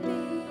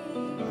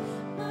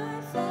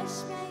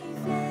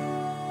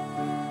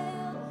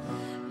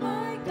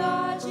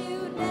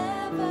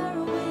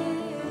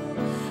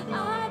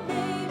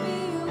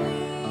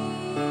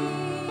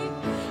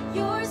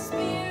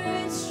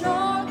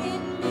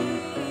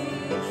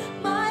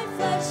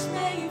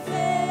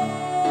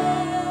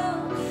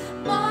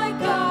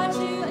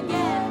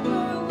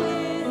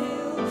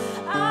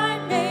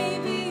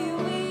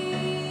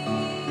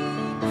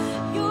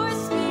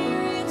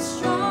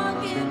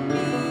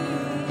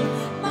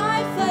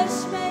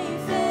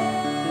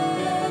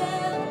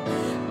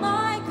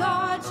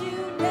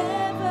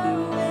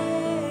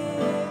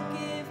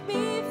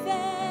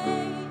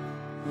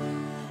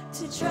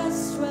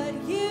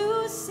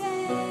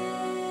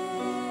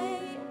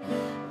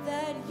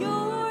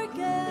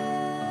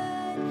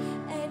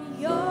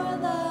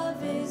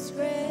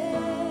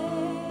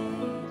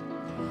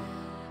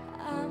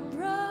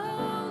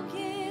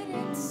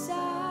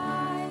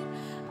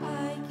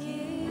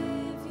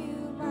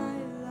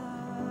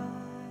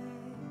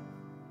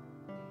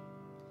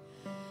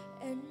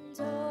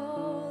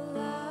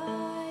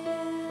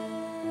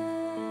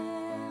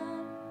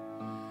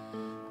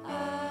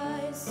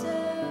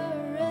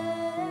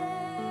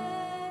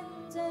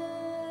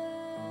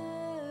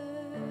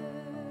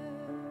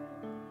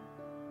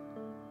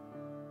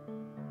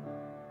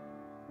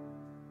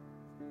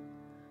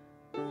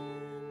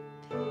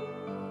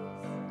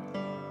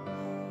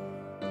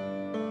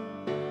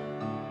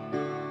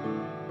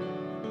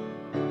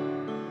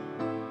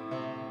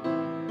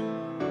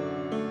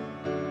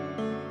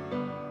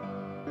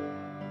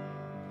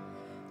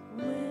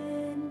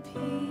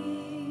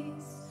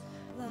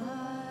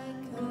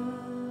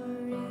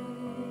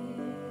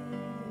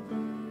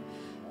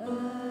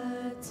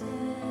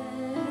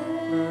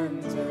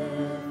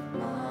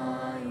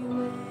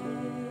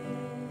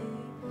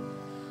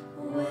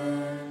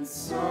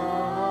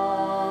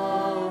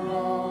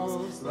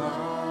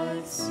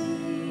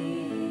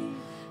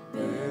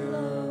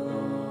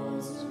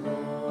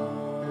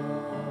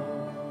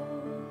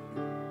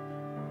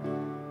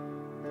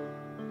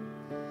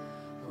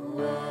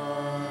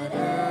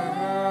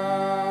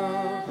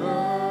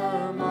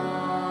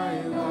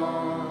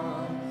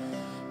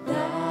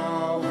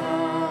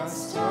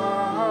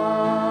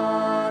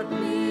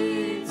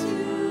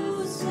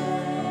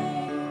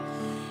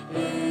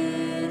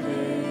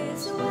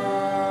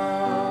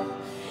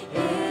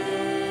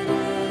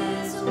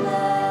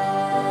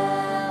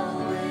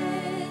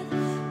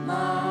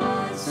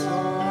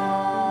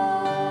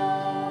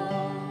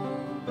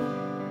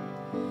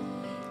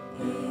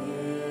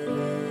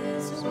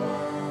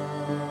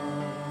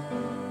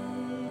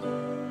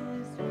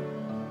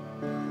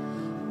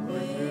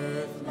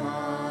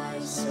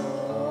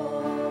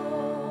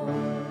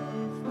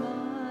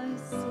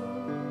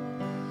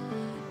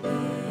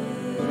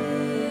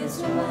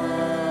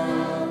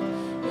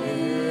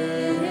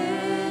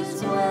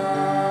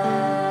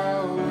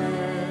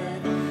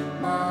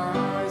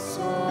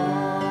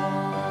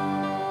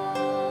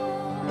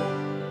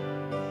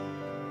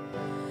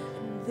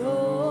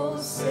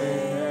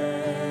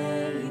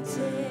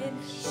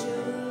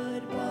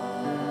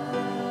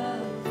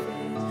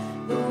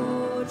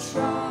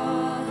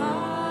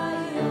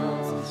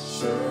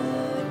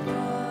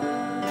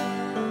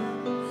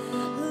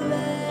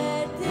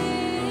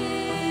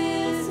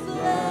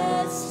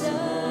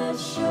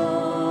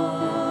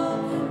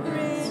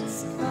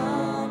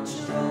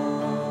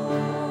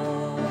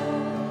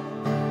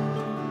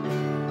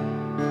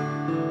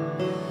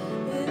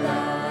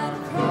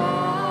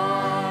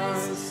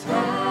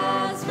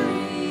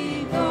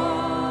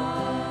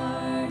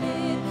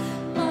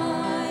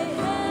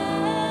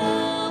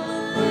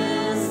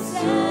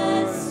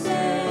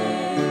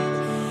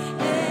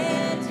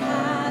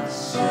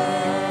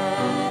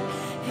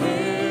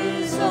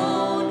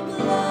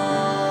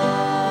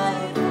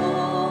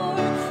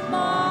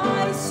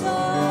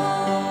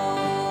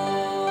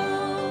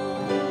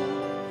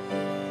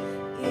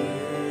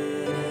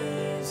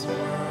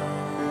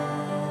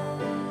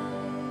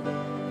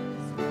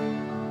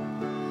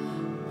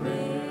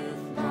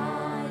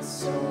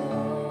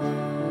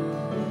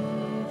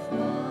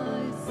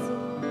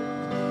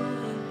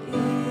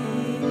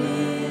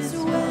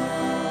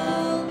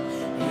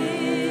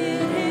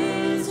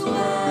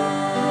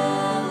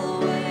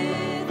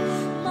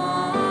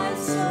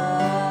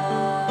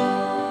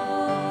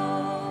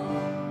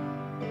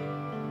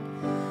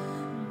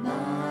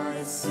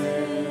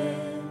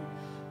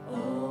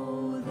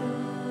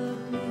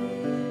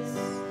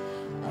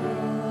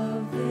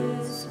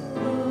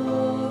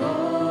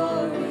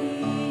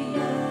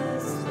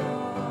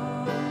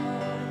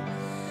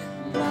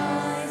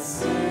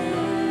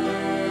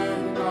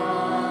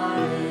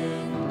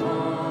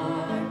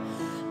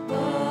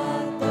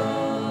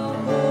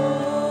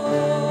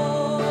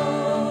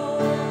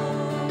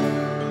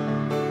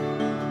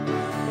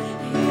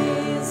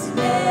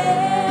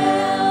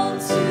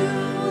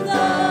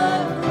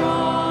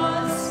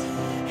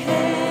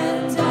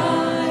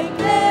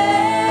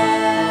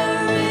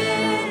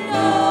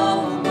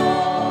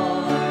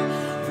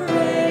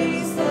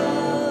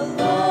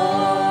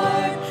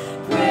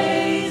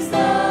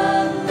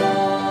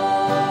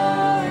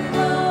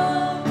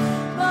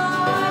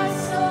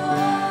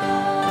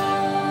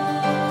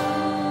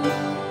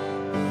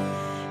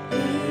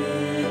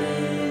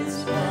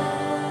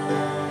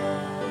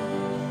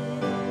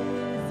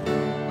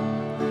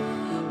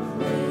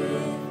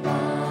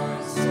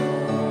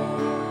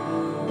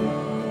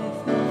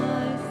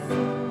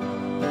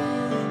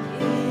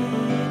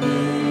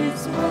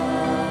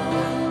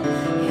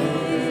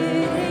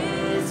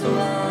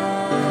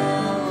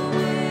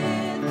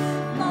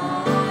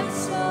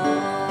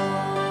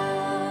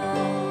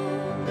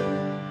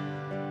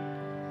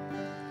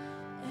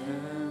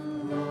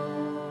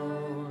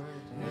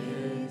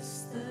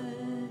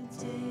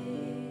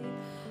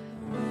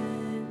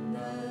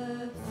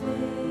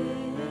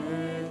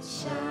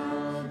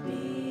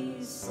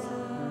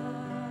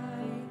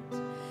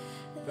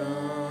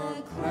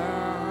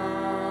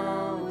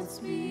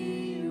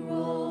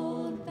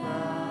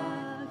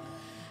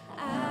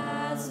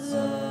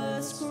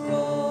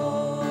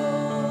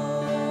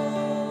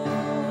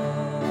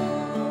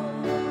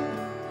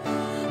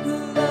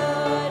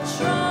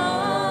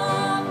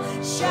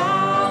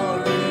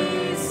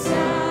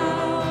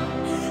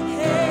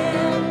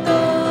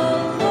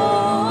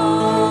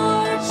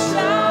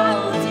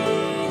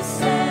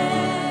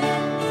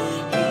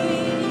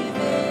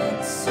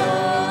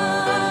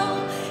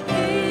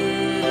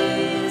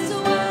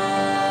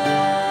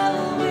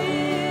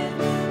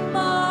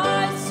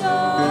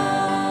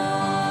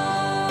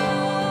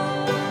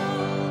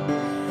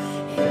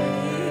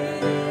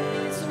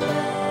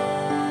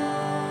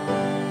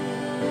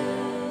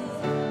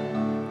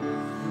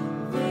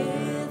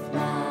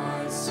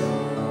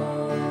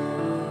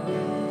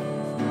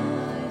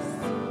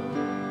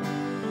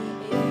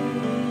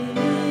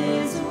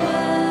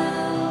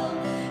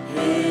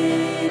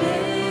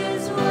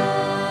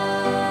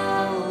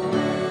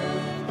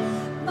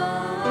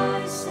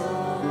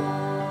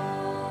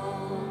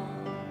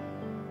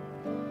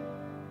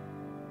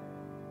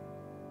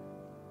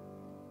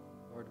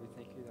 we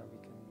thank you that we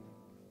can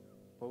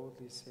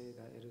boldly say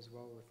that it is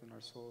well within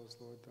our souls,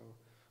 Lord. Though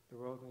the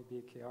world may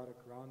be chaotic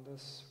around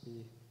us,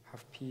 we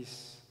have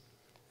peace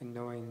in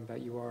knowing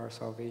that you are our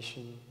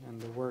salvation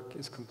and the work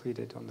is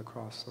completed on the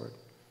cross, Lord.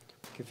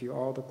 We give you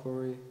all the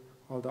glory,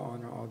 all the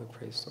honor, all the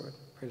praise, Lord.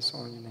 Praise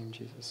all in your name,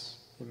 Jesus.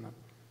 Amen.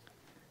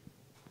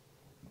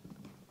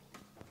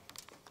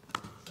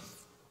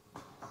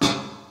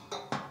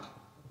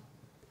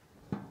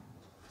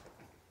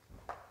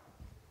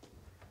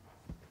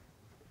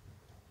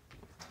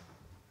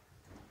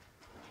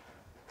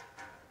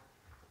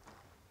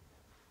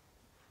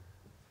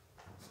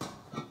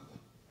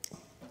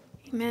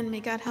 Amen. May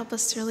God help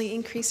us to really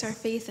increase our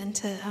faith and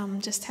to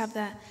just have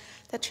that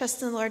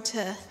trust in the Lord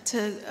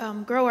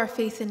to grow our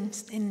faith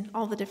in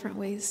all the different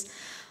ways.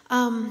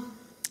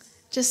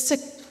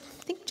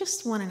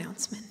 Just one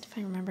announcement, if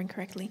I'm remembering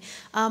correctly.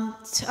 On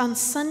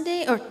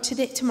Sunday, or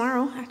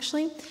tomorrow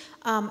actually,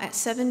 at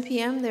 7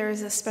 p.m. there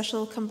is a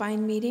special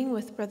combined meeting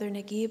with Brother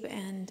Nagiuh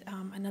and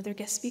another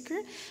guest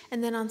speaker.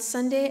 And then on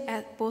Sunday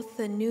at both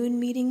the noon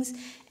meetings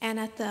and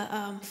at the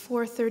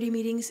 4:30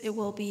 meetings, it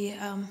will be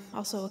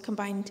also a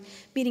combined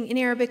meeting in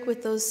Arabic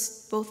with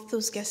both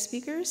those guest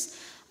speakers.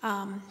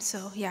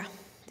 So yeah,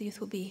 the youth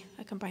will be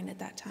combined at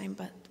that time,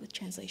 but with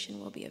translation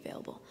will be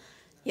available.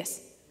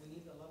 Yes? We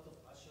need a lot of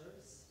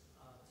ushers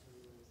to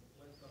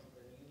welcome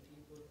the new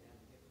people and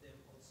give them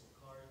also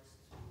cards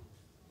to,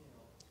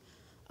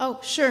 Oh,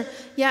 sure.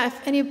 Yeah,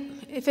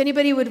 if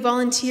anybody would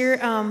volunteer,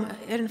 I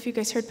don't know if you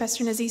guys heard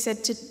Pastor Naziuh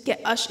said to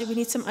get we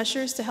need some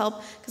ushers to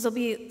help, because there'll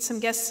be some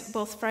guests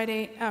both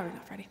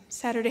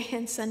Saturday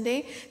and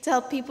Sunday, to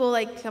help people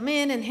like come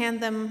in and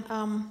hand them,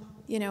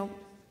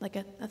 like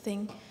a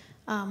thing,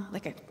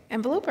 like an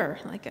envelope or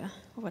like a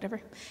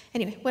whatever.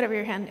 Anyway, whatever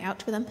you're handing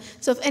out for them.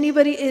 So if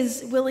anybody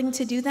is willing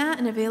to do that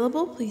and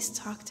available, please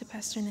talk to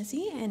Pastor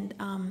Naziuh, and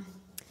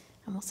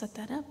we'll set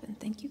that up. And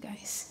thank you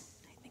guys.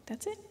 I think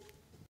that's it.